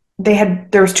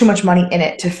there was too much money in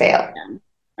it to fail. yeah,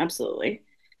 absolutely.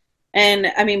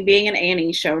 And I mean, being an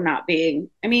Annie show, not being,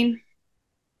 I mean,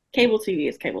 cable TV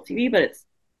is cable TV, but it's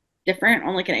different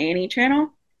on like an A&E channel. And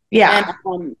Yeah.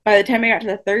 by the time I got to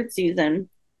the third season,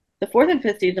 the fourth and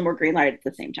fifth season were greenlighted at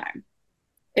the same time.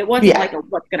 It wasn't Yeah. like a,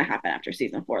 what's going to happen after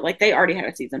season four. Like they already had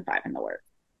a season five in the works.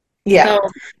 Yeah. So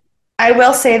I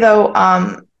will say though,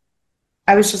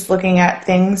 I was just looking at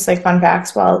things like fun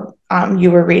facts while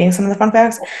you were reading some of the fun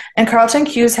facts. And Carlton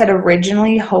Cuse had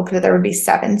originally hoped that there would be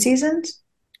 7 seasons.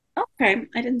 okay,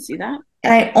 I didn't see that.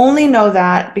 And I only know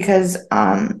that because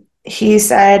he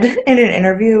said in an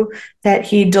interview that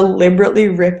he deliberately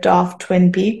ripped off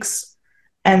Twin Peaks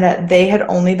and that they had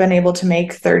only been able to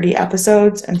make 30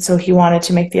 episodes. And so he wanted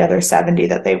to make the other 70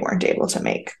 that they weren't able to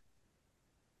make.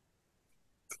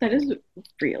 That is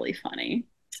really funny.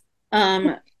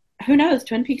 Um, who knows?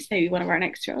 Twin Peaks may be one of our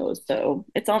next shows, so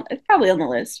it's probably on the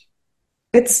list.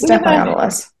 It's We have definitely a on the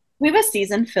list. we have a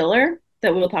season filler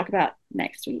that we'll talk about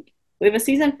next week. We have a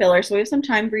season filler, so we have some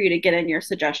time for you to get in your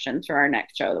suggestions for our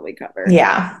next show that we cover.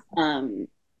 Yeah. Um,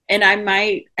 and I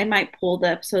might pull the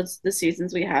episodes, the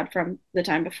seasons we had from the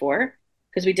time before,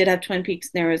 because we did have Twin Peaks,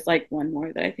 and there was like one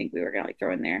more that I think we were gonna like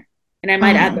throw in there, and I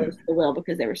might add those Um, to the will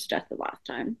because they were suggested last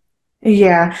time.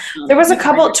 yeah. There was a We might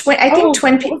couple just, twin I think oh, what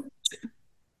Twin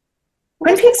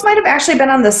was the Peaks one? might have actually been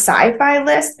on the sci-fi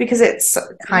list because it's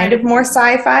It kind might of have more been.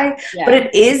 sci-fi, but Yeah.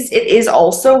 it is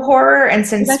also horror. And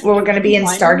Was I since we're thinking going to be Peaky in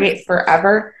Blinders? Stargate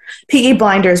forever, Peaky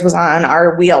Blinders was on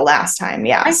our wheel last time.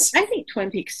 Yes. I think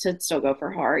Twin Peaks should still go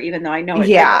for horror, even though I know it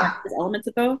Yeah. has elements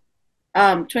of both.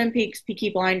 Twin Peaks, Peaky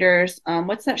Blinders.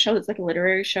 What's that show that's like a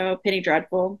literary show? Penny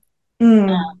Dreadful.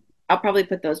 Mm, I'll probably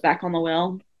put those back on the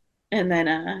wheel, and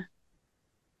then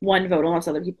one vote unless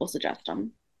other people suggest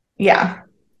them. yeah.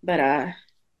 But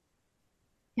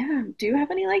yeah. Do you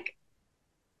have any like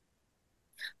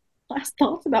last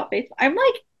thoughts about Bates? I'm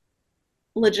like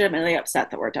legitimately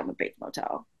upset that we're done with Bates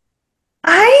Motel.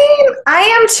 I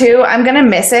am too. I'm gonna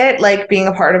miss it, like being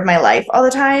a part of my life all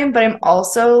the time, but I'm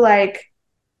also like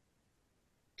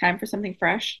Time for something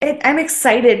fresh. I'm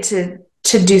excited to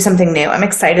do something new. I'm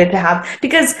excited to have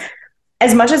because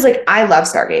as much as like I love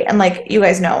Stargate and like you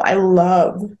guys know, I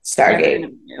love Never Stargate. gonna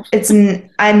be new.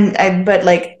 I but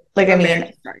like I We're married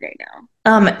mean, to Stargate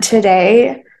now.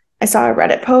 today I saw a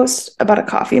Reddit post about a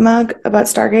coffee mug about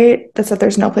Stargate that said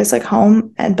there's no place like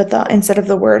home and but the instead of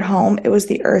the word home, it was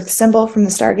the earth symbol from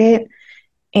the Stargate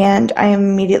and I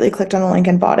immediately clicked on the link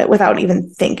and bought it without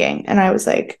even thinking. And I was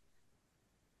like,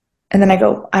 and then I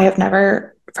go, I have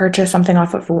never purchased something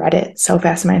off of Reddit so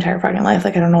fast in my entire fucking life.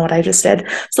 Like I don't know what I just did.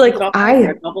 So Was like it off like I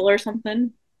Redbubble or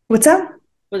something? what's up?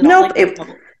 Was it off Nope. like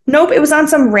Redbubble? Nope. It was on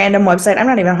some random website. I'm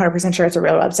not even 100% sure it's a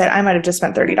real website. I might have just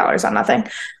spent $30 on nothing.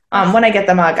 That's When I get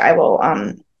the mug, I will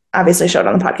obviously show it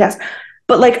on the podcast.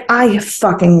 But like I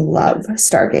fucking love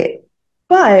Stargate.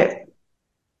 But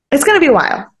it's gonna be a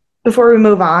while before we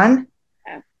move on.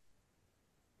 yeah.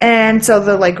 And so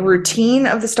the like routine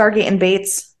of the Stargate and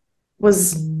Bates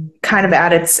was kind of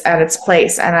at its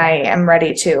place, and I am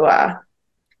ready to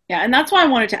Yeah, and that's why I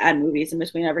wanted to add movies in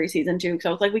between every season too, because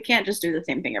I was like, we can't just do the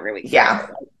same thing every week forever. yeah.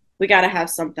 Like, we got to have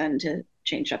something to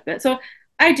change up it. So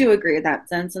I do agree in that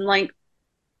sense, and like,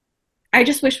 I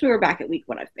just wish we were back at week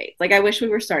one of Bates. Like, I wish we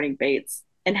were starting Bates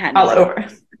and hadn't All even. over.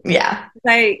 Yeah.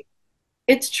 I,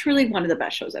 it's truly one of the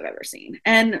best shows I've ever seen,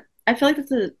 and I feel like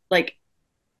this is like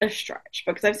a stretch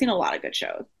because I've seen a lot of good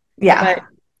shows, but Yeah.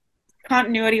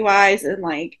 continuity wise and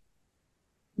like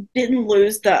didn't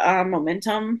lose the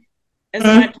momentum as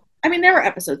Mm, much. I mean, there were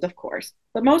episodes, of course,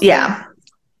 but mostly yeah.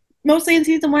 mostly in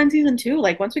season one and season two.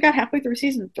 Like once we got halfway through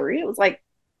season three, it was like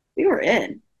we were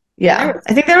in, and there Yeah. was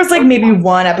I think there was like so maybe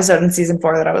one episode in season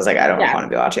 4 that I was like, I don't yeah, want to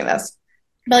be watching this.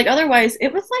 but like otherwise,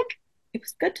 it was like it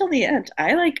was good till the end.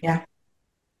 I like, Yeah.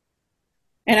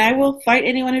 and I will fight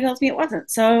anyone who tells me it wasn't.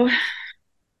 So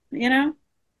you know,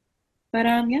 but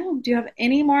yeah. Do you have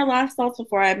any more last thoughts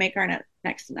before I make our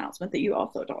next announcement that you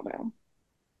also don't know?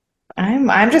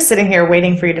 I'm just sitting here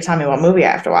waiting for you to tell me what movie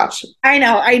I have to watch. I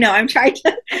know. I'm trying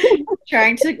to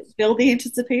trying to build the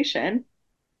anticipation.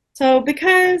 So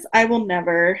because I will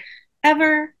never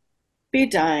ever be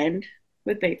done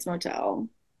with Bates Motel,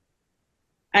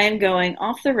 I am going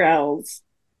off the rails,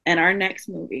 and our next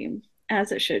movie,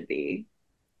 as it should be,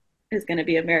 is going to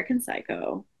be American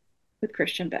Psycho with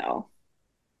Christian Bale,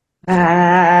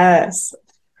 Yes.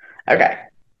 Okay.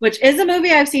 which is a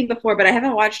movie I've seen before, but I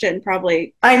haven't watched it in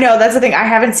probably, I know that's the thing. I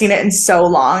haven't seen it in so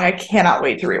long. I cannot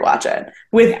wait to rewatch it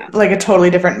with yeah, like a totally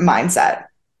different mindset.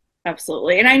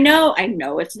 absolutely. And I know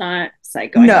it's not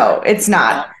Psycho. I know No, it's it's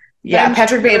not, not. but Yeah, I'm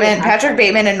sure it has Patrick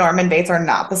Bateman and Norman Bates are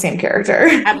not the same character.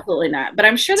 absolutely not. But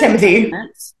I'm sure there are Timothy.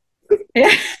 elements.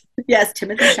 Yeah. Yes,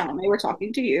 Timothy Chalamet, we're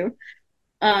talking to you.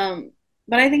 Um,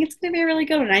 but I think it's going to be a really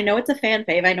good one. I know it's a fan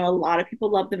fave. I know a lot of people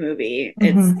love the movie.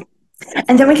 Hmm. It's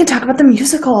And then we can talk about the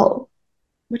musical.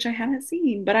 which I haven't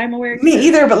seen, but I'm aware Me exists.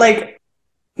 either, but like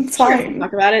it's Sure, I can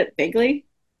talk fine. about it vaguely.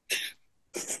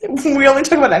 We only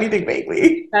talk about anything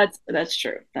vaguely. That's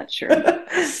true. That's true.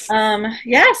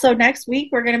 Yeah, so next week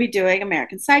we're going to be doing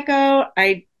American Psycho.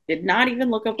 I did not even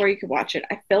look up where you could watch it.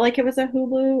 I feel like it was a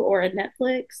Hulu or a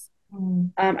Netflix.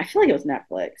 I feel like it was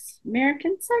Netflix.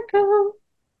 American Psycho.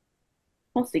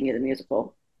 Well, speaking of the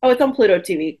musical, oh, it's on Pluto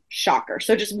TV. Shocker.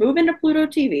 So just move into Pluto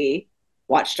TV,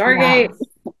 watch Stargate,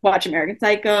 Yeah. watch American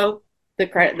Psycho,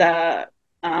 the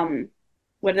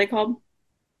what are they called?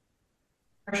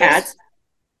 Commercials? Ads.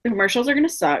 The commercials are gonna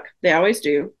suck. They always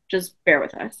do. Just bear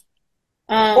with us.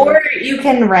 Or Um, you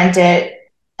can rent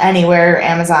it anywhere,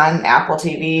 Amazon, Apple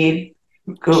TV,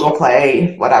 Google sure,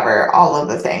 Play, whatever, all of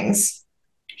the things.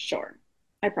 sure.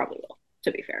 I probably will.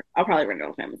 To be fair, I'll probably rent it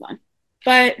off Amazon,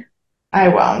 but I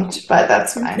won't, but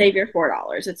that's you can fine. save your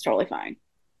 $4. It's totally fine.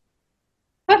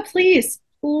 But please,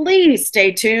 please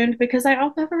stay tuned because I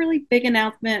also have a really big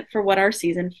announcement for what our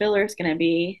season filler is going to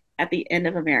be at the end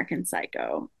of American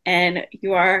Psycho. And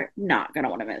you are not going to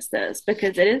want to miss this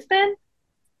because it has been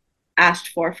asked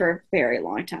for a very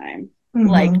long time.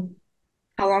 Like, Mm-hmm.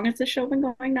 how long has this show been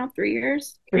going now? 3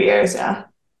 years? 3 years, yeah.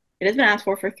 It has been asked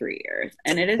for 3 years,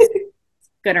 and it is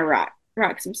gonna rock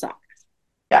some socks.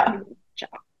 Yeah.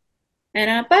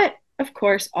 And but of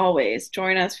course, always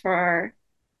join us for our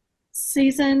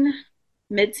season,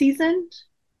 mid-season,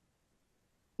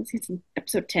 season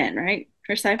episode 10, right?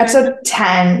 For sci-fi, Episode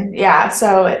 10. Yeah.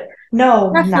 So,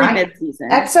 no, roughly nine.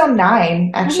 mid-season. Episode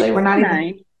 9, Oh, we actually. We're just not did even.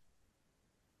 9.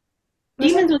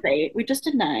 Was it? Demons was 8. We just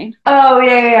did 9. Oh,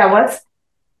 yeah, yeah, yeah. What's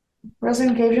Rose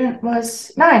Engagement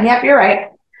was 9. Yep, you're right.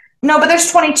 No, but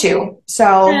there's 22. So,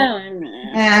 Oh,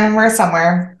 and we're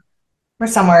somewhere in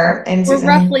we're season.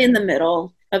 roughly in the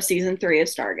middle of season 3 of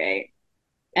Stargate.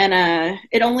 And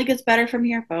it only gets better from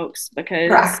here, folks, because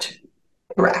Correct.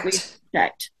 we've Correct.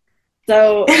 checked.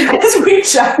 So As we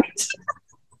checked.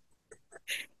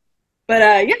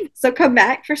 but yeah, so come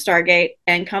back for Stargate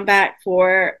and come back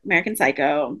for American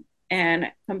Psycho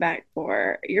and come back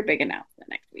for your big announcement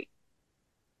next week.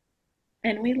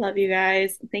 And we love you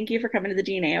guys. Thank you for coming to the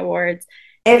DNA Awards.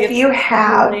 If you If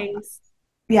have you have, feelings,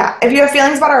 yeah, if you have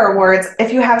feelings about our awards,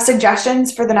 if you have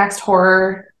suggestions for the next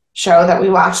horror show that we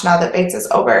watch now that Bates is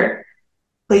over,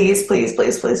 please, please,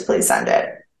 please, please, please send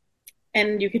it.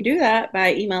 and you can do that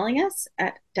by emailing us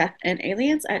at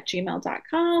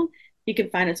deathandaliens@gmail.com. You can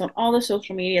find us on all the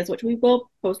social medias, which we will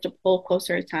post a poll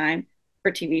closer to time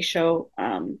for TV show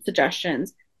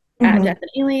suggestions at Death Hmm.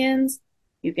 and Aliens.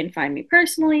 You can find me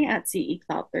personally at CE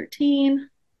Cloud 13.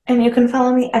 And you can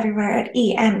follow me everywhere at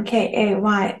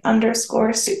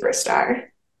EMKAY_superstar.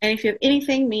 And if you have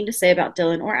anything mean to say about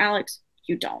Dylan or Alex,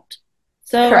 you don't.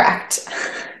 So Correct.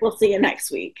 we'll see you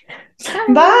next week.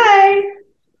 Bye.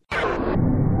 Bye.